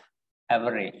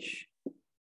average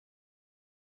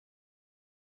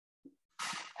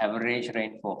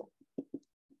rainfall.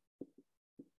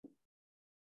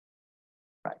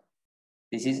 Right.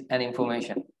 This is an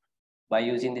information. By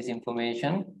using this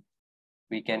information,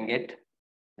 we can get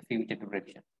the future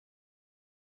direction.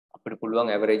 අපිට පුළුවන්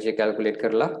average එක calculate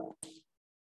කරලා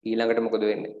ඊළඟට මොකද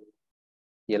වෙන්නේ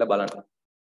කියලා බලන්න.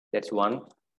 That's one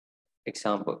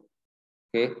example.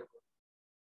 Okay.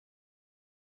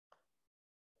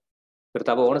 But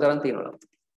තව ඕන තරම් තියෙනවා.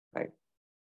 Right.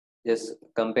 Just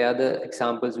compare the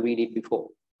examples we did before.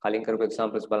 කලින් කරපු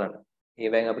examples බලන්න.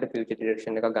 ඒවෙන් අපිට future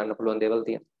direction එකක් ගන්න පුළුවන් දේවල්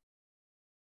තියෙනවා.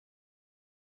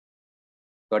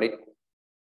 Got it?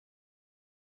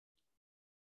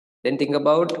 Then think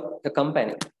about the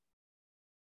company.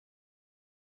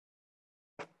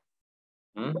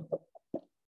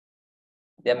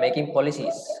 They are making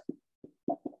policies.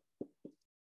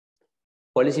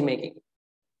 Policy making.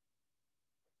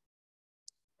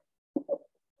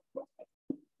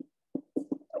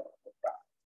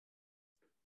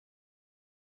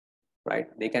 Right?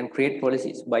 They can create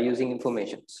policies by using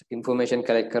information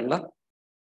collect karla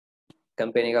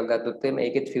company එකක් ගත්තොත්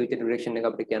මේකෙත් future direction එක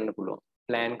අපිට කියන්න පුළුවන්.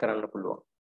 plan කරන්න පුළුවන්.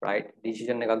 Right?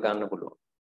 Decision එකක් ගන්න පුළුවන්.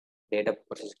 data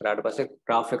process කරාට පස්සේ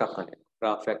graph එකක් හදන්න.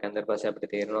 graph එකක් හදන්න පස්සේ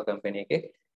අපිට තේරෙනවා company එකේ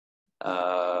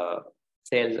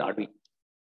sales අඩුයි.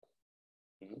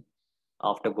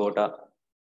 After Gota,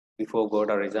 before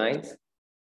Gota resigns,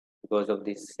 because of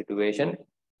this situation,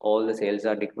 all the sales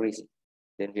are decreasing.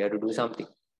 Then we have to do something.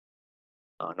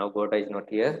 Now Gota is not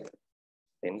here,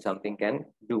 then something can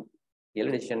do.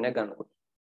 Yellow decision එක ගන්නකොට.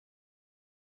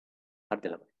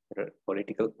 හරිද?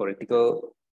 political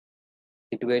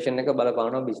situation එක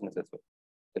බලපානවා businesses වල.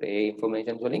 ඒතර ඒ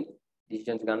information වලින්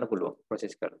decisions ගන්න පුළුවන්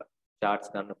process කරලා. charts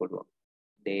ගන්න පුළුවන්.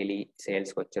 daily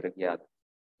sales කොච්චර ගියාද?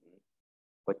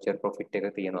 කොච්චර profit එක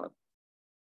තියෙනවද?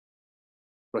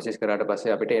 process කරාට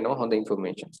පස්සේ අපිට එනවා හොඳ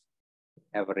information.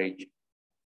 average,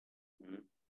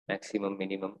 maximum,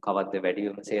 minimum, කවද්ද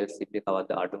වැඩිම sales තිබ්බේ,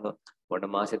 කවද්ද අඩුම, මොන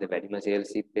මාසෙද වැඩිම sales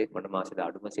තිබ්බේ, මොන මාසෙද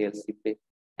අඩුම sales තිබ්බේ,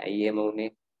 ඇයි එහෙම වුනේ?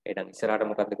 එහෙනම් ඉස්සරහට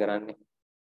මොකද්ද කරන්නේ?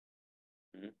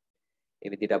 ඒ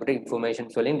විදිහට අපිට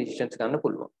informations වලින් decisions ගන්න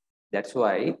පුළුවන්. That's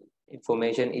why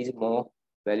information is more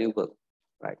valuable,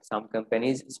 right? Some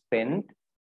companies spend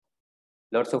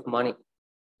lots of money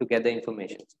to gather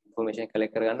information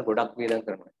collect කරගන්න ගොඩක් වියදම්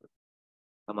කරනවා.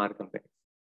 සමහර companies.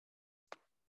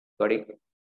 Got it?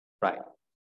 Right.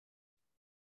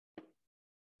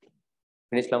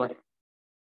 Finish lamai.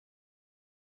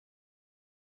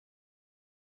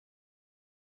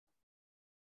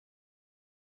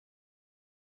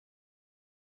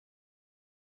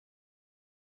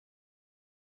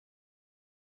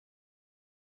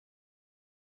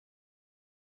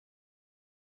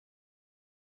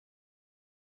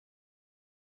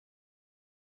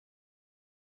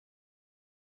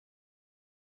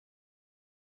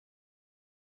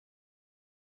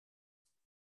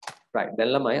 Right. දැන්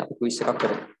ළමයි අපි quiz එකක්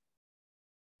කරමු.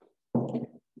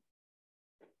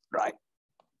 Right.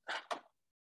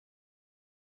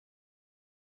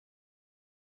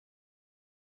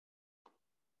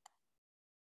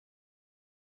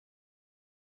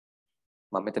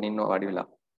 මම මෙතන ඉන්නවා වාඩි වෙලා.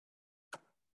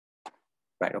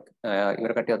 Right. Okay.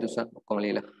 ඉවර කට්ටිය අතුස්සන් ඔක්කොම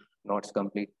ලියලා notes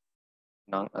complete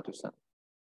නම් අතුස්සන්.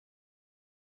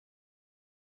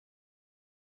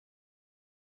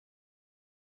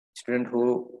 Student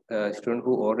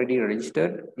who already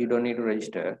registered, you don't need to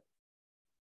register,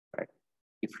 right?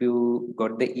 If you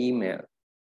got the email,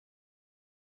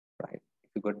 right? If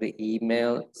you got the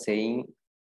email saying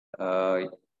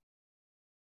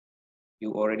you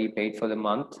already paid for the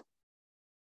month,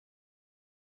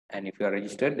 and if you are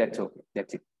registered, that's okay.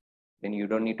 That's it. Then you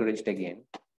don't need to register again.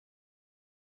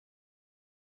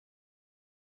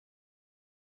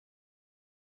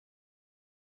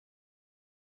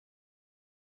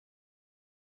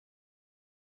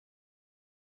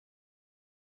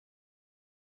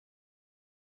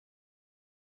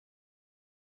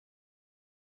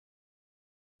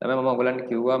 තමයි මම ඔයගලන්ට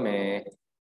කිව්වා මේ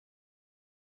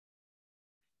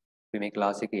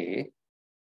class එකේ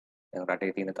දැන් රටේ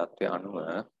තියෙන තත්ත්වය අනුව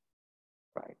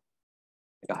right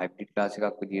ඒක හයිබ්‍රිඩ් ක්ලාස්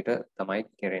එකක් විදිහට තමයි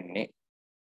කරන්නේ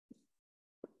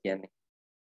කියන්නේ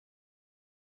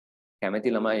කැමති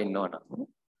ළමයි ඉන්නවනම්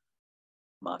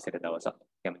මාසෙට දවසක්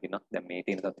කැමති නම් දැන් මේ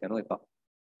තියෙන තත්ත්වය අනුව එපා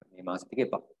මේ මාසෙ ටික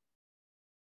එපා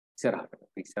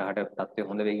ඉස්සරහට තත්ත්වය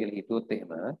හොඳ වෙයි කියලා හිතුවොත්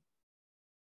එහෙම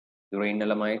දුර ඉන්න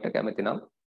ළමයිට කැමති නම්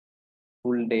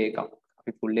full day එකක්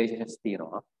අපි full day sessions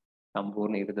තියෙනවා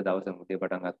සම්පූර්ණ ඉරිද දවස උදේ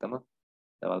පටන් ගත්තම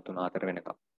දවල් 3-4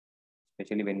 වෙනකම්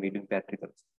especially when we do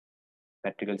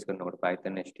practicals කරනකොට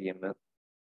Python HTML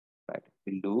right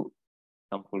we'll do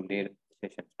some full day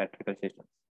sessions practical sessions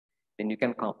then you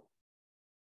can come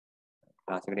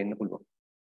class එකට එන්න පුළුවන්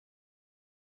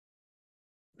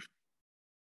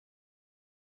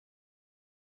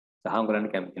සහම්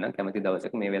කරන්න කැමති නම් කැමති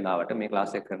දවසක මේ වෙලාවට මේ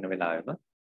ක්ලාස් එක කරන වෙලාවෙම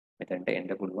මෙතනට එන්න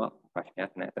පුළුවන්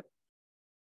ප්‍රශ්නයක් නැත.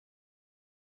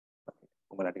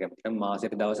 ඔයාලට කැමති නම්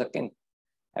මාසෙට දවසක් එන්න.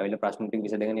 ඇවිල්ලා ප්‍රශ්න ටික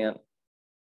විසඳගෙන යන්න.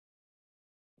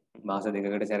 මාස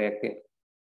දෙකකට සැරයක් එන්න.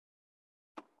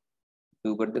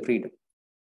 You got the freedom.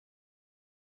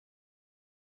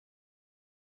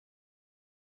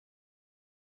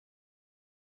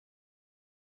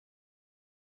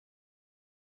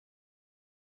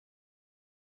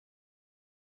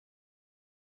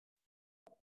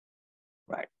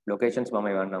 Right. Locations මම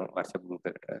එවන්නම් WhatsApp group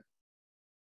එකට.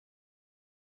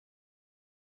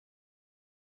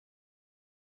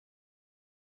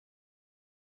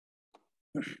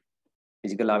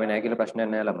 Physical ආවේ නැහැ කියලා ප්‍රශ්නයක්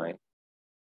නැහැ ළමයි.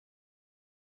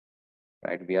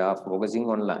 Right, we are focusing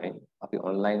online. අපි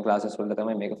online classes වල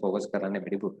තමයි මේක focus කරන්නේ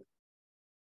වැඩිපුර.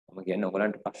 මම කියන්නේ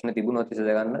ඔයගලන්ට ප්‍රශ්න තිබුණොත්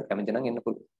විසඳ ගන්න කැමති නම් එන්න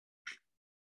පුළුවන්.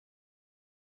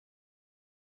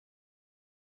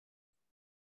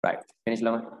 Right, finish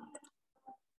ළමයි.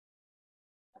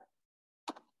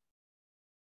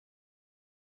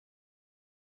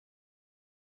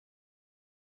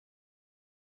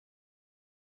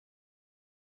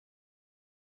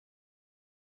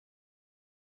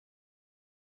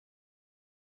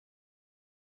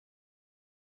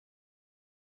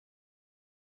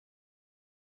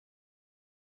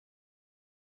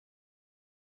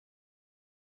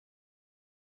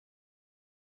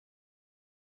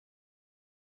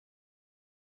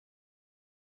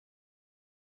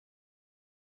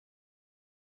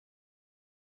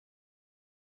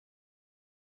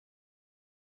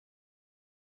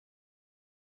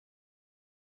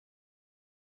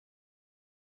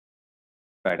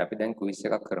 right අපි දැන් quiz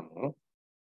එකක් කරමු.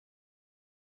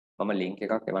 මම link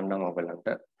එකක් එවන්නම් ඔයගලන්ට.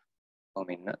 කොහොම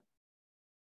ඉන්න.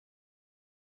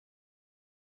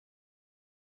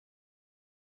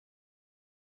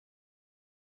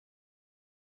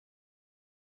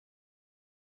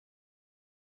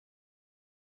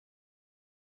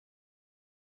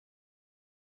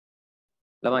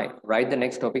 ළමයි, write the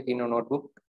next topic in your notebook.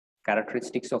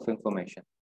 Characteristics of information.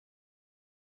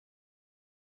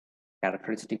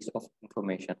 Characteristics of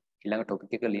information. ඊළඟ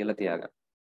topic එක ලියලා තියාගන්න.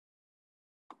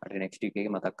 අර next week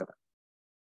එකේ මතක් කරගන්න.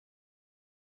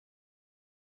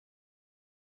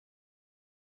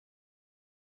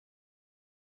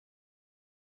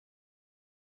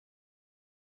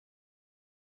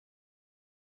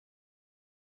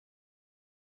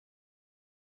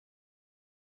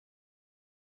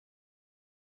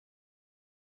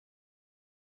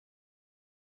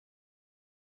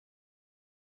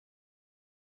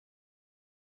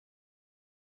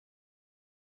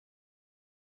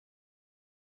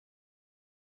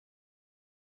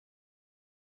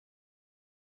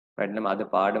 right නම් අද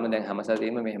පාඩම දැන් හැම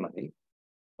සතියෙම මෙහෙමයි.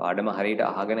 පාඩම හරියට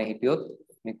අහගෙන හිටියොත්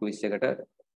මේ quiz එකට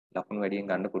ලකුණු වැඩියෙන්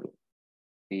ගන්න පුළුවන්.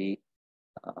 අපි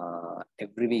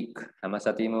every week හැම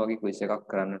සතියෙම වගේ quiz එකක්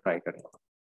කරන්න try කරනවා.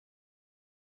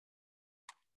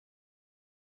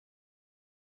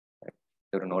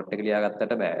 ඒක note එක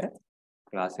ලියාගත්තට බෑ.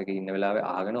 class එකේ ඉන්න වෙලාවේ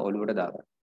අහගෙන ඔළුවට දාගන්න.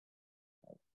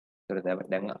 ඒක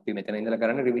දැන් අපි මෙතන ඉඳලා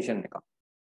කරන්නේ revision එකක්.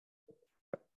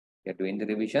 We are doing the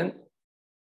revision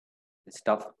the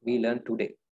stuff we learned today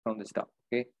from the stuff.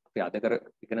 Okay? අපි අද කර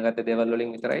ඉගෙන ගත්ත දේවල්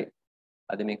වලින් විතරයි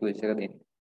අද මේ quiz එක දෙන්නේ.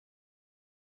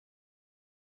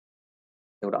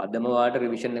 ඒකට අදම වාට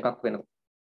revision එකක් වෙනවා.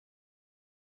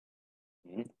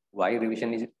 Why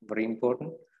revision is very important?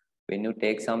 When you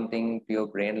take something to your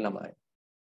brain ළමයි.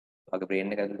 ඔයාගේ brain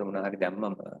එක ඇතුළට මොනවා හරි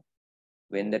දැම්මම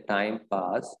when the time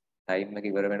pass time එක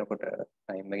ඉවර වෙනකොට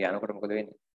time එක යනකොට මොකද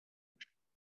වෙන්නේ?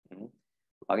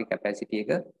 ඔයාගේ capacity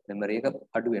එක memory එක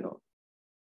අඩු වෙනවා.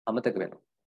 අමතක වෙනවා.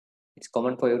 It's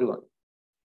common for everyone.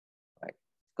 Right?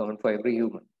 It's common for every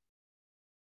human.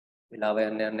 වෙලාව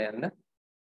යන්න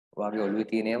ඔයාගේ ඔළුවේ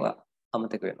තියෙන ඒවා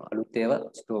අමතක වෙනවා. අලුත් ඒවා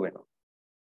store වෙනවා.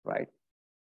 Right?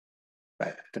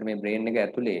 Right. ඒතර මේ brain එක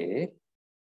ඇතුලේ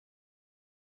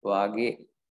ඔයාගේ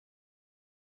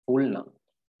full නම්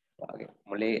ඔයාගේ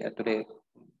මොලේ ඇතුලේ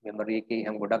memory එකේ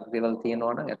හැම ගොඩක් දේවල්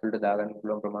තියෙනවා නම් ඇතුලට දාගන්න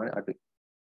පුළුවන් ප්‍රමාණය අඩුයි.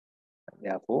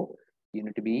 Therefore, you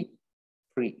need to be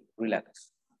free, relax.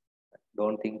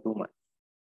 Don't think too much.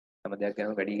 හැම දෙයක්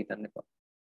ගැනම වැඩි හිතන්න එපා.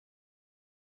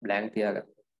 Blank තියාගන්න.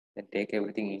 Then take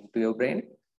everything into your brain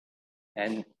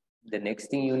and the next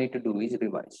thing you need to do is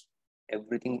revise.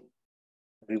 Everything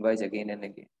revise again and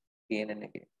again, again and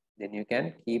again. Then you can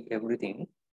keep everything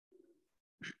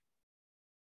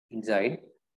inside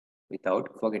without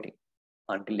forgetting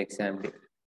until exam day.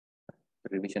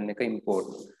 Revision එක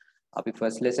important. අපි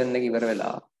first lesson එක ඉවර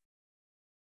වෙලා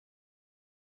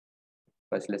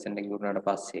first lesson එක ඉවරනාට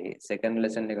පස්සේ second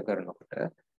lesson එක කරනකොට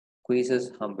quizzes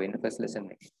හම්බ වෙන first lesson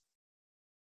එකේ.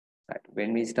 Right.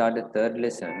 When we start the third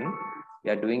lesson, we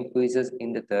are doing quizzes in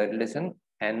the third lesson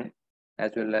and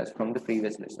as well as from the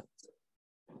previous lessons.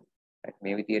 Right.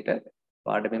 මේ විදියට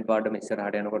පාඩමෙන් පාඩම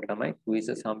ඉස්සරහට යනකොට තමයි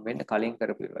quizzes හම්බ වෙන්නේ කලින්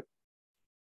කරපු ඒවා.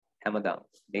 හැමදාම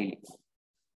daily.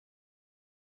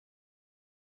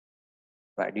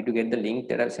 Right. Did you get the link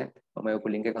that I sent? මම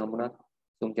ඔය link එක හම්බුණා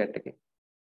Zoom chat එකේ.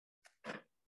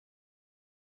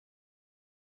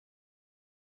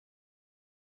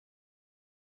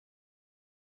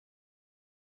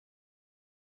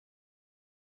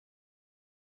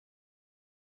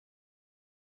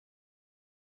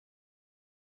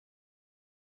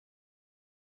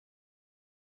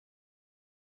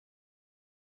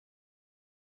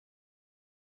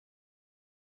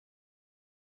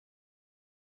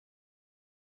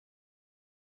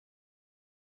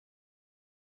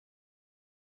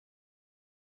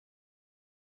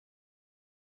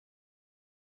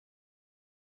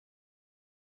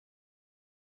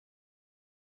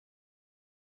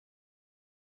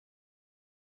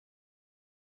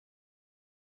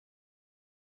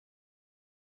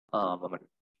 මම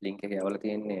link එක යවලා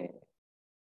තියෙන්නේ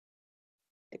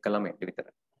එක ළමයට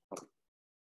විතරයි.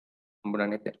 හම්බුණා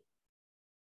නේද?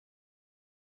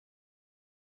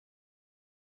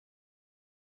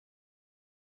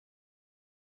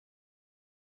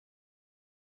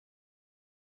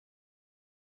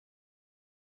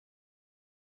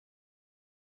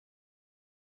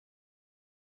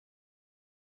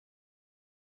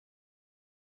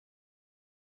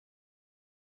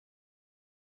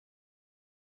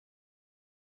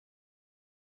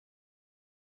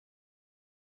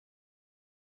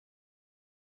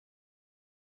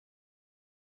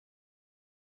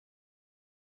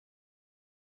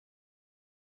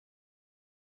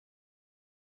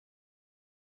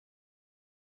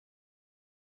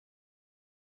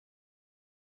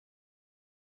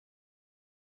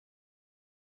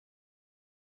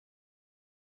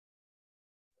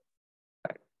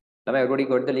 Have I already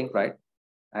got the link, right?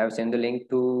 I have sent the link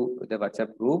to the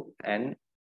WhatsApp group and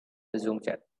the Zoom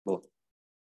chat, both.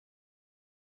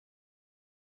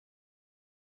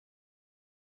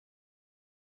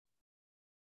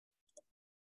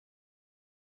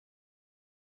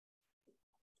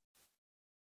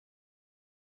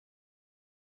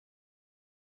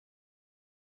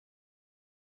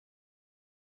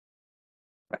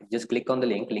 Right. Just click on the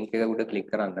link. Link එක උඩ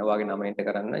click කරන්න. ඔයාගේ නම enter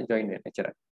කරන්න join වෙන්න.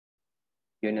 එච්චරයි.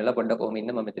 join වෙලා පොඩ්ඩක් ඔහොම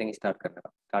ඉන්න මම මෙතනින් start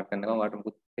කරනවා. start කරනකම් ඔයාලට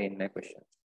මුකුත් පේන්නේ නැහැ question.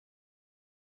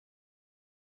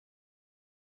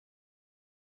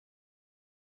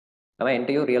 තමයි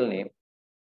enter your real name.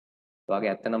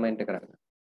 ඔයාගේ ඇත්ත නම enter කරන්න.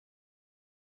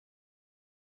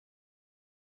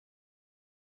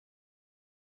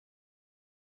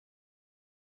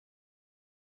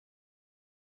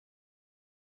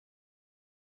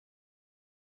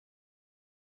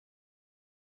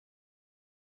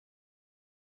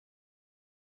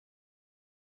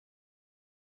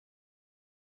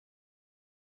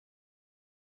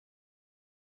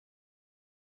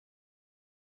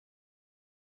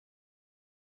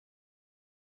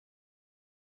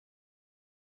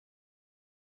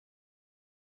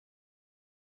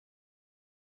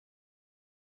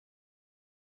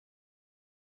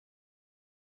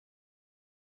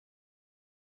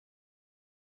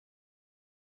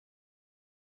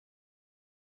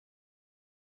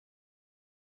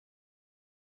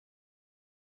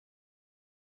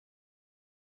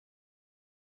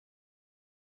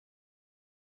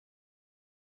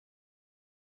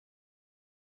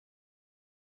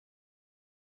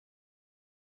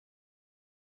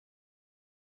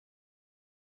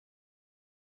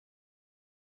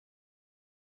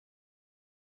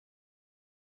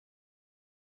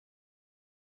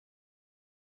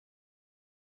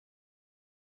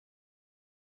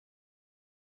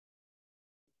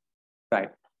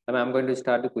 Right. I'm going to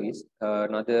start the quiz.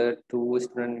 Another 2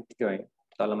 students join.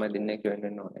 So ළමයි දෙන්නෙක් join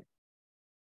වෙන්න ඕනේ.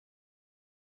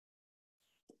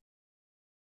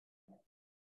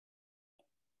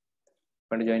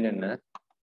 මට join වෙන්න.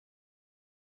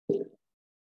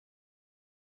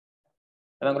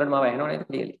 ළමයි කරන්නේ මාව ඇහෙනව නේද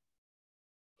clearly?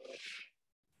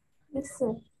 Yes,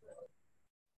 sir.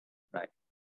 Right.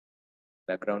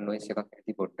 Background noise එකක්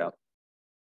ඇති පොඩ්ඩක්.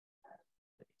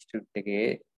 Institute එකේ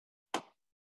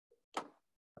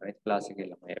අනිත් class එකේ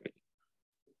ළමයි ඇවිල්ලා.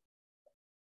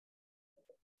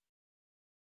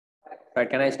 Right,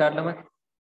 can I start ළමයි?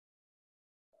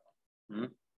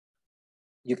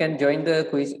 You can join the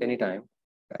quiz anytime.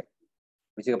 Right.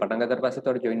 quiz එක පටන් ගත්තට පස්සේ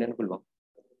තවර join වෙන්න පුළුවන්.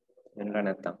 වෙනලා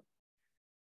නැත්තම්.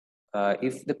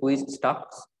 If the quiz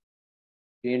stucks,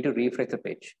 you need to refresh the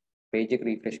page. Page එක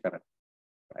refresh කරන්න.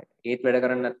 Right. ඒත් වැඩ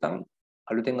කරන්නේ නැත්තම්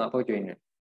අලුතෙන් ආපහු join වෙන්න.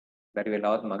 බැරි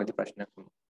වෙලාවත් මගදී ප්‍රශ්නයක්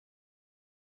වුණා.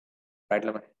 Right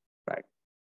ළමයි. Right.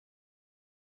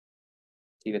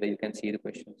 See whether you can see the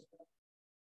questions.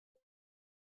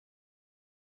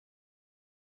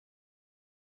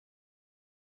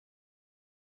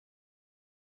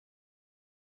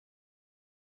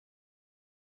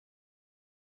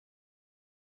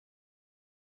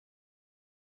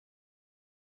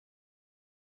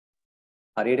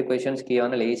 හරියට questions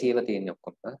කියවන්න ලේසියව තියෙන්නේ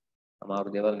ඔක්කොම. අමාරු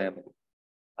දේවල් නෑ මොකද.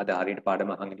 අද හරියට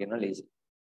පාඩම අහන්න කියනවා ලේසි.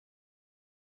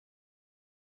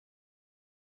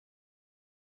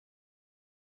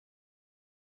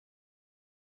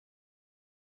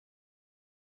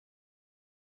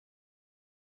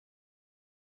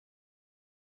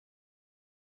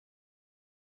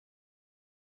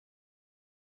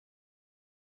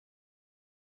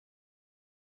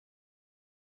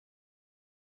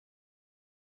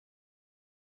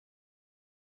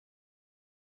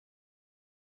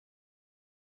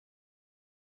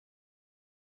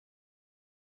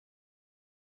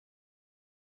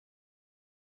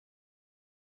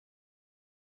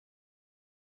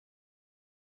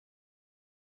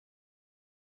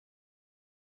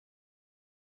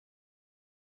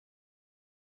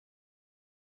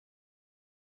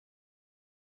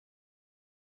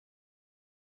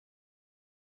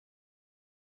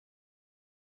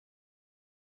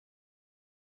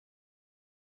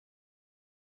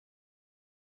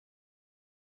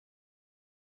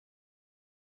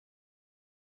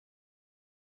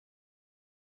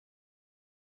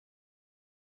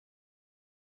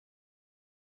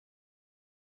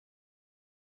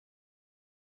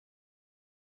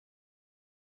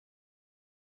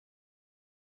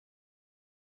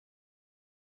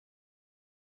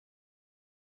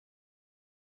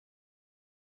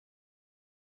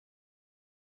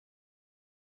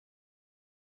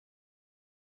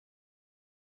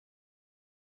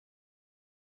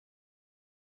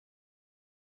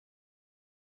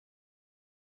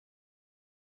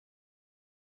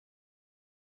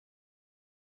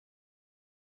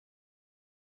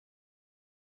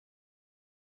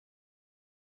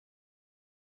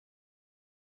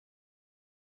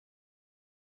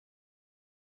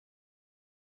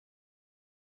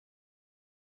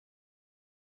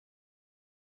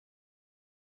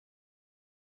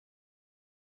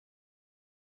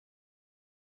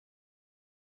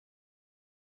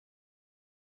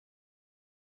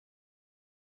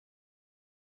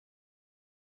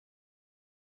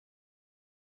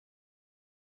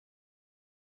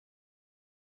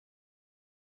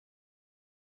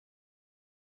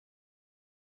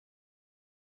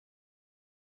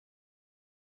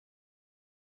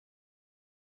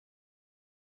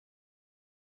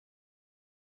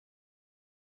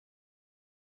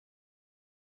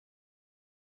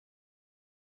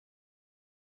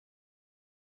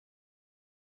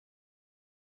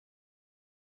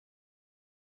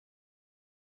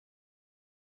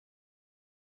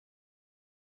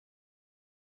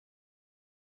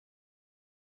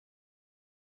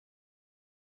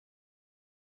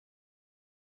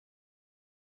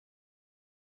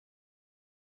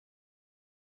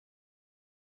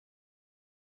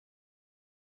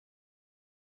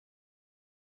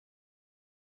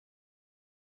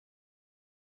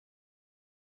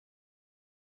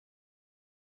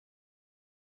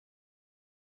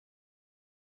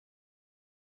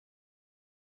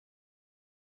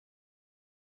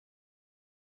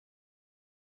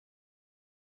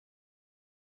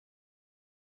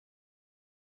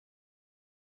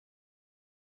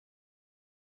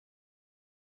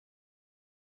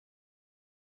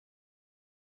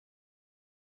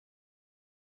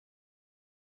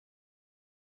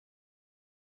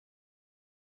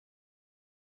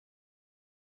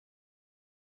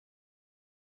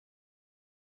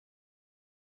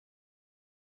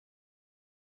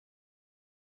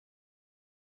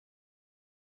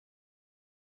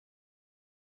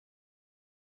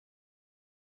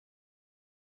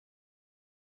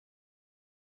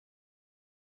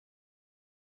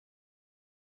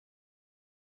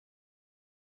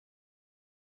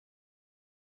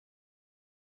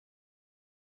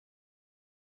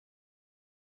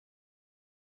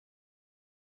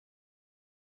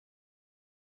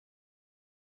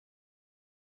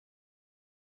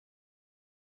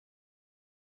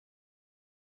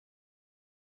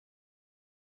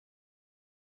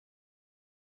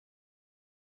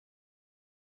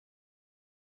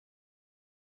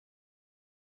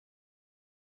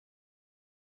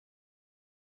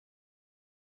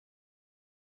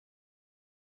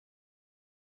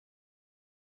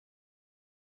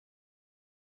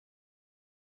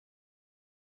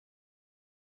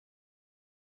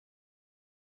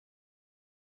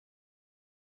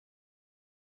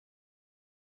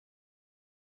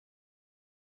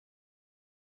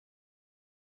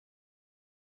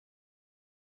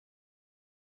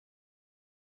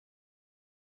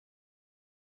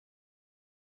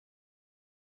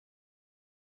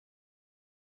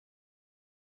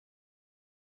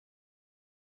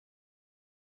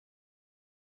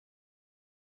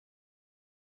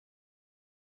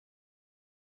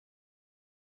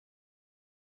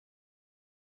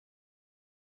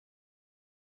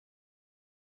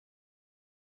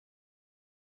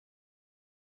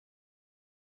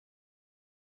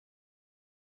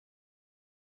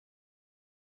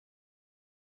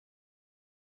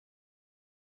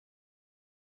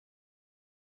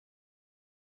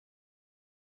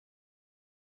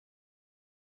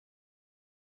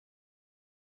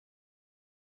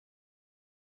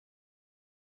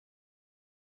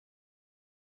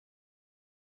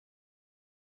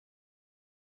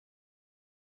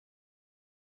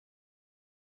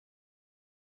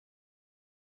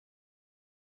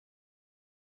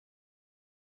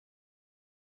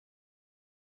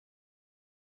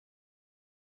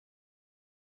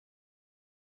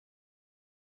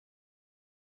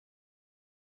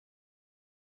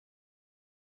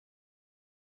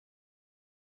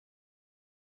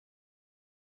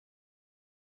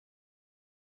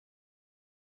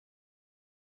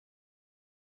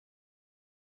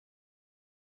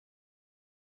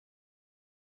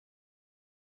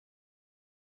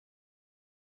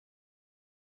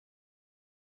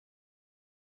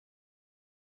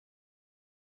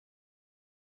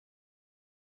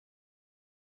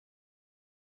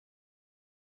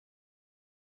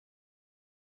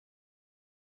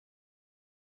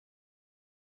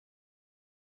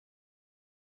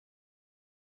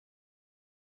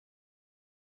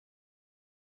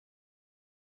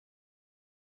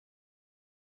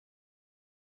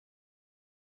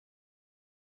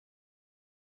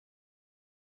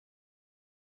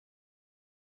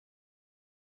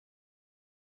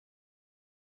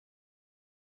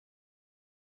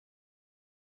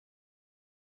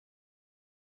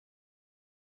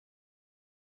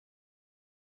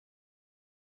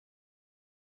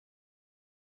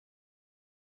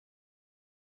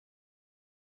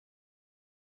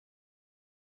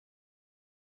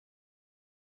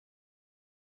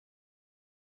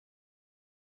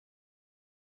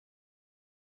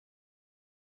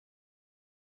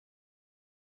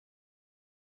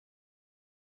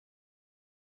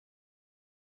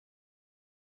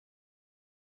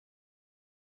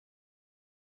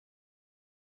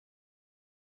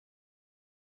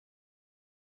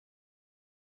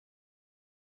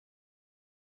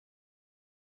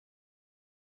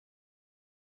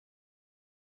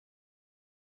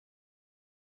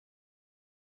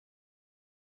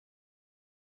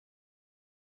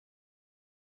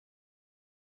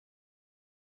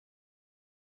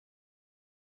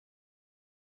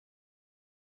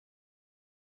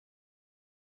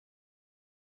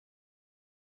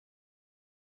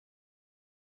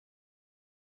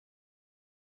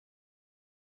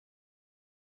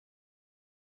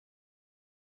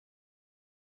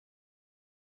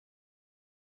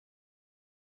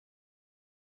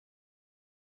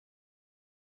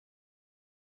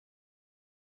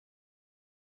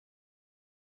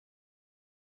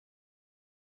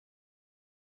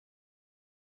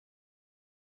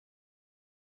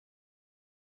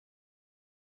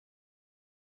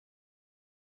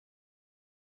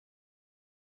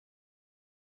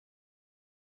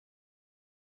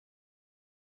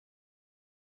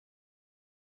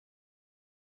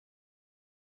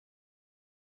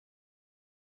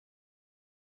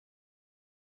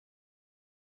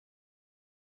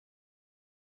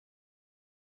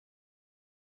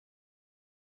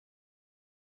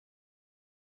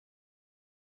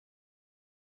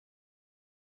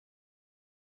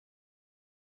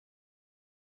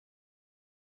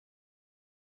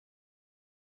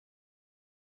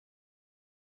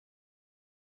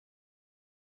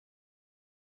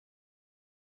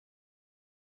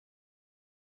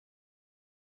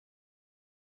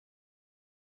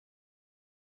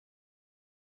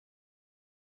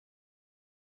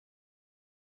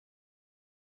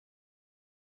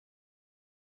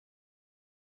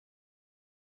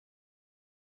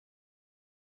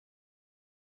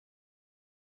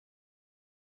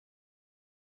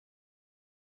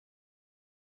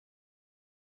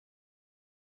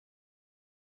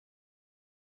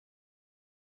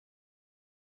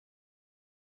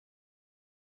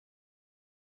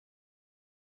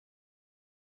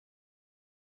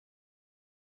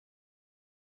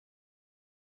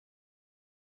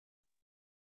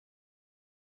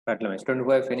 Right, ළමයි student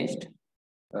who have finished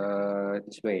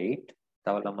just wait.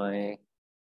 තව ළමයි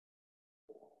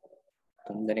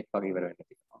 3 දෙනෙක් වගේ ඉවර වෙන්න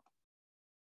තියෙනවා.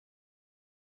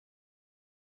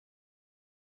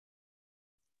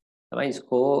 ළමයි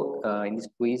score in this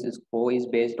quiz score is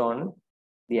based on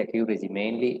the accuracy,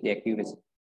 mainly the accuracy.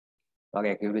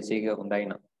 වගේ accuracy එක හොඳයි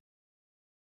නම්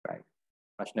right.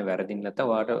 ප්‍රශ්න වැරදින්න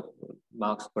නැත්නම් ඔයාලට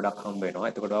marks ගොඩක් හම්බ වෙනවා.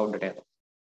 එතකොට ඔයා උඩට යනවා.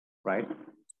 Right.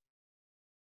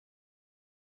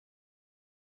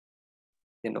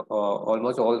 Then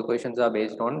almost all the questions are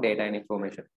based on data and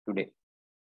information today.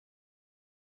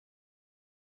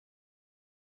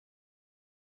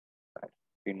 Right.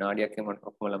 විනාඩියක් එම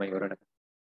ඔක්කොම ළමයි ඉවර වෙනවා.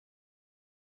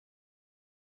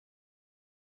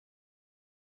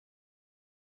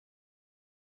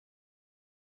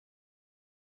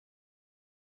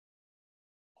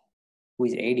 Who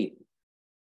is AD?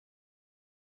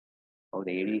 Oh,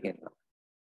 the AD can.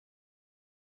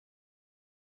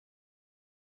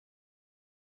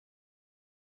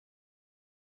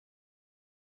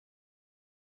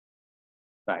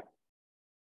 Right.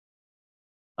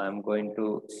 I'm going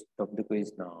to stop the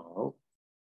quiz now.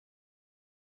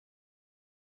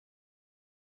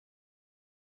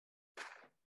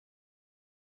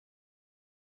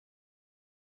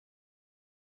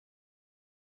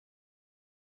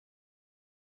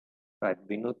 Right,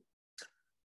 Binut,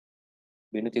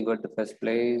 you got the first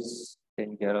place,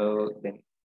 then Gerald, then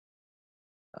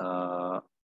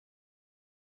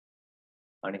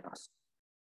Anika,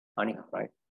 right?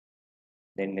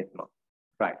 Then Nitma,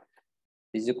 right?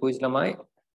 This is a quiz, Lamai.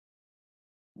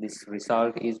 This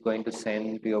result is going to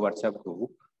send to your WhatsApp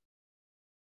group.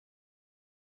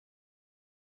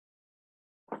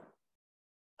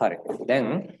 All right,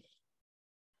 then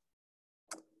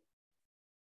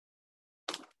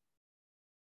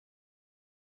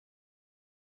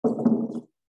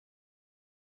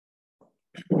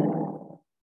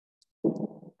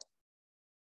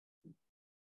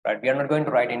right, we are not going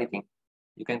to write anything.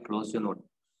 You can close your note.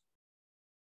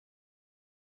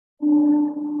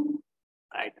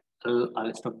 Right,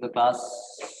 I'll stop the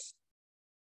class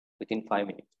within 5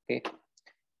 minutes. Okay.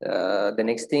 The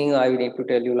next thing I will need to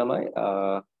tell you, Lamai.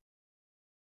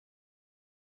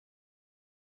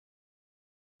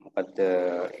 But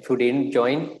if you didn't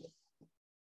join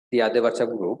the other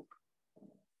WhatsApp group,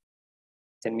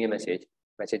 send me a message.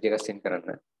 Message එක send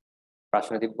කරන්න.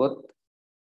 ප්‍රශ්න තිබ්බොත්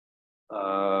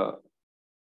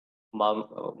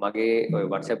මගේ ඔය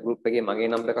WhatsApp group එකේ මගේ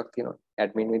number එකක් තියෙනවා.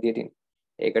 admin විදියට.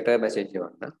 ඒකට message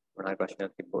එවන්න. මොනවා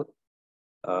ප්‍රශ්නයක් තිබ්බොත්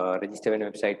register වෙන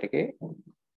website එකේ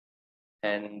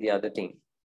and the other thing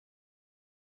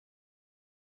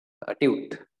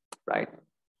tute, right?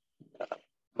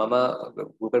 මම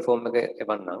Google form එක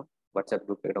එවන්නම් WhatsApp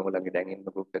group එකට ඔයගොල්ලන්ගේ දැන් ඉන්න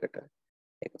group එකට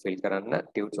ඒක fill කරන්න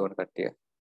tute ඕන කට්ටිය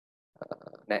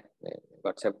නෑ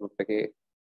WhatsApp group එකේ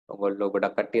ඔයගොල්ලෝ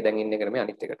ගොඩක් කට්ටිය දැන් ඉන්නේ කරේ මේ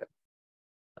අනිත් එකට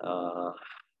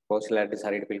postal address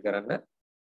හරියට fill කරන්න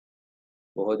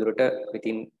බොහෝ දුරට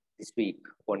within this week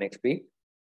or next week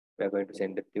we are going to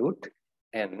send the tute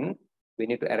and we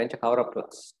need to arrange a cover up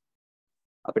class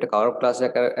අපිට cover up class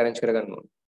එක arrange කරගන්න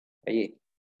ඕනේ ඇයි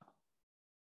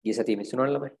ගිය සතියේ මිස්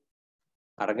වුණානේ ළමයි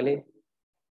අරගලේ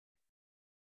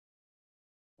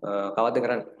කවද්ද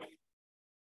කරන්නේ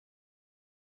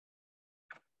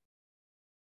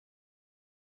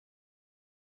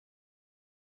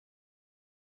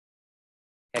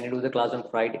can you do the class on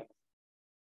Friday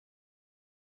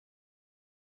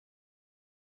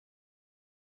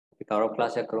we cover up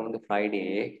class එක කරමු the Friday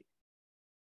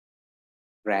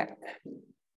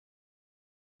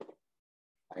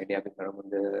Friday අපි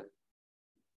කරමුද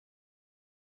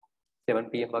 7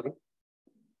 PM වගේ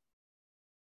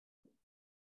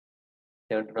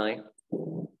 7 to 9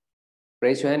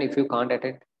 raise your hand if you can't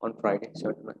attend on Friday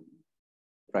 7 to 9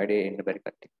 Friday in the very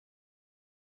cut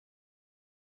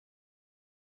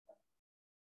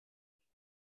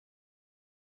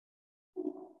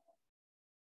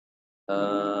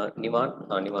නිවාන්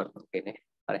okay නේ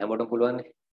හරි හැමෝටම පුළුවන් නේ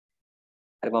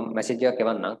හරි මම මැසේජ් එකක්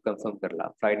එවන්නම් කන්ෆර්ම් කරලා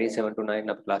Friday 7 to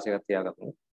 9 අපි ක්ලාස් එකක් තියාගමු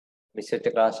මිස් වෙච්ච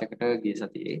ක්ලාස් එකට ගිය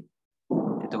සතියේ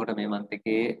එතකොට මේ month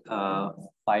එකේ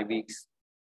 5 weeks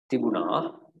තිබුණා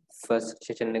first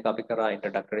session එක අපි කරා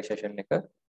introductory session එක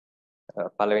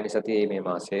පළවෙනි සතියේ මේ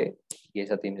මාසේ ගිය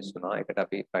සතියේ මිස් වුණා ඒකට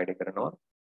අපි Friday කරනවා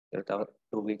ඒක තව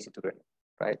 2 weeks ඉතුරු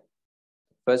වෙනවා right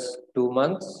first 2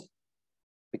 months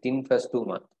within first 2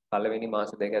 months පළවෙනි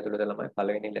මාස දෙක ඇතුළත ළමයි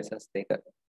පළවෙනි lessons දෙක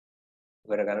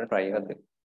ඉවර ගන්න try එකක් දෙන්න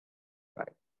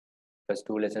right first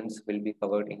 2 lessons will be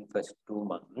covered in first 2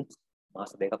 months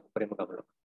මාස දෙකක් උඩරින්ම ගමනවා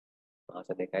මාස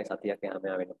දෙකයි සතියක් යෑම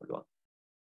වෙන්න පුළුවන්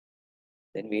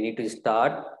then we need to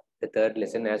start the third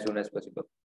lesson as soon as possible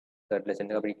third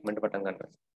lesson එක අපි ඉක්මනට පටන් ගන්නවා.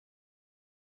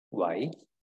 Why?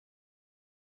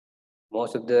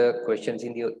 Most of the questions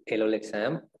in the A-level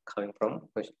exam coming from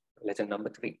lesson number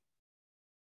 3,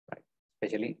 right?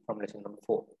 Especially from lesson number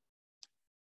 4,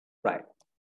 right?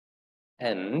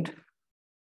 And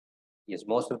yes,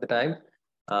 most of the time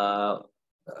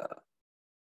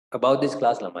about this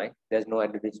class, Lamai, there's no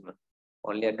advertisement.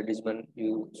 Only advertisement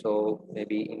you saw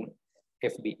maybe in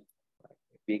FB.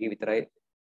 FB के भीतर आए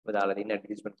बदाला दिन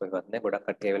advertisement कोई बात नहीं, बड़ा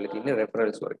कट्टे वाले दिन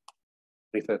referral story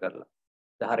refer कर ला,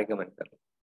 जहाँ recommend कर ला.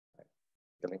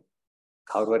 तुम्हें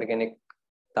खावर केनेक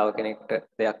ताव केनेक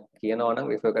त्या किया ना वाना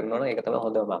refer करना वाना एक तमा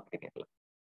होता है marketing के ला,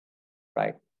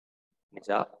 right?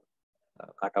 निचा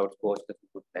cutout post तो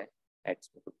कुछ नहीं, ads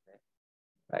कुछ नहीं,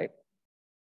 right?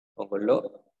 ඔගොල්ලෝ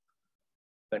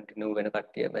continue වෙන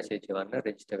කට්ටිය message එවන්න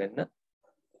register වෙන්න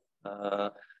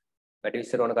වැඩි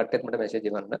විස්තර ඕන කට්ටියත් මට message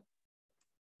එවන්න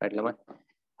right ළමයි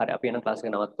හරි අපි යන class එක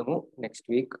නවත්තමු next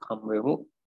week හම්බ වෙමු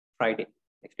Friday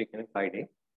next week නෙමෙයි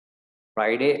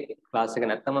Friday class එක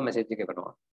නැත්තම් මම message එක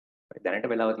එවනවා දැනට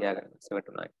වෙලාව තියාගන්න 7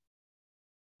 to 9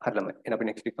 හරි ළමයි එහෙනම් අපි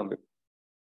next week හම්බ වෙමු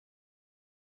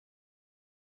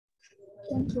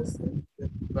Thank you, sir.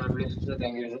 God bless you, sir.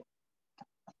 Thank you, sir.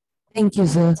 Thank you,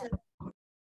 sir.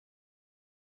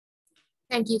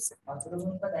 Thank you, sir.